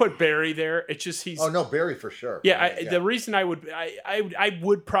 you could put Barry there. It's just he's. Oh no, Barry for sure. Yeah, the reason I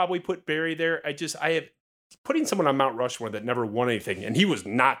would probably put Barry there. I have putting someone on Mount Rushmore that never won anything, and he was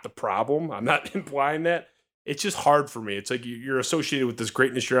not the problem. I'm not implying that. It's just hard for me. It's like you're associated with this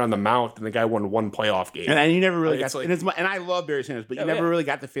greatness you're on the mount, and the guy won one playoff game. And you never really got. Like, and I love Barry Sanders, but you never really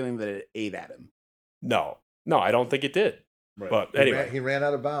got the feeling that it ate at him. No, I don't think it did. Right. But anyway, he ran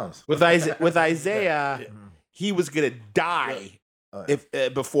out of bounds. With Isaiah, he was gonna die.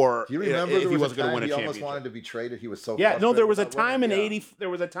 Before do you remember if he wasn't going to win a championship, he almost wanted to be traded. He was so there was a time in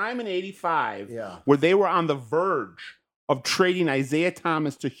 '85 yeah. where they were on the verge of trading Isaiah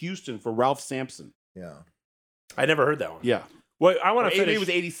Thomas to Houston for Ralph Sampson. Yeah, I never heard that one. Yeah, well, I want to finish. It was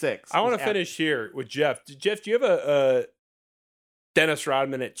 '86. I want to finish here with Jeff. Jeff, do you have a Dennis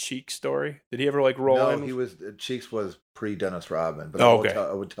Rodman at Cheek story? Did he ever roll in? No, he was Cheeks was pre Dennis Rodman. But okay.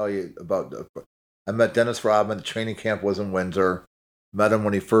 I would tell you about. I met Dennis Rodman. The training camp was in Windsor. Met him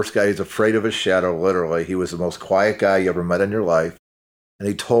when he first got. He's afraid of his shadow. Literally, he was the most quiet guy you ever met in your life. And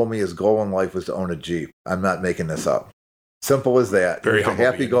he told me his goal in life was to own a Jeep. I'm not making this up. Simple as that. Very he was a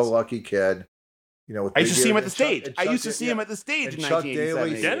happy-go-lucky kid. I used to see him at the stage. I used to see him at the stage in Chuck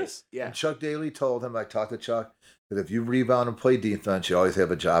Daly. Dennis? Yeah. And Chuck Daly told him, I talked to Chuck, that if you rebound and play defense, you always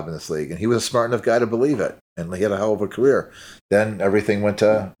have a job in this league. And he was a smart enough guy to believe it. And he had a hell of a career. Then everything went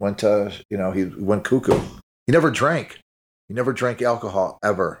to he went cuckoo. He never drank. He never drank alcohol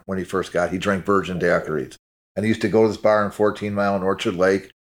ever when he first got. He drank virgin daiquiris. And he used to go to this bar in 14 Mile in Orchard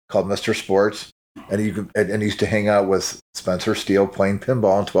Lake called Mr. Sports. And he used to hang out with Spencer Steele playing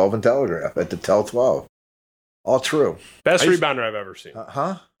pinball in 12 and Telegraph at the Tel 12. All true. Best rebounder I've ever seen.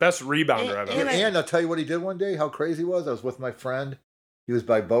 Best rebounder I've ever seen. And I'll tell you what he did one day, how crazy he was. I was with my friend. He was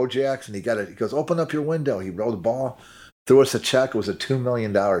by Bojack's, and he goes, open up your window. He rolled the ball, threw us a check. It was a $2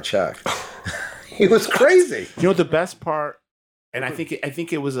 million check. He was crazy. You know what the best part, and I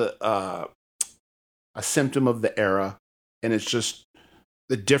think it was a symptom of the era, and it's just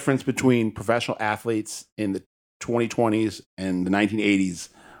the difference between professional athletes in the 2020s and the 1980s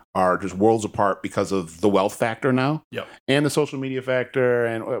are just worlds apart because of the wealth factor now, and the social media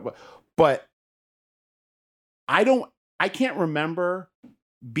factor, but I can't remember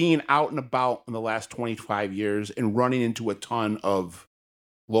being out and about in the last 25 years and running into a ton of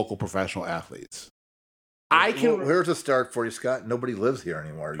local professional athletes. Here's a start for you, Scott. Nobody lives here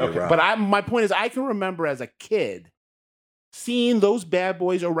anymore. Okay. But my point is, I can remember as a kid seeing those bad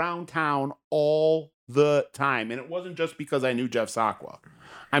boys around town all the time. And it wasn't just because I knew Jeff Sakwa.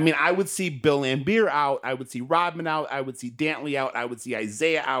 I mean, I would see Bill Lambier out. I would see Rodman out. I would see Dantley out. I would see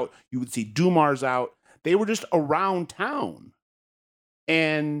Isaiah out. You would see Dumars out. They were just around town.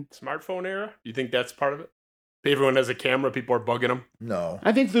 And smartphone era? You think that's part of it? Everyone has a camera. People are bugging them. No,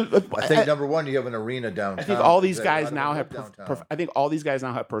 I think number one, you have an arena downtown. I think all these guys now have. I think all these guys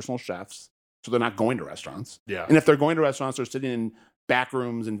now have personal chefs, so they're not going to restaurants. Yeah, and if they're going to restaurants, they're sitting in back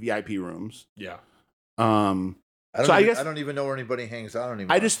rooms and VIP rooms. Yeah. I don't even know where anybody hangs out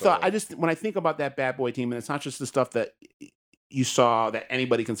anymore. When I think about that bad boy team, and it's not just the stuff that you saw that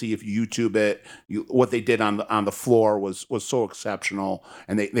anybody can see if you YouTube it. What they did on the floor was so exceptional,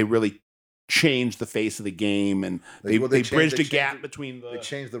 and they really changed the face of the game, and they bridged the gap between the. They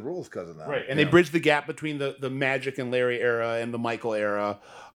changed the rules because of that, right? And they bridged the gap between the Magic and Larry era and the Michael era.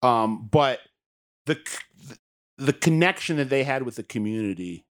 But the connection that they had with the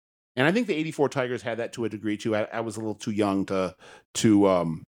community, and I think the '84 Tigers had that to a degree too. I was a little too young to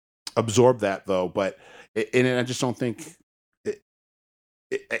absorb that though, but I just don't think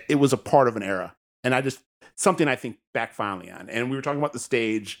it was a part of an era, and something I think back fondly on. And we were talking about the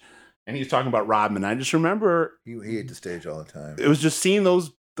stage. And he was talking about Rodman. I just remember he ate the stage all the time. It was just seeing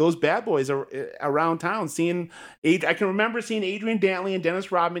those bad boys around town. I can remember seeing Adrian Dantley and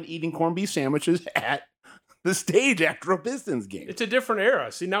Dennis Rodman eating corned beef sandwiches at the stage after a Pistons game. It's a different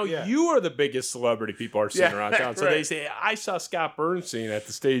era. See, now you are the biggest celebrity people are seeing around town. So they say, I saw Scott Burnstein at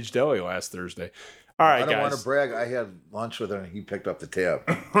the Stage Deli last Thursday. All right, I don't want to brag. I had lunch with him, and he picked up the tab.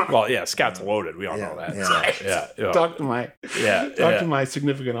 Well, yeah, Scott's loaded. We all know that. Yeah. Talk to my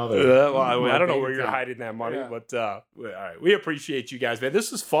significant other. I don't know where you're hiding that money, but all right, we appreciate you guys, man.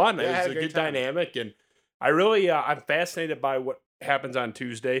 This was fun. It was a good dynamic, and I really, I'm fascinated by what happens on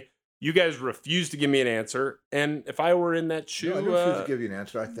Tuesday. You guys refused to give me an answer, and if I were in that shoe, I refused to give you an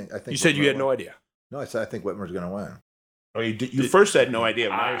answer. I think you said you had no idea. No, I said I think Whitmer's going to win. Oh, you first said no idea.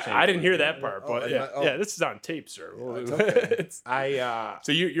 Now you're saying I didn't hear that part, but oh. yeah, this is on tape, sir. It's okay.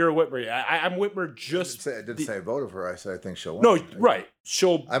 So you're a Whitmer. I'm Whitmer. I didn't say I voted for her. I said I think she'll win. No, right.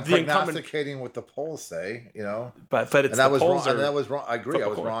 I'm prognosticating what the polls say, but it's and that was wrong. polls And that was wrong. I agree. I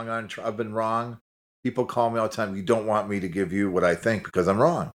was flip a coin. wrong I've been wrong. People call me all the time. You don't want me to give you what I think because I'm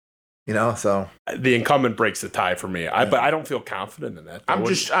wrong. So the incumbent breaks the tie for me. But I don't feel confident in that. I'm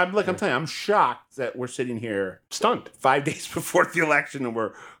telling you, I'm shocked that we're sitting here stunned 5 days before the election and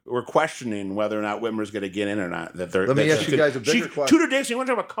we're questioning whether or not Whitmer's going to get in or not. Let me ask you guys a bigger question. Tudor Dixon, you want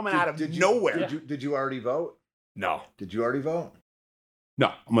to talk about coming out of nowhere? Did you already vote? No. Did you already vote?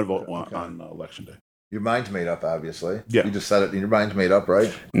 No, I'm going to vote on election day. Your mind's made up, obviously. Yeah. You just said it. Your mind's made up,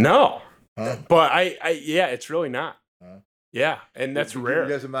 right? No. Huh? But it's really not. Huh? Yeah, and that's rare. You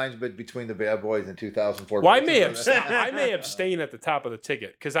guys' mind's been between the bad boys in 2004. Well, I may abstain at the top of the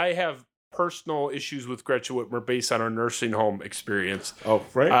ticket because I have personal issues with Gretchen Whitmer based on our nursing home experience. Oh,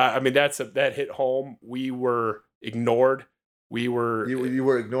 right. That hit home. We were ignored. You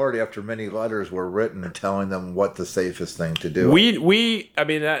were ignored after many letters were written telling them what the safest thing to do.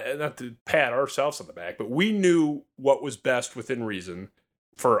 Not to pat ourselves on the back, but we knew what was best within reason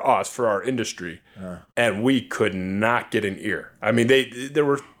for us, for our industry, and we could not get an ear. I mean, there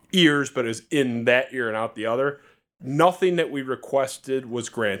were ears, but it was in that ear and out the other. Nothing that we requested was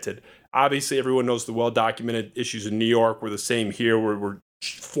granted. Obviously, everyone knows the well-documented issues in New York were the same here, where we're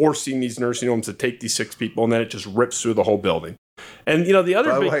forcing these nursing homes to take these 6 people, and then it just rips through the whole building. And, the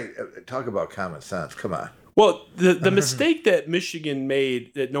other talk about common sense. Come on. Well, the mistake that Michigan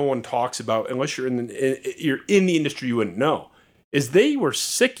made that no one talks about, unless you're in the industry, you wouldn't know, is they were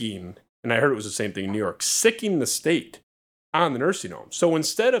sicking, and I heard it was the same thing in New York, sicking the state on the nursing home. So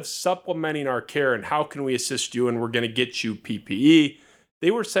instead of supplementing our care and how can we assist you and we're going to get you PPE,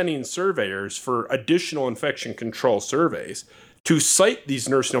 they were sending surveyors for additional infection control surveys to cite these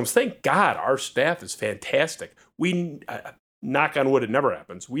nursing homes. Thank God our staff is fantastic. We, knock on wood, it never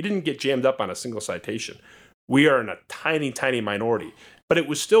happens. We didn't get jammed up on a single citation. We are in a tiny, tiny minority. But it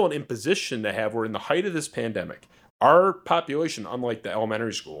was still an imposition to have. We're in the height of this pandemic. Our population, unlike the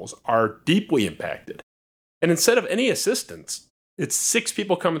elementary schools, are deeply impacted. And instead of any assistance, it's 6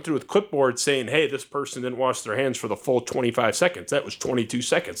 people coming through with clipboards saying, hey, this person didn't wash their hands for the full 25 seconds. That was 22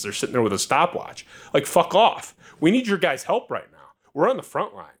 seconds. They're sitting there with a stopwatch. Like, fuck off. We need your guys' help right now. We're on the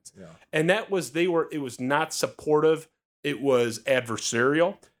front lines. Yeah. And it was not supportive. It was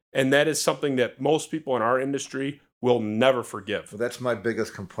adversarial. And that is something that most people in our industry will never forgive. Well, that's my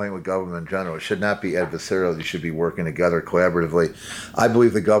biggest complaint with government in general. It should not be adversarial. You should be working together collaboratively. I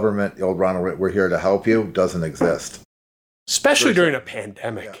believe the government, old Ronald, we're here to help you, doesn't exist. Especially during a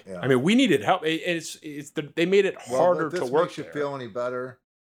pandemic. Yeah. I mean, we needed help. They made it harder to work. Makes you feel any better?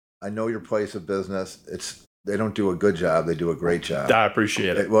 I know your place of business. They don't do a good job. They do a great job. I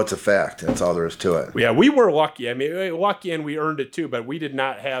appreciate it. Well, it's a fact. That's all there is to it. Yeah, we were lucky. I mean, lucky and we earned it too, but we did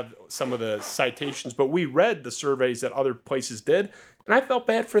not have some of the citations. But we read the surveys that other places did, and I felt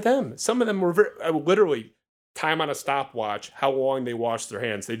bad for them. Some of them were literally time on a stopwatch, how long they washed their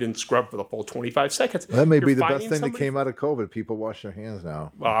hands. They didn't scrub for the full 25 seconds. Well, that may be the best thing that came out of COVID. People wash their hands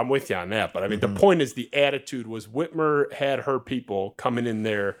now. Well, I'm with you on that. But I mean, the point is the attitude was Whitmer had her people coming in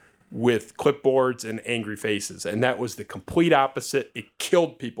there with clipboards and angry faces. And that was the complete opposite. It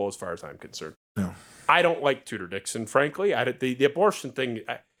killed people as far as I'm concerned. Yeah. I don't like Tudor Dixon, frankly. The abortion thing,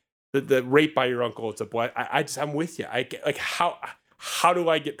 the rape by your uncle, I'm with you. How do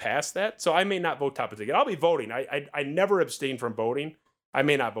I get past that? So I may not vote top of ticket. I'll be voting. I never abstain from voting. I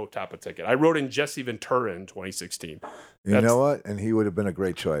may not vote top of ticket. I wrote in Jesse Ventura in 2016. You know what? And he would have been a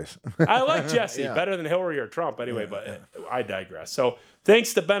great choice. I like Jesse better than Hillary or Trump anyway, but I digress. So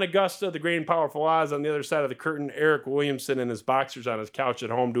thanks to Ben Augusta, the great and powerful Oz on the other side of the curtain, Eric Williamson and his boxers on his couch at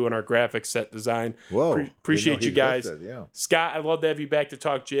home doing our graphic set design. Whoa. Appreciate you guys. Yeah. Scott, I'd love to have you back to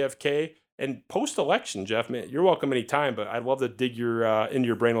talk JFK. And post-election, Jeff, man, you're welcome anytime, but I'd love to dig into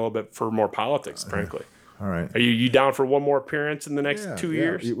your brain a little bit for more politics, frankly. All right. Are you down for one more appearance in the next 2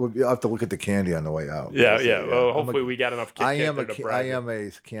 years? You'll have to look at the candy on the way out. Yeah. Well, hopefully we got enough. I am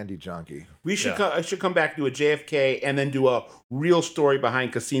a candy junkie. We should I should come back, do a JFK, and then do a real story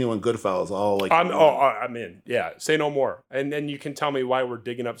behind Casino and Goodfellas. I'm in. Yeah, say no more. And then you can tell me why we're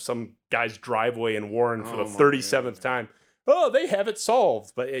digging up some guy's driveway in Warren for the 37th time. Oh, they have it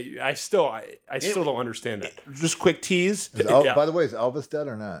solved, but I still don't understand that. Just quick tease. By the way, is Elvis dead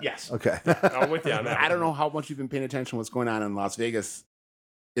or not? Yes. Okay. I'm with you on that. I don't know how much you've been paying attention to what's going on in Las Vegas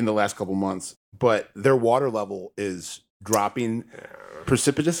in the last couple months, but their water level is dropping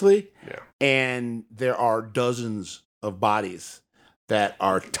precipitously, and there are dozens of bodies that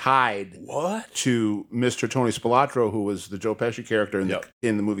are tied to Mr. Tony Spilotro, who was the Joe Pesci character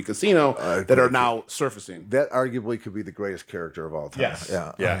in the movie Casino, that are now surfacing. That arguably could be the greatest character of all time. Yes.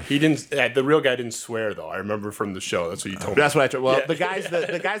 Yeah. He didn't. The real guy didn't swear though. I remember from the show. That's what you told me. That's what I told. Well, the guys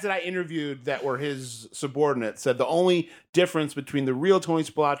that I interviewed that were his subordinates said the only difference between the real Tony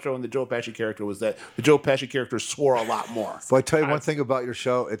Spilotro and the Joe Pesci character was that the Joe Pesci character swore a lot more. Well, I tell you one thing about your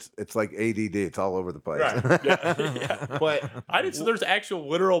show, it's like ADD. It's all over the place. Right. Yeah. But I didn't. So there's actual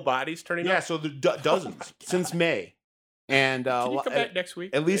literal bodies turning up. Yeah, so there dozens since May, and Can you come back next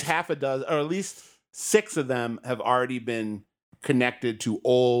week? At least half a dozen, or at least 6 of them have already been connected to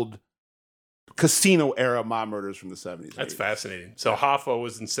old casino era mob murders from the 70s. That's fascinating. So Hoffa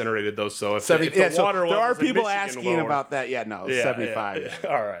was incinerated though. So if, there are people Michigan asking about that. Yeah, no, 75. Yeah.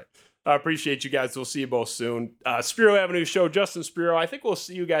 All right. I appreciate you guys. We'll see you both soon. Spiro Avenue Show, Justin Spiro. I think we'll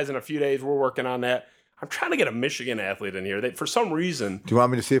see you guys in a few days. We're working on that. I'm trying to get a Michigan athlete in here. For some reason. Do you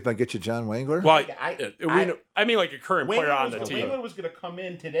want me to see if I can get you John Wangler? Well, I mean like a current player on the team. Wangler was going to come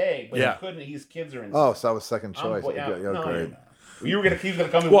in today, but he couldn't. His kids are in. Oh, so that was second choice. Great. You were going to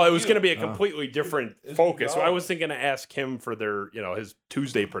come in. Well, it was going to be a completely different focus. So I was thinking to ask him for his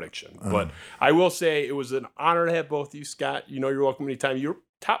Tuesday prediction. But I will say it was an honor to have both of you, Scott. You're welcome anytime. You're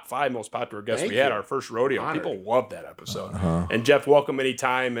top 5 most popular guests we had our first rodeo. Honored. People loved that episode. And Jeff, welcome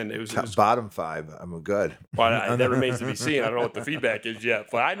anytime. And it was bottom 5. I'm good. Well, that remains to be seen. I don't know what the feedback is yet,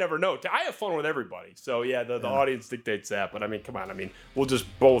 but I never know. I have fun with everybody. So yeah, the audience dictates that. But I mean, come on. I mean, we'll just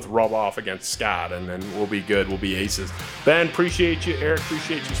both rub off against Scott, and then we'll be good. We'll be aces. Ben, appreciate you. Eric,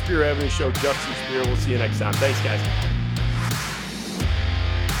 appreciate you. Spiro Avenue Show, Justin Spiro. We'll see you next time. Thanks, guys.